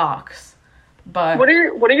Animal? fox. But What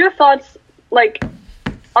are your thoughts, like,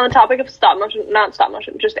 on the topic of not stop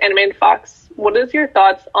motion, just animated Fox? What is your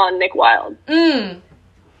thoughts on Nick Wilde? Okay,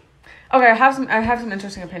 I have some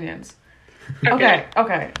interesting opinions. Okay.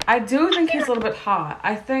 I do think he's a little bit hot.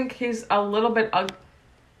 I think he's a little bit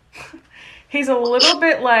he's a little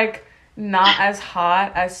bit like not as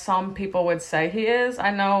hot as some people would say he is.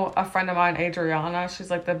 I know a friend of mine, Adriana, she's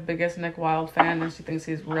like the biggest Nick Wilde fan, and she thinks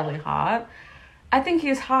he's really hot. I think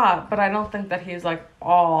he's hot, but I don't think that he's like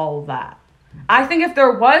all that. I think if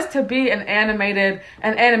there was to be an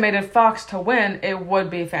animated Fox to win, it would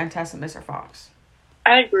be Fantastic Mr. Fox.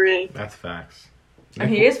 I agree. That's facts. And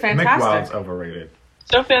he is fantastic. Mick Wilde's overrated.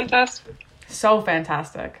 So fantastic. So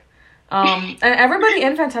fantastic. And everybody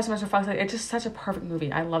in Fantastic Mr. Fox, like, it's just such a perfect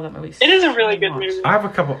movie. I love that movie. It is a really so good much. movie. I have a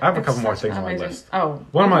couple more such things an on my amazing- list. Oh,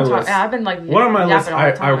 One of my lists. Yeah, I've been like One of my lists. yapping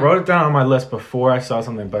all the I time. wrote it down on my list before I saw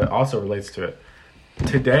something, but it also relates to it.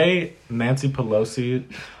 Today, Nancy Pelosi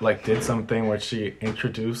did something where she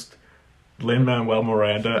introduced Lin-Manuel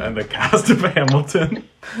Miranda and the cast of Hamilton,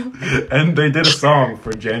 and they did a song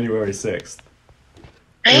for January 6th.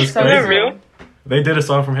 That is so crazy. real? They did a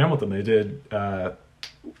song from Hamilton. They did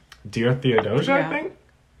Dear Theodosia, Yeah. I think.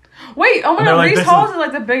 Wait, oh my And they're god, like, Rhys this Halls is- is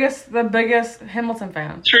like the biggest Hamilton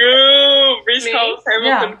fan. True. Rhys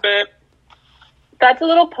Hamilton fan. That's a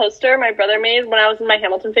little poster my brother made when I was in my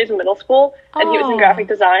Hamilton phase in middle school, and he was in Oh. graphic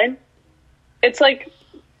design. It's like,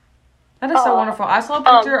 That is so Aw. wonderful. I saw a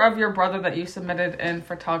picture of your brother that you submitted in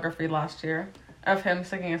photography last year of him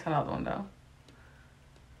sticking his head out the window.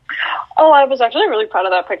 oh, I was actually really proud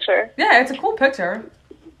of that picture. Yeah, it's a cool picture.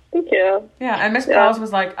 Thank you. Yeah, and Miss Yeah. Krause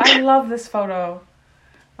was like, I love this photo.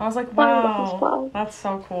 I was like, I love this wow, photo. that's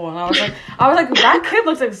so cool. And I was like, that kid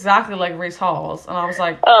looks exactly like Rhys Halls. And I was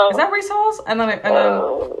like, Oh. is that Rhys Halls? And then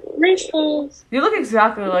Rhys Halls. you look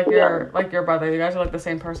exactly like your brother. You guys are like the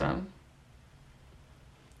same person.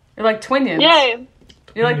 You're like twinions. Yay.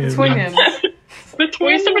 You're like the Twinions. twinions.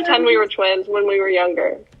 We used to pretend we were twins when we were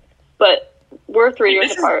younger, but we're 3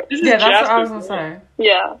 years apart. This is Yeah, that's what I was Jasper's gonna say.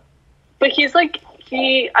 Yeah. But he's like,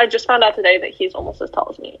 I just found out today that he's almost as tall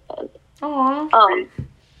as me. And, Aw.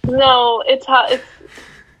 no, it's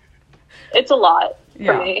a lot for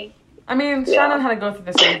Yeah. me. I mean, Yeah. Shannon had to go through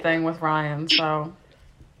the same thing with Ryan, so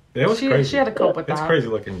It was She- crazy. she had to cope with It's that. crazy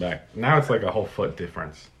looking back. Now it's like a whole foot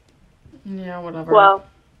difference. yeah, whatever. Well,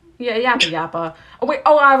 Yeah, yappa. Oh wait,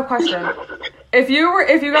 I have a question. If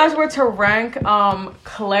you guys were to rank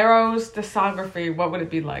Claro's discography, what would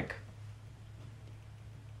it be like?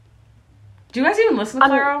 Do you guys even listen to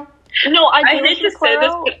Claro? no, I I do hate to listen say this,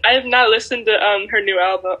 Claro. but I have not listened to her new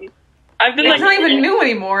album. I've been It's like not even new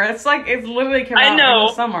anymore. It's like it's literally came out I know, in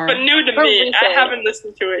the summer. but new to But me. I recent. haven't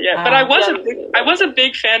listened to it yet. But I Yeah. was a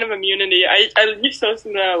big fan of Immunity. I used to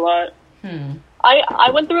listen to that a lot.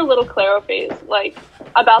 I went through a little Claro phase, like,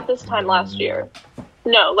 about this time last year.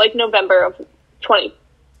 No, like November of 20.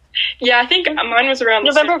 Yeah, I think mine was around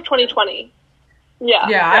November of 2020. Yeah.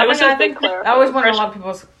 Yeah, I I was think, a I big think Claro that was fan. when a lot of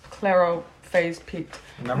people's Claro phase peaked.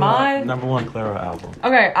 Number one Clara album.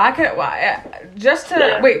 Okay, I could just to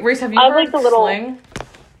Yeah. wait. Reese, have you I heard like the little- Sling?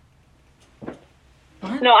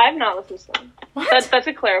 No, I have not listened to them. What? That's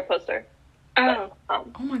a Claro poster. Oh. Oh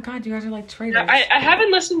my god, you guys are like traitors. Yeah, I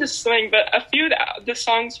haven't listened to Swing, but a few of the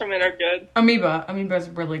songs from it are good. Amoeba is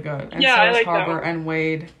really good, and Yeah, so I is like that Harbor one. and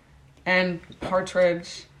Wade, and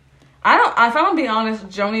Partridge. If I'm gonna be honest,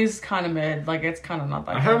 Joni's kind of mid. Like it's kind of not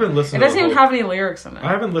that. I good. haven't It listened to doesn't the even whole, have any lyrics in it. I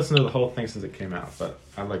haven't listened to the whole thing since it came out, but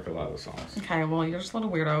I like a lot of the songs. Okay, well you're just a little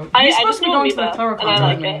weirdo. I You're supposed just to be know going to the Amoeba, Claro and I concert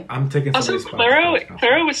like with me. it. I'm taking Also, somebody's spot for the concert.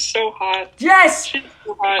 Clara was so hot. Yes. She's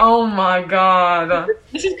so hot. Oh my god.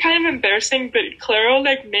 This is kind of embarrassing, but Clara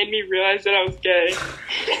made me realize that I was gay.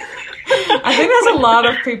 I think there's a lot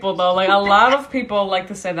of people though. Like a lot of people like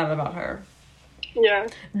to say that about her. Yeah.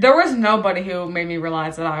 There was nobody who made me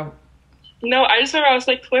realize that No, I just remember I was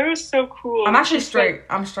like, Clara's so cool. I'm actually She's straight.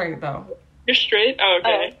 I'm straight though. You're straight? Oh,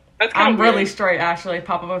 okay. That's kind I'm of really straight, actually.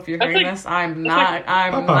 Pop-Up, if you're That's hearing like- this, I'm that's not. like-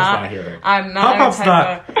 I'm Pop-Up's not. not here. I'm not.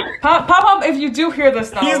 Pop-Up's Pop-Up, if you do hear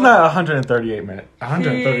this, though. He's not 138 minutes.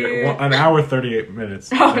 138. An hour 38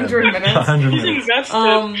 minutes. 100 minutes. 100 He's minutes.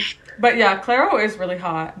 invested. But yeah, Claro is really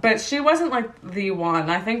hot. But she wasn't like the one.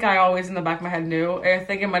 I think I always in the back of my head knew. I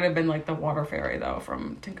think it might have been like the water fairy though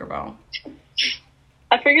from Tinkerbell.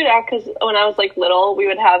 I figured out because when I was like little, we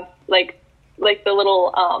would have like the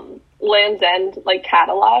little Land's End like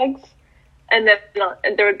catalogs, and then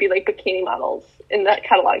and there would be like bikini models in that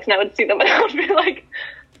catalogs, and I would see them and I would be like,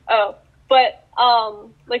 oh. But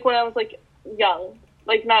like when I was like young,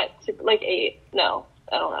 like not super, like 8, no,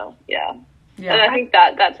 I don't know, yeah. Yeah. And I think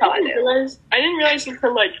that's how I I knew. didn't realize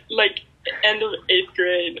until like end of 8th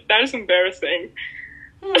grade. That is embarrassing.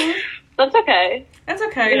 That's okay. It's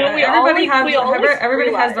okay. You know, we everybody always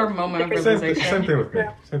everybody has their realize moment of different Same realization. thing with me.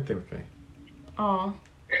 Same thing with me. Oh.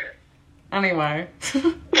 Anyway.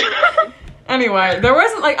 Anyway, there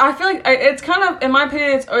wasn't like I feel like it's kind of in my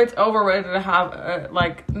opinion it's overrated to have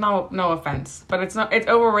like no offense, but it's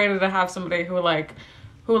overrated to have somebody who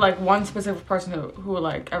one specific person who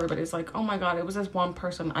like everybody's like, oh my god, it was this one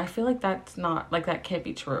person. I feel like that's not like that can't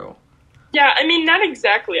be true. Yeah, I mean, not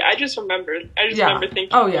exactly. I just remember thinking.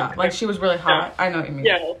 Oh yeah, like she was really hot. I know what you mean.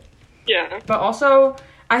 Yeah. Yeah. But also,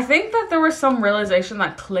 I think that there was some realization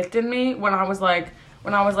that clicked in me when I was like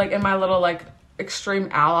in my little like extreme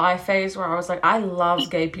ally phase where I was like, I love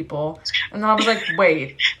gay people, and then I was like,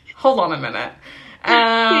 wait, hold on a minute.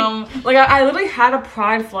 Like I literally had a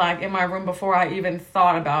pride flag in my room before I even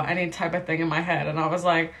thought about any type of thing in my head, and I was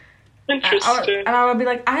like, Interesting. I would be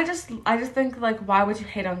like, I just think like, why would you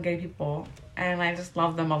hate on gay people? And I just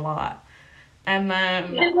love them a lot. And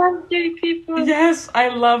then I love gay people. yes, I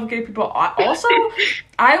love gay people.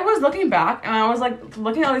 I was looking back and I was like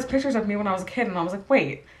looking at all these pictures of me when I was a kid, and I was like,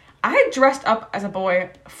 wait, I dressed up as a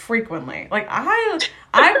boy frequently. Like I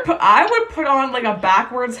would put on like a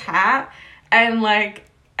backwards hat and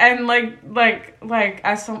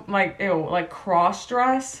as some like ew, like cross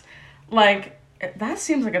dress. Like that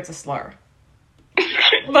seems like it's a slur.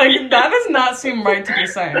 Like that does not seem right to be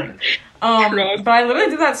saying. But I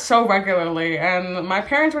literally did that so regularly, and my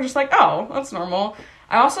parents were just like, "Oh, that's normal."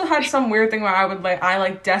 I also had some weird thing where I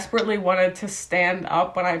desperately wanted to stand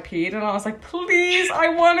up when I peed, and I was like, "Please, I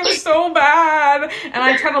want to so bad." And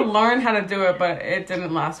I tried to learn how to do it, but it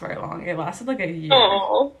didn't last very long. It lasted like a year.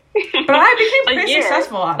 Aww. But I became pretty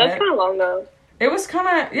successful at That's it. kind of long though. It was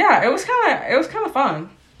kind of fun.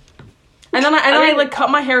 And then I like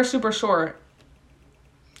cut my hair super short.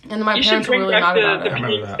 And my parents were really mad about it. I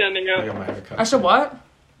remember that. Standing up. I got my hair cut. I should what?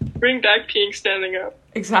 Bring back peeing standing up.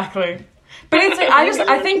 Exactly. But it's like,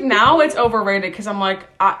 I think now it's overrated because I'm like,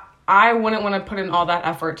 I wouldn't want to put in all that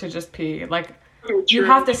effort to just pee. Like, you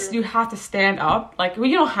have to stand up. Like, well,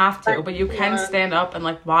 you don't have to, but you can stand up, and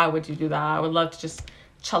like, why would you do that? I would love to just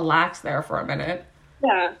chillax there for a minute.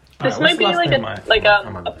 Yeah. This might be like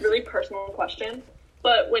a really personal question,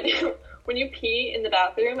 but when you pee in the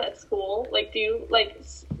bathroom at school, like do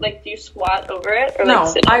you squat over it or no,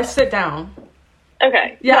 like sit down? I sit down.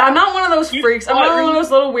 Okay. Yeah, I'm not one of those freaks. I'm not one of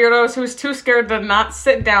those little weirdos who's too scared to not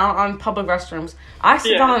sit down on public restrooms. I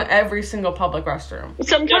sit down on every single public restroom.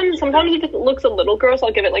 Sometimes if it looks a little gross,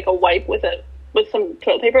 I'll give it like a wipe with some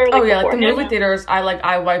toilet paper. Like, like the movie theaters,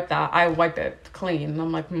 I wipe that. I wipe it clean.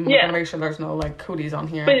 I'm like, I'm gonna make sure there's no like cooties on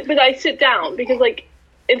here. But I sit down because like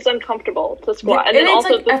it's uncomfortable to squat, and then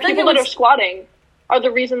also like, the people that are squatting are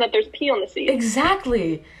the reason that there's pee on the seat.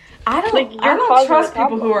 Exactly. I don't trust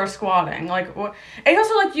people who are squatting. Like, and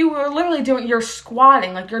also like you're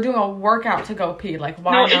squatting, like you're doing a workout to go pee. Like,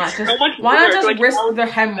 why not just risk the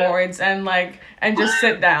hemorrhoids and just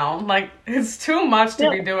sit down? Like, it's too much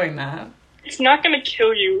to be doing that. It's not gonna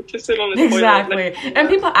kill you to sit on the toilet. Exactly, and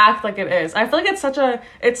people act like it is. I feel like it's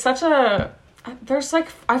such a. There's like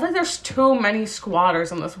I feel like there's too many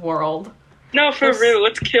squatters in this world. No, for real.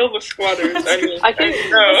 Let's kill the squatters. I think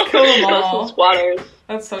let's kill them all. Squatters.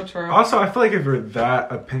 That's so true. Also, I feel like if you're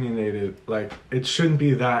that opinionated, like it shouldn't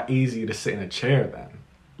be that easy to sit in a chair. Then,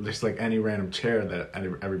 just like any random chair that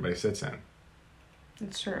everybody sits in.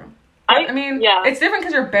 It's true. I mean, it's different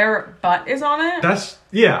because your bare butt is on it. That's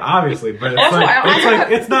obviously, but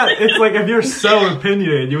it's like if you're so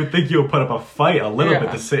opinionated, you would think you would put up a fight a little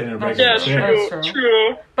bit to sit in a regular chair. That's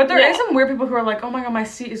true. But there is some weird people who are like, oh my god, my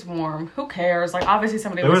seat is warm. Who cares? Like, obviously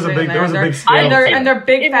somebody was sitting there. There was a big scale. And their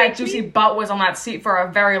big fat juicy butt was on that seat for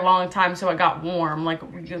a very long time, so it got warm. Like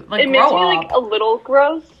it grow makes me up. like a little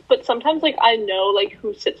gross, but sometimes like I know like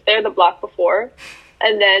who sits there the block before.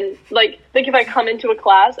 And then, like if I come into a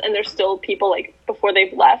class and there's still people, like, before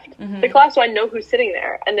they've left the class, so I know who's sitting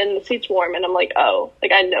there. And then the seat's warm, and I'm like, oh,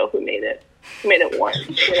 like, I know who made it warm,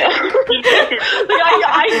 you know? Like,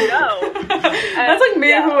 I know. That's like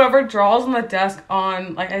me, whoever draws on the desk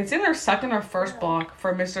on, like, it's in their second or first block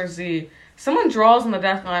for Mr. Z. Someone draws on the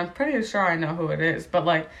desk, and I'm pretty sure I know who it is. But,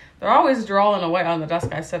 like, they're always drawing away on the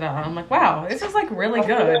desk I sit at. And I'm like, wow, this is, like, really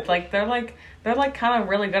good. Like, they're kind of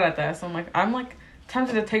really good at this. I'm like,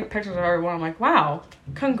 tempted to take pictures of everyone. I'm like, wow,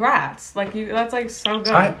 congrats. Like, that's like so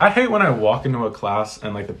good. I hate when I walk into a class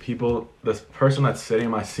and like this person that's sitting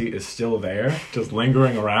in my seat is still there, just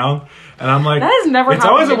lingering around. And I'm like, that has never happened. It's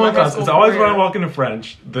always in one class. It's always when I walk into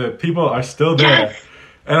French. The people are still there. Yes.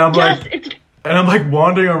 And I'm like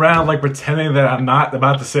wandering around, like pretending that I'm not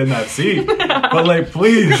about to sit in that seat. But like,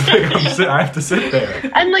 please, like, I have to sit there.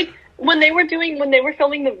 And like, when they were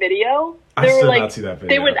filming the video, not see that video.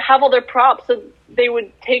 They would have all their props, so they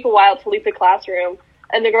would take a while to leave the classroom.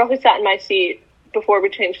 And the girl who sat in my seat before we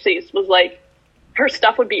changed seats was like, her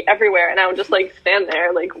stuff would be everywhere, and I would just like stand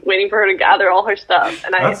there, like waiting for her to gather all her stuff.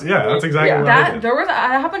 And that's exactly what I did.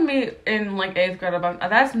 That happened to me in like 8th grade.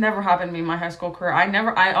 That's never happened to me in my high school career.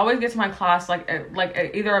 I always get to my class like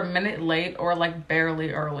either a minute late or like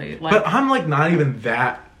barely early. Like, but I'm like not even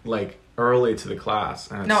that like early to the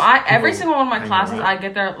class. And No, every single one of my classes, I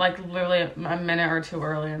get there like literally a minute or two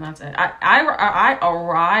early, and that's it. I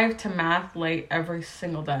arrive to math late every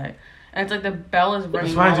single day, and it's like the bell is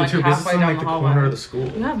ringing That's like too. This is halfway in down like the the hallway. corner of the school.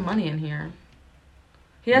 You have money in here.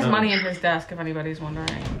 He has No. money in his desk, if anybody's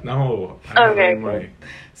wondering. No. I don't have Okay. any money.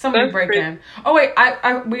 Somebody That's break great. in. Oh wait,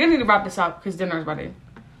 we're gonna need to wrap this up because dinner's ready.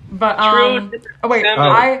 But True. oh wait, Oh.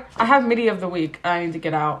 I have media of the week I need to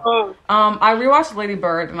get out. Oh, I rewatched Lady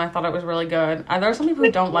Bird and I thought it was really good. There are some people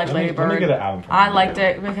who don't like Let me Lady Bird. get an album from I you. liked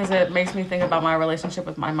it because it makes me think about my relationship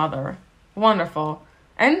with my mother. Wonderful,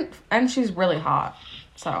 and she's really hot.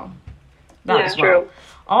 So that Yeah, as true.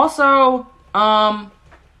 well. Also,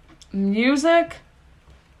 music.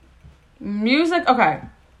 Okay.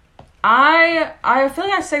 I feel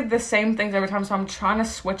like I say the same things every time, so I'm trying to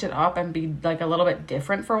switch it up and be like a little bit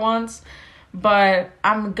different for once. But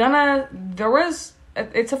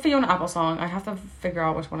it's a Fiona Apple song. I have to figure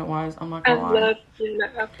out which one it was. I'm not I gonna lie. love Fiona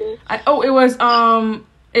Apple.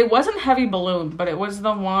 It wasn't Heavy Balloon, but it was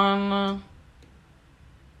the one.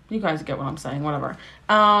 You guys get what I'm saying, whatever.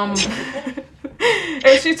 And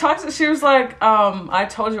she was like, I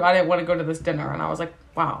told you I didn't want to go to this dinner, and I was like,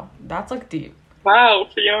 wow, that's like deep. Wow,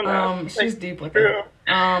 Fiona. She's deep with true. it.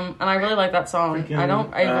 And I really like that song.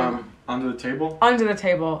 Under the Table? Under the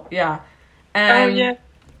Table, yeah. And, Oh, yeah.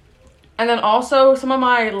 And then also some of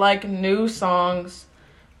my like new songs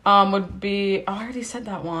would be, I already said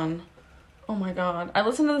that one. Oh my god. I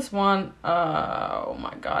listened to this one. Oh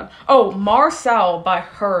my god. Oh, Marcel by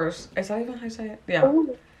Hers. Is that even how you say it? Yeah.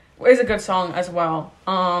 Ooh. Is a good song as well.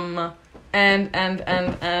 And I'm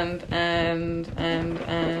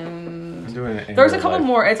doing it in there's a real couple life.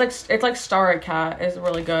 more. It's like Starry Cat is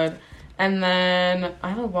really good. And then I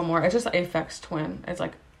have one more. It's just Aphex Twin. It's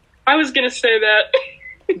like, I was gonna say that.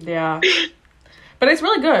 yeah. But it's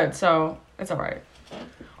really good, so it's alright.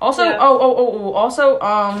 Also, Yeah.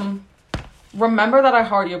 also, Remember That I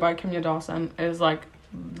Heart You by Kimya Dawson is like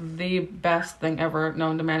the best thing ever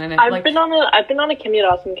known to man. And it, I've been on a Kimya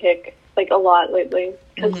Dawson kick like a lot lately.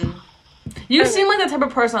 'Cause you seem like the type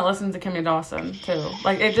of person that listens to Kimya Dawson too.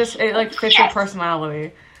 Like it like fits your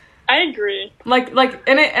personality. I agree. And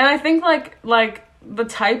I think like the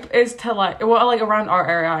type is to like around our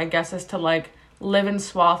area I guess is to like live in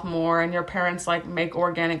Swarthmore and your parents like make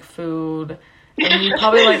organic food and you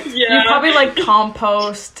probably like Yeah. you probably like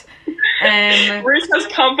compost and Rhys has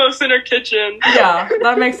compost in her kitchen. yeah,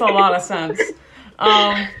 that makes a lot of sense.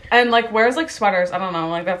 And like wears like sweaters. I don't know.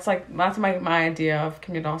 Like that's my idea of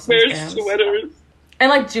Kimya Dawson's There's fans. sweaters. And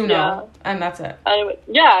like Juno, Yeah. and that's it. anyway,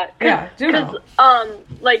 yeah. Yeah, Juno.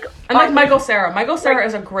 Like And like Michael Cera. Michael Cera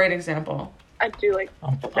is a great example. I do like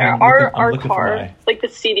I'm our looking for car, my- like the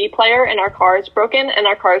CD player in our car is broken, and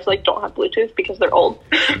our cars like don't have Bluetooth because they're old,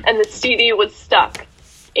 and the CD was stuck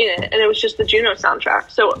in it, and it was just the Juno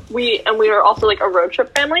soundtrack. So we were also like a road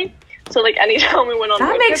trip family. So like anytime we went on, That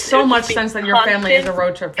road makes trips, so it would much just be sense that your family is a constant-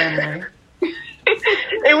 road trip family.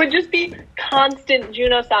 It would just be constant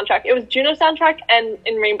Juno soundtrack. It was Juno soundtrack and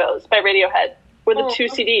In Rainbows by Radiohead were the two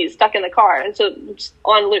CDs stuck in the car, and so just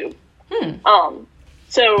on loop.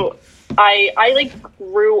 So I like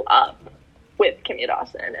grew up with Kimya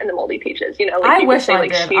Dawson and the Moldy Peaches. You know, like I people wish say, I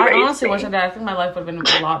like, did. she I raised honestly me. wish I did. I think my life would have been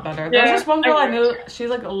a lot better. Yeah, There's this one girl I I knew. She's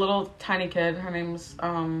like a little tiny kid. Her name's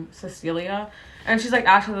Cecilia. And she's like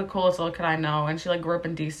actually the coolest little kid I know. And she like grew up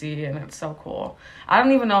in DC and it's so cool. I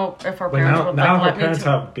don't even know if her But parents would now like her let me parents to...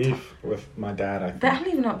 have beef with my dad, I think. I don't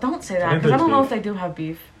even know. Don't say that think because I there's don't know beef. if they do have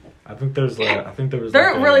beef. I think there was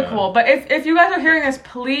They're like a, really cool. But if you guys are hearing this,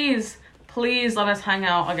 please let us hang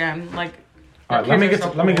out again. Like, All right, let me get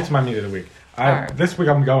to my meat of the week. Alright. This week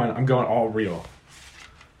I'm going all real.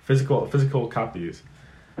 Physical copies.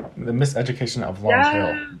 The Miseducation of Long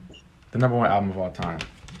Hill. The #1 album of all time.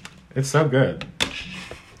 It's so good.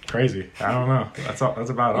 Crazy. I don't know. That's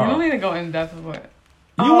about You all. don't need to go in depth with it.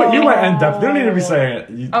 You went in depth. You don't need to be saying it.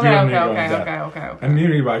 You don't need to go in depth. Okay.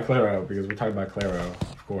 Immunity by Clairo, because we're talking about Clairo,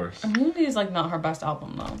 of course. Immunity is like not her best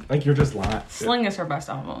album though. Like you're just lying. Sling is her best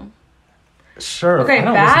album. Sure. Okay, I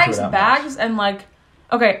don't listen to it that much. Bags, and like,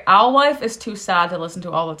 okay, Owl Life is too sad to listen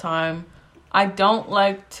to all the time. I don't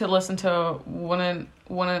like to listen to Wouldn't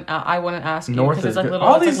Ask You North because it's is like good. little,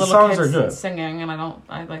 All it's these like little songs kids are good. singing, and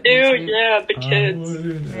I like. Ew, yeah, the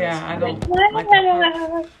kids. Yeah, I don't like that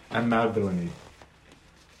part. And Mad Villainy.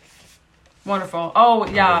 Wonderful. Oh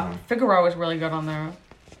yeah, one. Figaro is really good on there. Is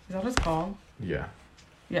that what it's called? Yeah.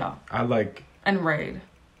 Yeah, I like and Raid.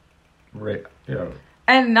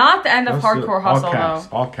 And not the end of Those two- Hardcore Hustle all caps,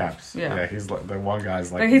 though. All caps. Yeah. Yeah, he's like the one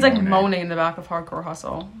guy's like. Like, he's like moaning in the back of Hardcore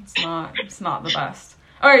Hustle. It's not the best.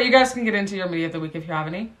 All right, you guys can get into your media of the week if you have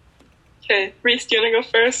any. Okay, Rhys, do you want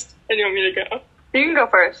to go first? Or do you want me to go? You can go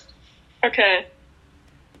first. Okay.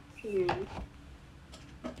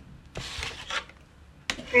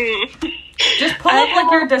 Just pull up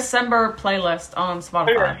like your December playlist on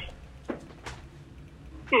Spotify.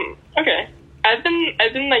 Okay. I've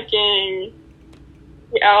been liking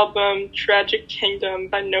the album Tragic Kingdom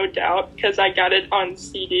by No Doubt because I got it on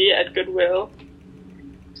CD at Goodwill.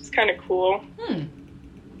 It's kind of cool.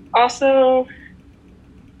 Also,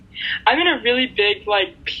 I'm in a really big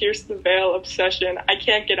like Pierce the Veil obsession. I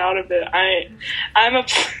can't get out of it. I'm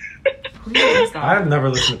obsessed. I've never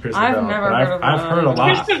listened to Pierce the Veil. I've never heard of I've it. heard a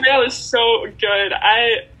lot. Pierce the Veil is so good.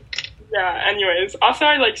 Anyways. Also,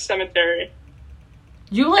 I like Cemetery.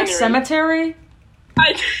 You like Anyways. Cemetery?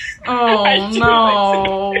 Oh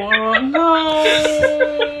No.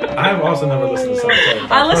 I've also never listened to Cemetery.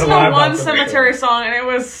 I listened to I've heard a lot one about Cemetery song and it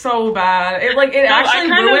was so bad. It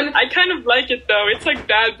actually I ruined. kind of like it though. It's like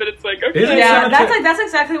bad, but it's like okay. Isn't Yeah, Cemetery- that's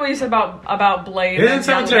exactly what you said about Blade. Isn't and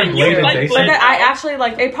Cemetery Young Blade Lady. like adjacent? Blade? I actually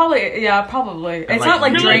like it. Probably. It's like, not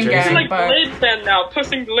like you're Drain like- Gang, You're like but Blade fan now,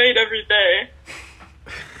 posting Blade every day.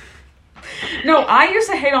 no, I used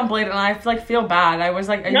to hate on Blade, and I like feel bad. I was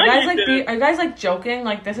like, are No, you guys you like didn't. are you guys like joking?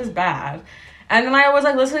 Like this is bad. And then I was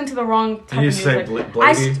like listening to the wrong type You of say music.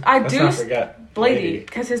 Blady? I Let's do not forget Blady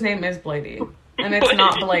because his name is Blady, and it's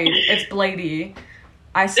not Blade. It's Blady.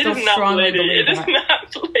 I It still is not strongly Blade. believe It is that.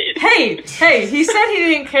 not Blade. Hey, he said he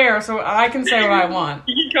didn't care, so I can say what I want.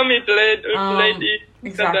 You can call me Blade or Blady.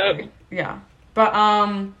 Exactly. Yeah. But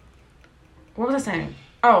what was I saying?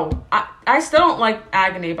 Oh, I still don't like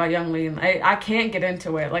Agony by Young Lean. I can't get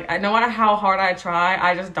into it. Like no matter how hard I try,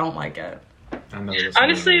 I just don't like it.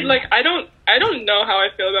 Honestly, like I don't know how I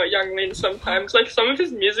feel about Young Lean sometimes. Like some of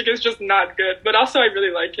his music is just not good, but also I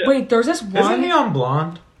really like it. Wait, there's this one. Isn't he on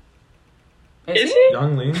Blonde? Is he?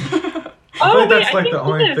 Young Lean? Oh, think that's, wait, like, think the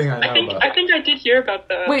he only is. thing I know think, about. I think I did hear about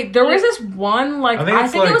that. Wait, there was this one like I think I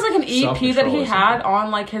it's, think it like, was like an EP that he Self-Control or had something.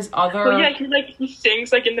 on like his other. Oh yeah, he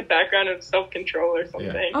sings like in the background of Self Control or something.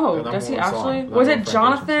 Yeah. Oh, The number does he one song. actually? Number Was one it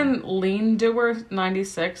Foundation Jonathan Lean Doer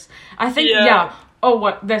 96? I think Yeah. yeah. Oh,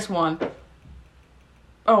 what this one?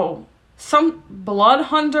 Oh, some Blood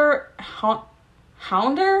Hounder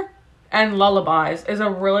and Lullabies is a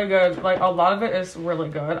really good. Like a lot of it is really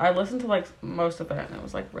good. I listened to like most of it and it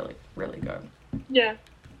was like really really good. Yeah.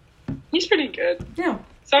 He's pretty good. Yeah.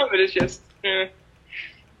 Some of it is just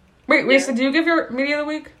Wait, Lisa, do you give your media of the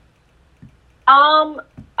week? I'm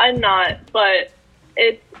not, but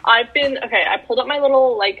I pulled up my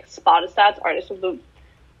little like Spotify artist of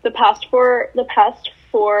the past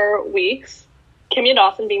 4 weeks. Kimya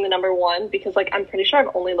Dawson being the number one because like I'm pretty sure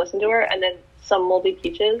I've only listened to her, and then some Moldy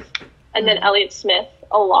Peaches, and then Elliott Smith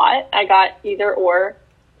a lot. I got either or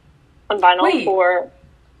on vinyl Wait. for.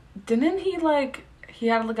 Didn't he had like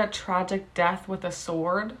a tragic death with a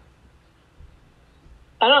sword?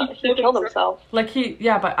 I don't know. He killed himself. Like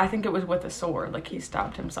but I think it was with a sword. Like he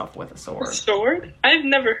stabbed himself with a sword. sword. I've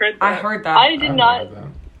never heard that. I heard that. I did not.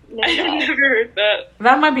 know I've that. never heard that.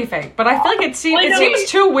 That might be fake, but I feel like it Wait, no,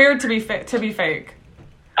 seems too weird to be fake.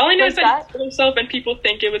 All I know is Like that he that? killed himself, and people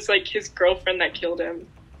think it was like his girlfriend that killed him.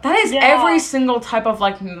 That is Yeah. every single type of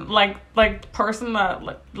like person that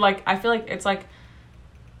like I feel like it's like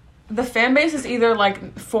the fan base is either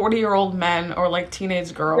like 40-year-old men or like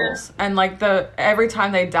teenage girls, and like every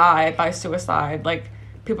time they die by suicide, like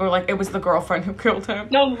people are like it was the girlfriend who killed him.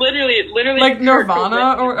 No, literally. Like Kurt Nirvana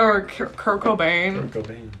Cobain. or Kurt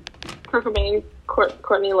Cobain. Kurt Cobain,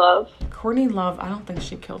 Courtney Love. Courtney Love, I don't think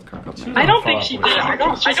she killed Kurt Cobain. I don't think she did. I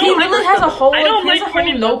don't He like literally her. has a whole I don't he has like a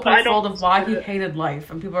Courtney whole Love, but I notebook don't full of why he support it. hated life,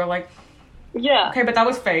 and people are like, Yeah. okay, but that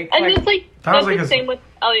was fake. And Like, it's like That was that's like the a- same with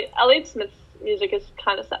Elliott Smith's music is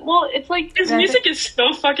kind of sad. Well, it's like His Yeah, I music is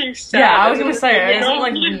so fucking sad. yeah, I was gonna say it. Yeah. Isn't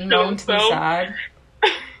like Really known to be so. sad.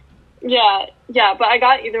 yeah, but I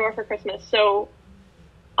got either or for Christmas. So,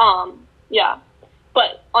 yeah.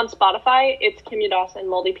 But on Spotify, it's Kimya Dawson,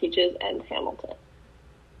 Moldy Peaches, and Hamilton.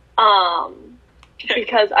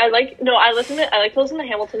 Because I like to listen to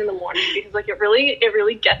Hamilton in the morning because like it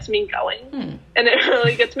really gets me going, and it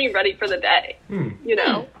really gets me ready for the day. You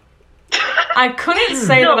know. I couldn't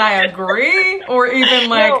say No. that I agree or even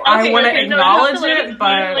like No, I okay, want to okay, no, acknowledge just like- it,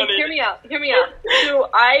 but like hear me out. So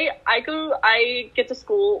I get to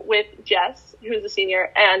school with Jess, who's a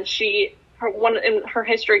senior, and in her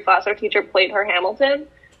history class, our teacher played her Hamilton,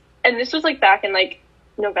 and this was like back in like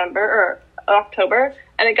November or October,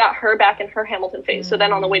 and it got her back in her Hamilton phase. So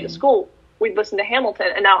then on the way to school, we'd listen to Hamilton,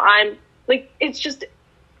 and now I'm like, it's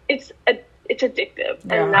addictive.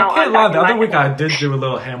 Yeah. And now I can't I'm lie. back The in other my week I Hamilton. did do a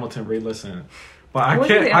little Hamilton re-listen, but It I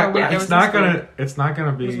wasn't can't. the other week, it It's was not this gonna. week. It's not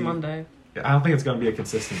gonna it was be. Monday. I don't think it's gonna be a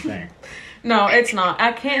consistent thing. No, it's not.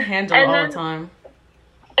 I can't handle it And all then- the time.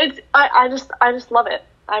 I just love it.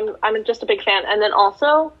 I'm just a big fan. And then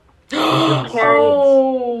also, Carrie.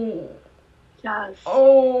 Oh. Yes.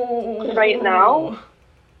 Oh. Right now,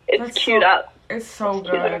 it's That's queued so- up. It's so It's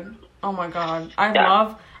cute. good. Oh my god.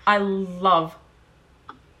 Yeah. I love.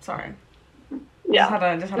 Sorry. Yeah.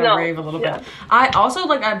 Just had to No, rave a little yeah. bit. I also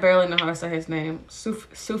I barely know how to say his name.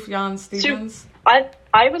 Sufjan Stevens.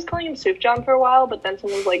 I was calling him Soup John for a while, but then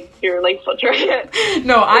someone was like, "You're like butchering it."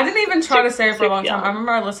 No, I didn't even try to say it for a long time. Sufjan. I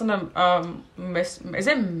remember I listened to is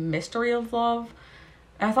it Mystery of Love?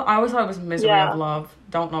 I always thought it was Misery Yeah. of Love.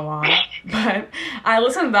 Don't know why, but I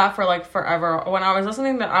listened to that for like forever. When I was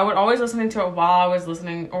listening to, I would always listening to it while I was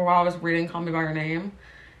listening or while I was reading "Call Me by Your Name,"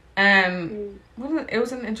 and it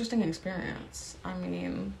was an interesting experience. I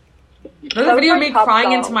mean, there's a That was video of my me top crying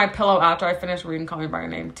song. into my pillow after I finished reading "Call Me by Your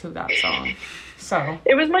Name" to that song. So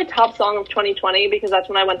It was my top song of 2020 because that's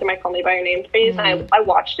when I went through my Call Me by Your Name phase, and I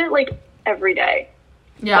watched it like every day.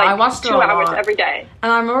 yeah, Like, I watched it 2 a hours lot. every day.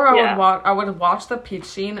 And I remember Yeah. I would watch the peach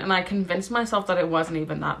scene, and I convinced myself that it wasn't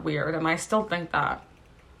even that weird, and I still think that.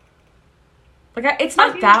 Like, it's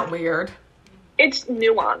not think- that weird. It's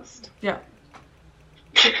nuanced. Yeah.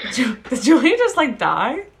 Did Julia just, like,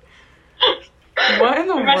 die? What in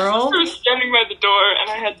the My world? sister was standing by the door, and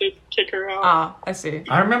I had to kick her out. Ah, I see.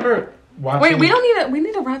 I remember watching. Wait, we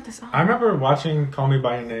need to wrap this up. I remember watching Call Me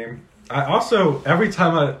by Your Name. I also every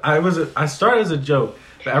time I started as a joke,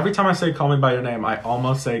 but every time I say Call Me by Your Name, I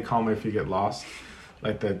almost say Call Me If You Get Lost,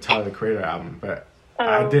 like the Tyler the Creator album. But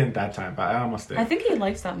I didn't that time. But I almost did. I think he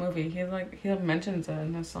likes that movie. He mentions it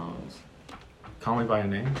in his songs. Call Me by Your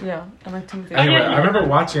Name. Yeah, and like Timothy. Anyway, yeah. I remember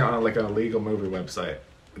watching it on like an illegal movie website,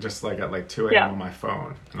 just like at like 2 a.m. Yeah. on my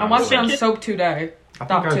phone. And I was watched it on like, Soap Today. I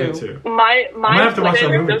Doc think I did 2. too. My I might have to watch that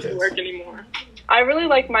Favorite movie. doesn't Kids. work anymore. I really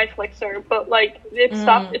like my Flixer, but like it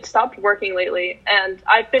stopped working lately, and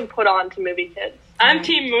I've been put on to Movie Kids. I'm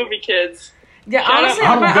Team Movie Kids. Yeah, Shut honestly,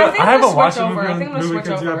 up. I think I I'm haven't gonna watched switch the over. I think I'm gonna movie switch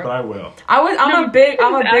Kids yet, over. but I will. I'm a No, big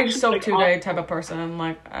it's Soap actually Today awesome. type of person.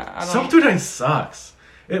 Like I don't. Soap Today sucks.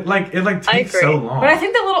 It takes so agree. long. But I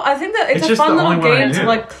think that it's It's a just fun the little only one I game to do.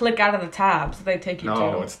 like click out of the tabs that they take you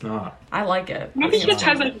no, to. it's not. I like it. I Movie think Kids it's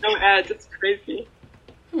has fun. like no ads. It's crazy.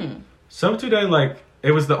 Soap Today, like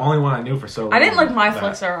it was the only one I knew for so long. I didn't like My that-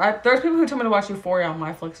 Flixer. There's people who told me to watch Euphoria on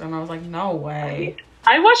My Flixer, and I was like, no way.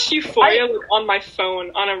 I watched Euphoria like, on my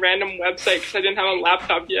phone on a random website because I didn't have a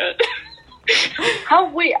laptop yet.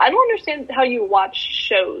 Wait, I don't understand how you watch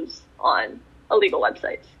shows on illegal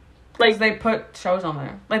websites. Like they put shows on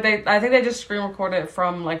there. Like I think they just screen record it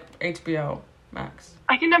from like HBO Max.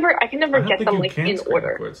 I can never I don't get think them you like can in screen order.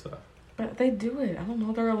 record stuff. But they do it. I don't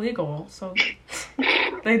know. They're illegal, so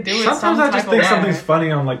they do it. Sometimes some I just type of think way. something's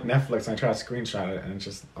funny on like Netflix and I try to screenshot it and it's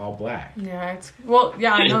just all black. Yeah, it's I know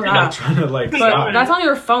They're not that. trying to like But stop that's it. on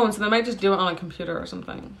your phone, so they might just do it on a computer or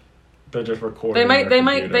something. They're just recording. They might their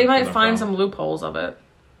computer they might from their find phone. some loopholes of it,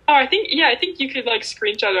 Oh, I think you could like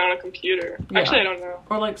screenshot it on a computer. Yeah. Actually, I don't know.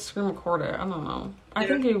 or like screen record it. I don't know. I Yeah.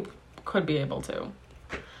 think you could be able to.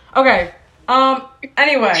 Okay.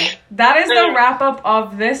 Anyway, that is the wrap up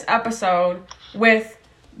of this episode with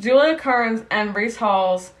Julia Kearns and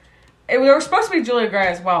rhysjhals. We were supposed to be Julia Gray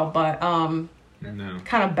as well, but No.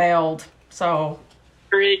 kind of bailed. So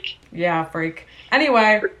Freak. yeah, freak.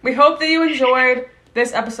 Anyway, we hope that you enjoyed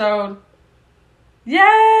this episode. Yay!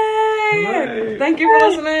 Hooray. Thank you for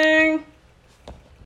listening.